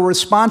that are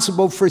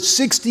responsible for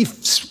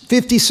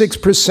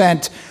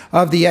 56%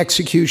 of the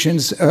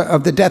executions,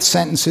 of the death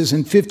sentences,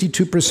 and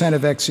 52%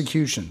 of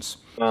executions.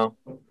 Wow.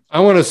 I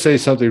want to say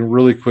something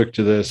really quick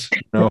to this.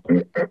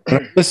 When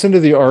I listen to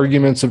the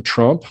arguments of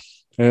Trump,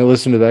 and I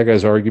listen to that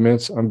guy's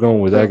arguments, I'm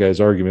going with that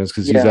guy's arguments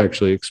because he's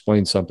actually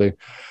explained something.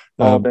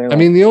 I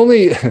mean, the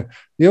only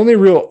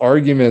real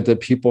argument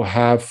that people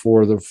have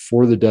for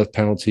the death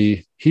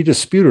penalty, he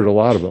disputed a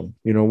lot of them.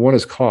 One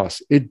is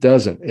cost. It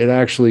doesn't. It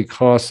actually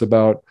costs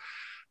about,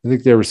 I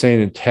think they were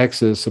saying in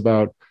Texas,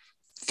 about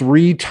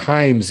 3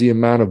 times the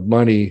amount of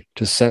money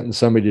to sentence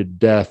somebody to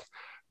death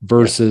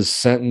versus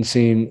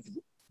sentencing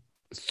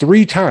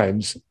 3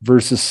 times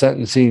versus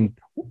sentencing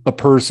a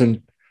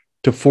person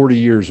to 40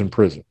 years in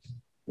prison.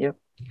 Yep.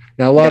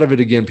 Now, a lot of it,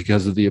 again,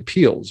 because of the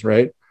appeals,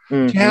 right?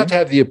 Mm-hmm. You have to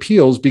have the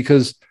appeals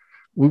because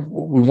we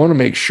want to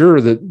make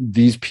sure that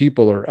these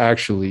people are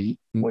actually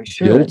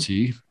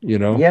guilty,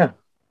 Yeah,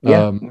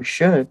 we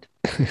should.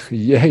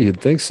 Yeah, you'd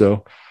think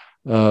so.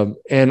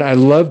 And I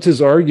loved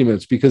his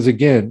arguments because,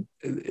 again,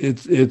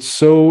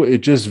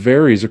 it just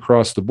varies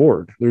across the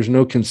board. There's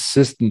no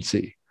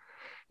consistency.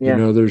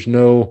 Yeah. There's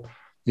no,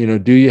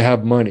 do you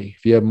have money?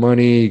 If you have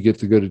money, you get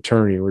the good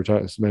attorney. We were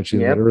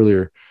mentioning that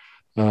earlier.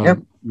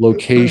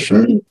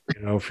 Location,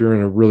 if you're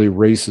in a really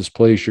racist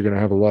place, you're going to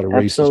have a lot of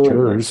racist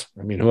jurors.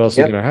 I mean, who else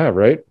are you going to have,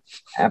 right?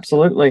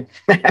 Absolutely.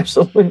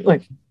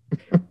 Absolutely.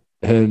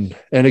 And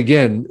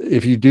again,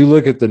 if you do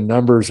look at the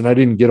numbers, and I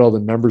didn't get all the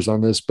numbers on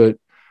this, but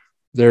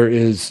there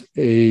is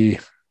a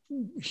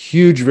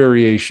huge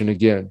variation,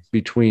 again,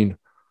 between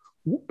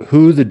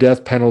who the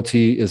death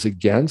penalty is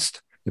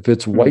against. If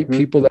it's white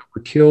people that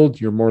were killed,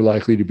 you're more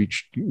likely to be,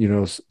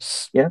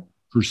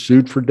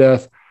 pursued for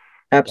death.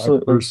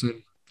 Absolutely.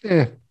 Person,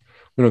 we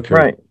don't care.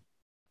 Right.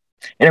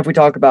 And if we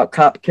talk about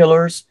cop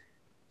killers,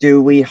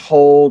 do we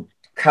hold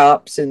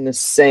cops in the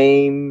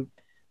same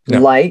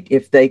light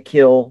if they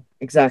kill?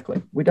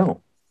 Exactly. We don't.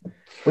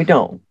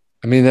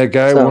 I mean, that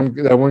guy,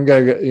 that one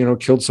guy,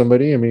 killed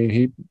somebody. I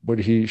mean,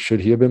 should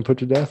he have been put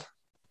to death?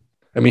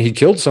 I mean, he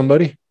killed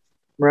somebody.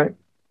 Right.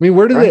 I mean,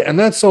 where do they, and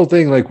that's the whole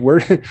thing, like, where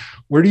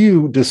do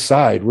you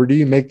decide? Where do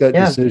you make that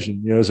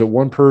decision? Is it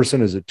one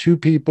person? Is it 2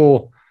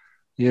 people?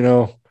 I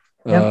don't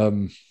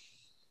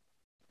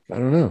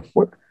know.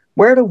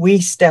 Where do we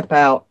step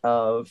out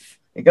of,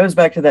 it goes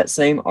back to that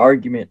same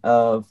argument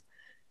of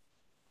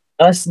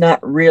us not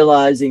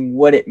realizing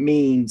what it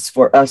means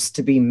for us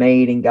to be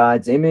made in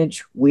God's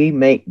image. We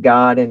make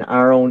God in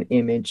our own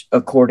image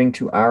according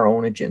to our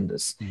own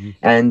agendas. Mm-hmm.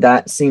 And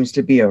that seems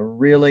to be a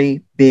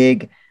really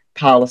big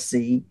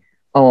policy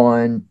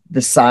on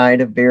the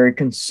side of very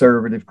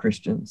conservative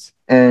Christians.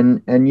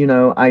 And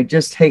I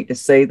just hate to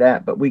say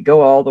that, but we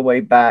go all the way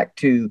back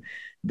to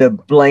the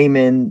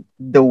blaming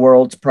the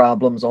world's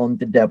problems on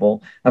the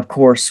devil. Of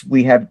course,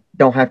 we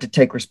don't have to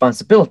take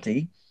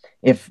responsibility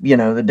if,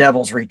 the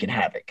devil's wreaking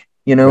havoc.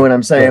 You know what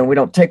I'm saying? Right. We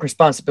don't take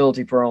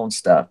responsibility for our own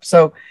stuff.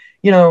 So,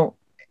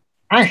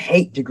 I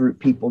hate to group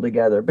people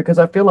together because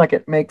I feel like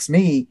it makes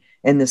me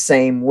in the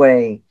same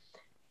way.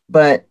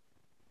 But,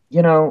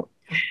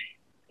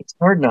 it's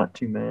hard not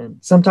to, man.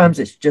 Sometimes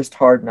it's just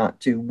hard not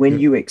to when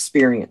you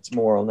experience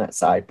more on that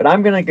side. But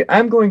I'm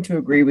going to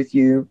agree with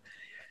you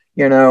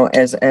you know,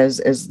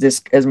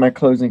 as my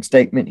closing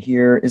statement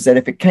here, is that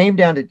if it came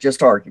down to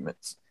just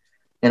arguments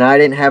and I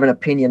didn't have an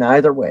opinion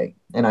either way,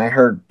 and I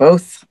heard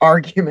both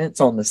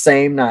arguments on the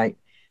same night,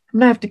 I'm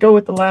gonna have to go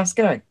with the last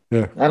guy.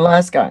 Yeah. That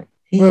last guy.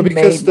 Well,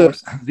 because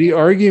the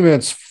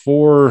arguments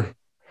for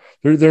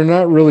they're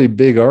not really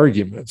big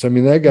arguments. I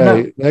mean, that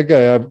guy,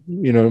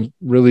 you know,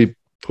 really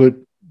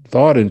put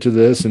thought into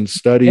this and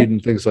studied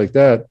and things like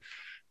that.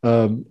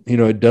 You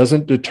know, it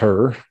doesn't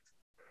deter.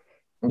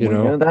 You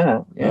know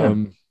that, yeah.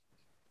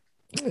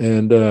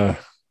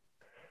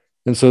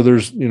 And so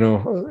there's, you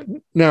know,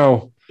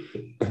 now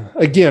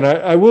again,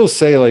 I will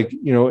say, like,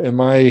 you know, am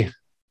I,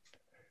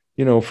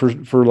 you know,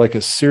 for like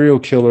a serial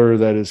killer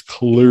that is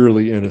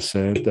clearly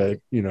innocent,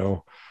 that, you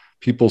know,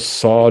 people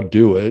saw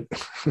do it.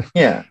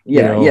 Yeah.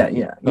 You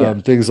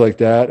know, things like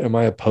that. Am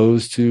I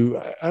opposed to?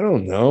 I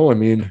don't know. I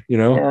mean, you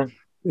know,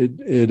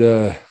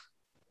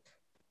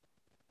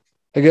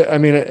 I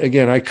mean,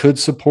 again, I could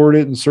support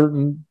it in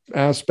certain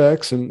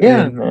aspects, and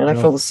man, I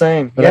feel the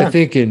same. But I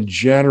think in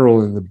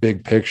general, in the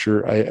big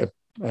picture, I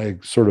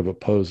sort of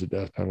oppose the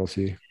death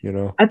penalty. You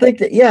know, I think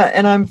that,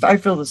 and I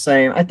feel the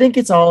same. I think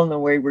it's all in the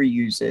way we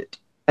use it.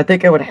 I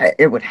think it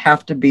would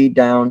have to be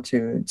down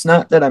to, it's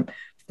not that I'm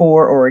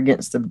for or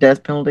against the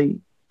death penalty.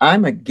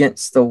 I'm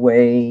against the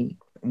way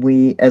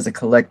we as a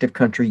collective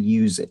country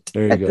use it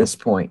at this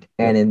point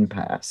and in the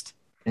past.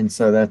 And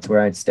so that's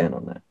where I'd stand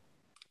on that.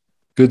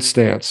 Good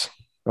stance.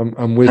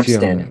 I'm with you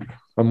on that.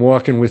 I'm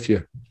walking with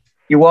you.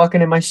 You're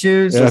walking in my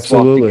shoes. Let's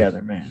walk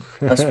together, man.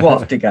 Let's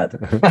walk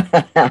together.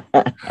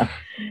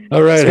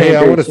 All right. Hey,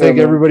 I want to thank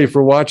everybody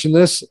for watching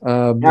this.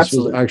 This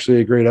was actually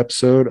a great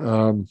episode.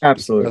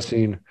 Absolutely.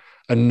 Discussing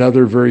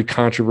another very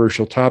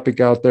controversial topic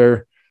out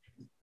there.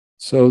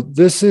 So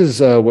this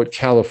is what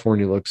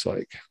California looks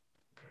like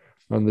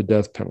on the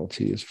death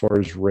penalty as far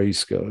as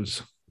race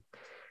goes.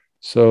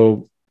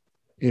 So,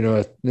 you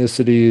know,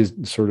 ethnicity is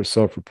sort of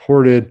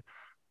self-reported.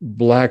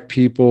 Black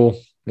people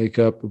make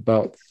up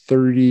about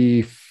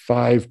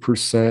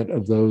 35%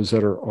 of those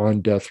that are on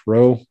death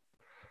row.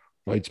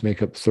 Whites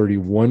make up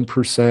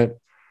 31%.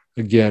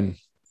 Again,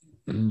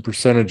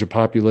 percentage of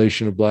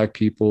population of Black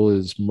people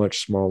is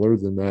much smaller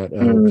than that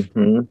of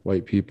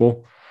white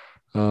people.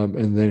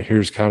 And then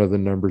here's kind of the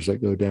numbers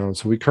that go down.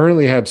 So we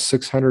currently have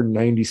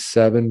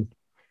 697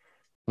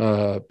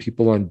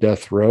 people on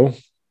death row.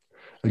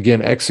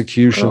 Again,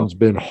 execution's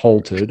been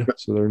halted,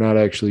 so they're not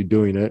actually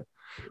doing it.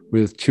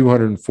 With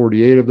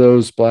 248 of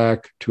those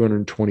Black,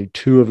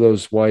 222 of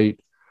those white,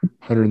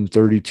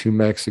 132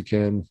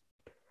 Mexican,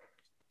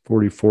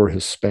 44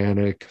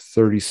 Hispanic,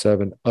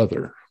 37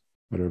 other,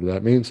 whatever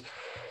that means.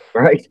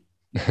 Right.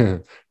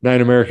 9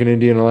 American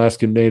Indian,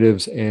 Alaskan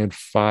Natives, and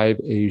 5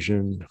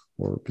 Asian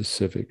or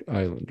Pacific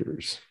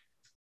Islanders.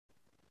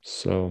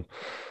 So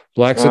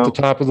Blacks at the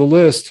top of the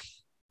list.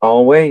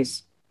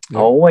 Always. Yeah.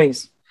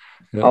 Always.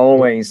 Yeah.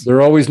 Always.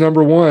 They're always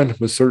number one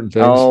with certain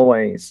things.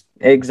 Always.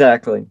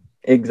 Exactly.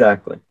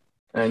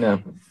 I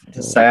know. It's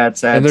a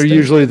sad and they're state.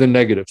 usually the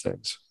negative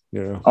things,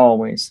 you know.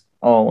 Always,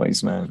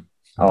 man.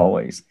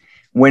 Always.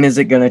 When is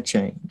it going to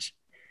change?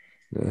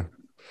 Yeah.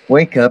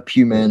 Wake up,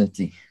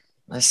 humanity.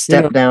 Let's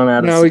step down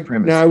out of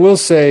supremacy. Now, I will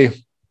say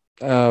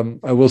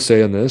on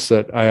this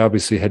that I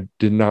obviously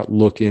did not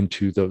look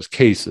into those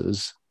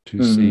cases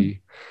to see,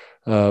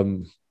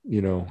 you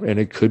know, and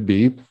it could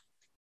be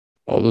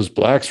all those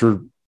Blacks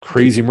were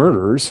crazy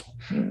murderers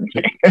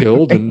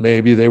killed, and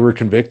maybe they were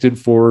convicted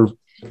for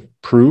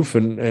proof,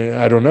 and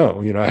I don't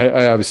know, you know,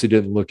 I obviously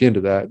didn't look into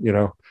that, you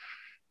know.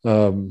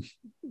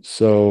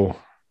 So,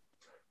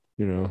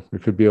 you know, there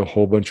could be a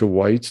whole bunch of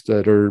whites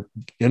that are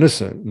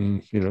innocent,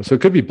 and, you know, so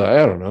it could be bad.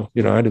 I don't know,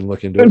 you know, I didn't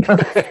look into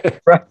it.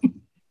 Right.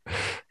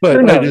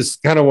 But I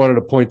just kind of wanted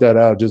to point that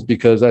out, just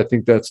because I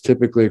think that's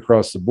typically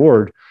across the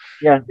board.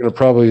 Yeah. You're going to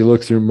probably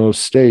look through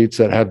most states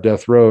that have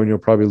death row, and you'll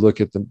probably look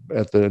at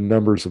the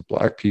numbers of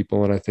Black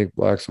people, and I think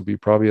Blacks will be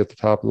probably at the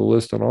top of the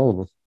list on all of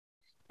them.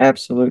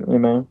 Absolutely,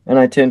 man. And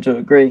I tend to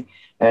agree.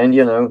 And,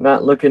 you know,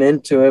 not looking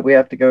into it, we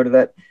have to go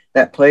to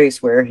that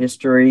place where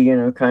history, you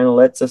know, kind of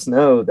lets us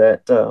know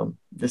that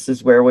this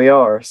is where we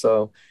are.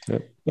 So,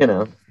 you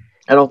know,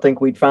 I don't think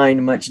we'd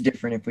find much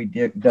different if we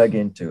dug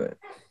into it.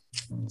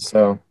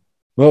 So,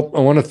 well,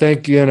 I want to thank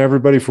again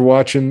everybody for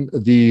watching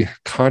the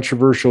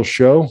controversial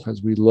show,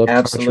 as we love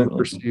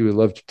controversy. We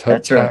love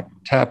to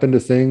tap into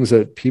things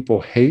that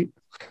people hate.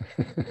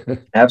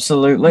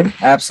 Absolutely.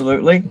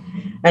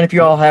 And if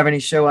you all have any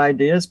show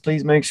ideas,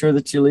 please make sure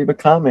that you leave a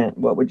comment.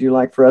 What would you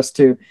like for us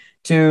to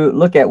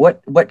look at?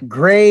 What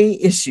gray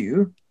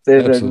issue?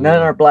 None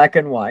are black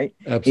and white.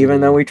 Absolutely.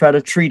 Even though we try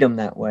to treat them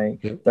that way.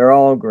 Yep. They're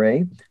all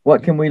gray.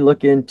 What can we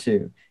look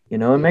into? You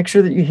know, and make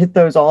sure that you hit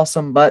those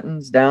awesome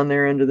buttons down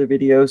there under the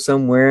video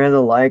somewhere, the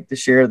like, the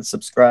share, the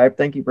subscribe.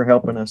 Thank you for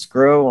helping us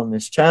grow on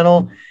this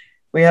channel.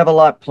 We have a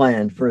lot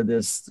planned for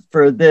this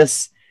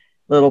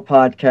little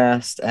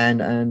podcast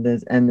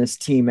and this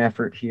team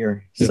effort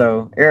here. Yeah.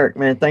 So, Eric,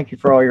 man, thank you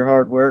for all your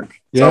hard work.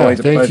 It's always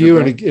a thank pleasure, you.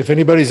 man. And if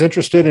anybody's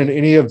interested in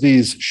any of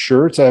these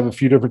shirts, I have a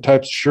few different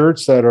types of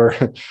shirts that are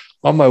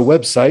On my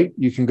website,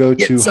 you can go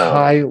to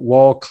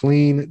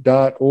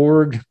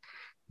highwallclean.org.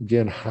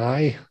 Again,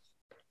 high,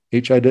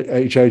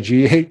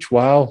 H-I-G-H,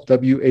 wow,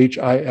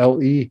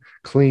 W-H-I-L-E,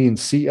 clean,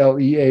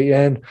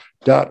 CLEAN.org.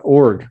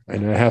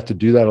 And I have to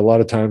do that a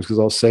lot of times because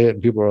I'll say it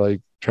and people are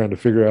like trying to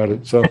figure out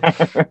it. So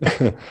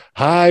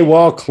High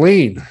Wall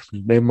Clean,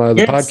 name of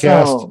the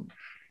podcast.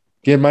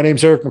 Again, my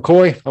name's Eric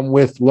McCoy. I'm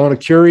with Lona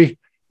Curie.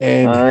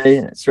 And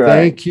that's right.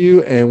 Thank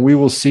you. And we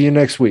will see you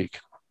next week.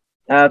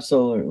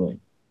 Absolutely.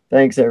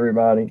 Thanks,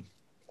 everybody.